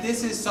that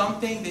this is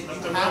something that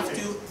you have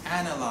to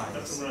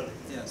analyze.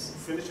 Yes.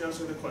 Finish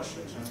answering the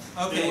questions.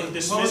 Okay. They will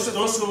dismiss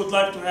those who would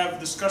like to have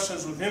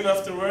discussions with him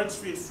afterwards.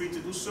 Feel free to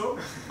do so.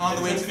 On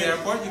the way to the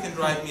airport, you can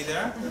drive me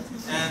there.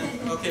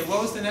 And okay,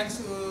 what was the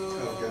next?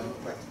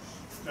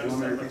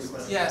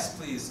 Yes,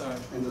 please. Sorry.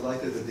 In the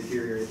light of the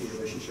deteriorating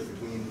relationship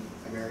between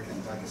America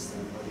and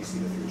Pakistan, how do you see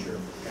the future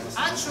of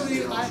Afghanistan?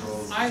 Actually,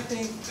 I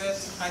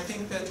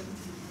think that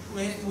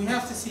we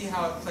have to see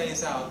how it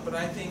plays out, but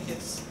I think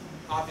it's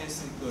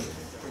obviously good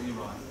for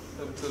Iran.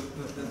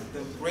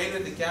 The greater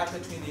the gap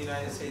between the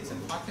United States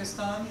and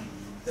Pakistan,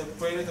 the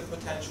greater the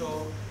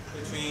potential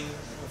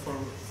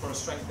for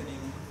strengthening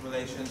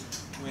relations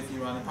with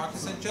Iran and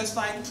Pakistan, just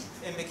like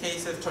in the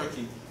case of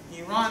Turkey.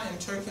 Iran and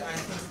Turkey, I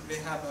think they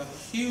have a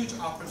huge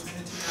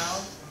opportunity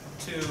now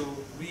to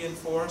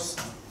reinforce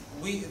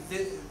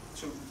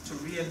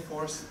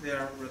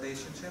their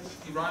relationship.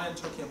 Iran and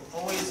Turkey have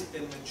always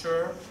been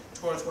mature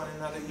towards one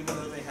another, even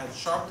though they had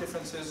sharp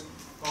differences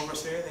over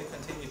Syria. They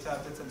continue to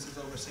have differences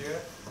over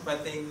Syria,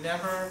 but they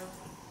never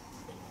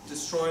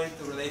destroyed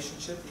the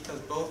relationship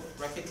because both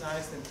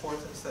recognized the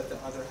importance that the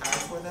other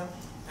had for them.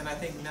 And I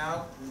think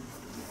now,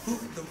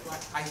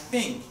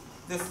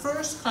 the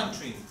first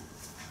country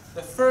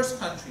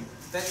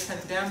that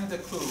condemned the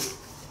coup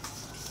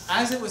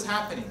as it was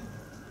happening,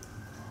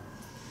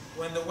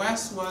 when the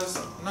West was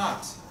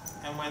not,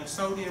 and when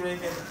Saudi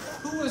Arabia,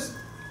 who was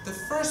the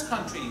first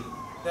country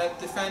that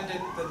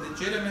defended the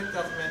legitimate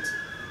government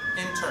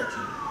in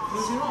Turkey? It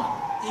was Iran.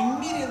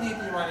 Immediately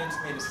the Iranians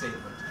made a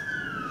statement.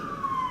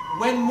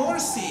 When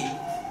Morsi,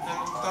 and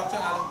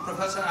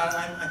Professor Al,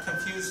 I'm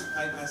confused,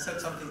 I said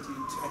something to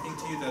you, I think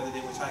to you the other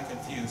day, which I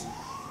confused.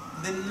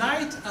 The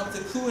night of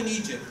the coup in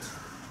Egypt,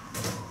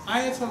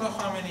 Ayatollah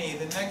Khamenei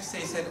the next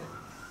day said,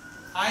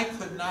 I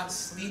could not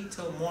sleep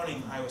till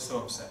morning, I was so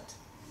upset.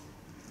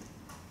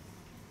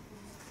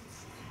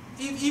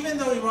 Even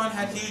though Iran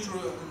had huge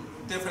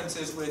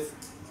differences with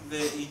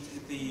the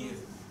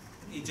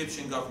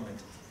Egyptian government,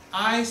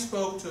 I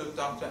spoke to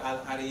Dr.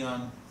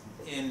 Al-Arian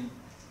in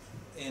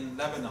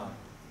Lebanon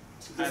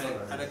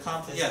at a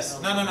conference. Yes,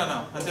 no,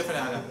 a different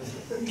Adam.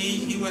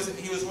 He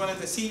was one of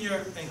the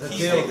senior and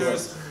key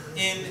figures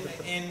in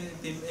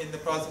the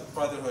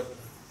Brotherhood.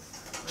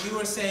 We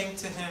were saying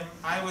to him,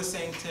 I was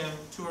saying to him,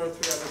 2 or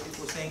 3 other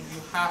people were saying,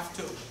 you have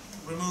to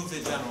remove the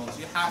generals,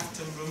 you have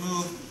to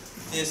remove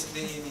this,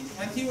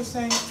 and he was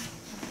saying,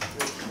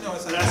 no,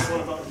 it's last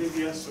one about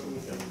Libya, so we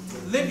can.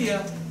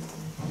 Libya,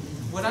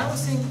 what I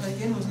was saying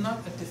again was not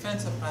a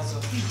defense of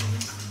Gaddafi.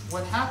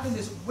 What happened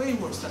is way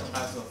worse than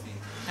Gaddafi.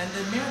 And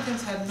the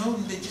Americans had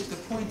known, the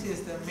point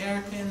is the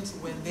Americans,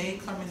 when they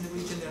come in the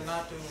region, they're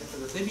not doing it for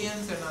the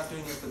Libyans, they're not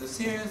doing it for the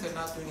Syrians, they're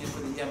not doing it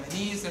for the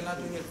Yemenis, they're not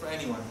doing it for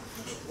anyone.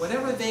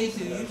 Whatever they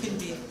do, you can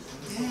be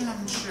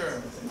damn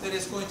sure that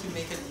it's going to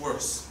make it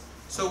worse.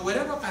 So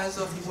whatever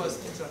Gaddafi was,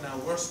 things are now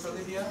worse for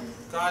Libya.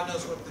 God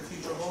knows what the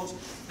future holds.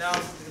 Now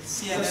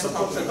CNN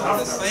talks about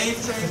the slave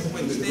trade,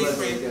 which they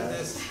created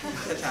this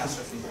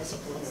catastrophe.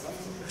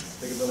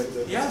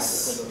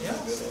 Yes,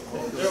 yes.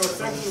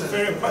 Thank you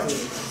very much.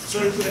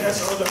 Sorry we couldn't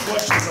answer all the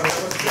questions, but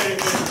that was very,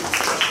 very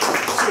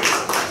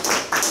serious.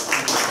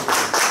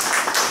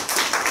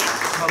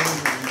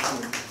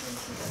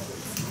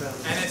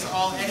 And it's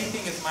all,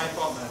 anything is my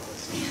fault, man.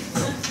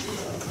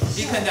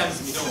 He condemns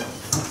me, don't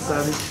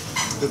worry.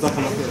 جزاك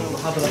الله خير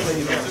محاضرة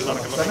طيبة.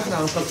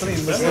 سامحنا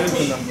مقصرين بس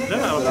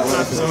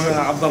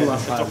لا عبد الله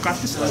توقعت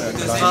تسأل.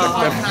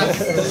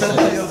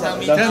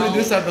 كان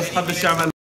بده يسأل بس حب الشعب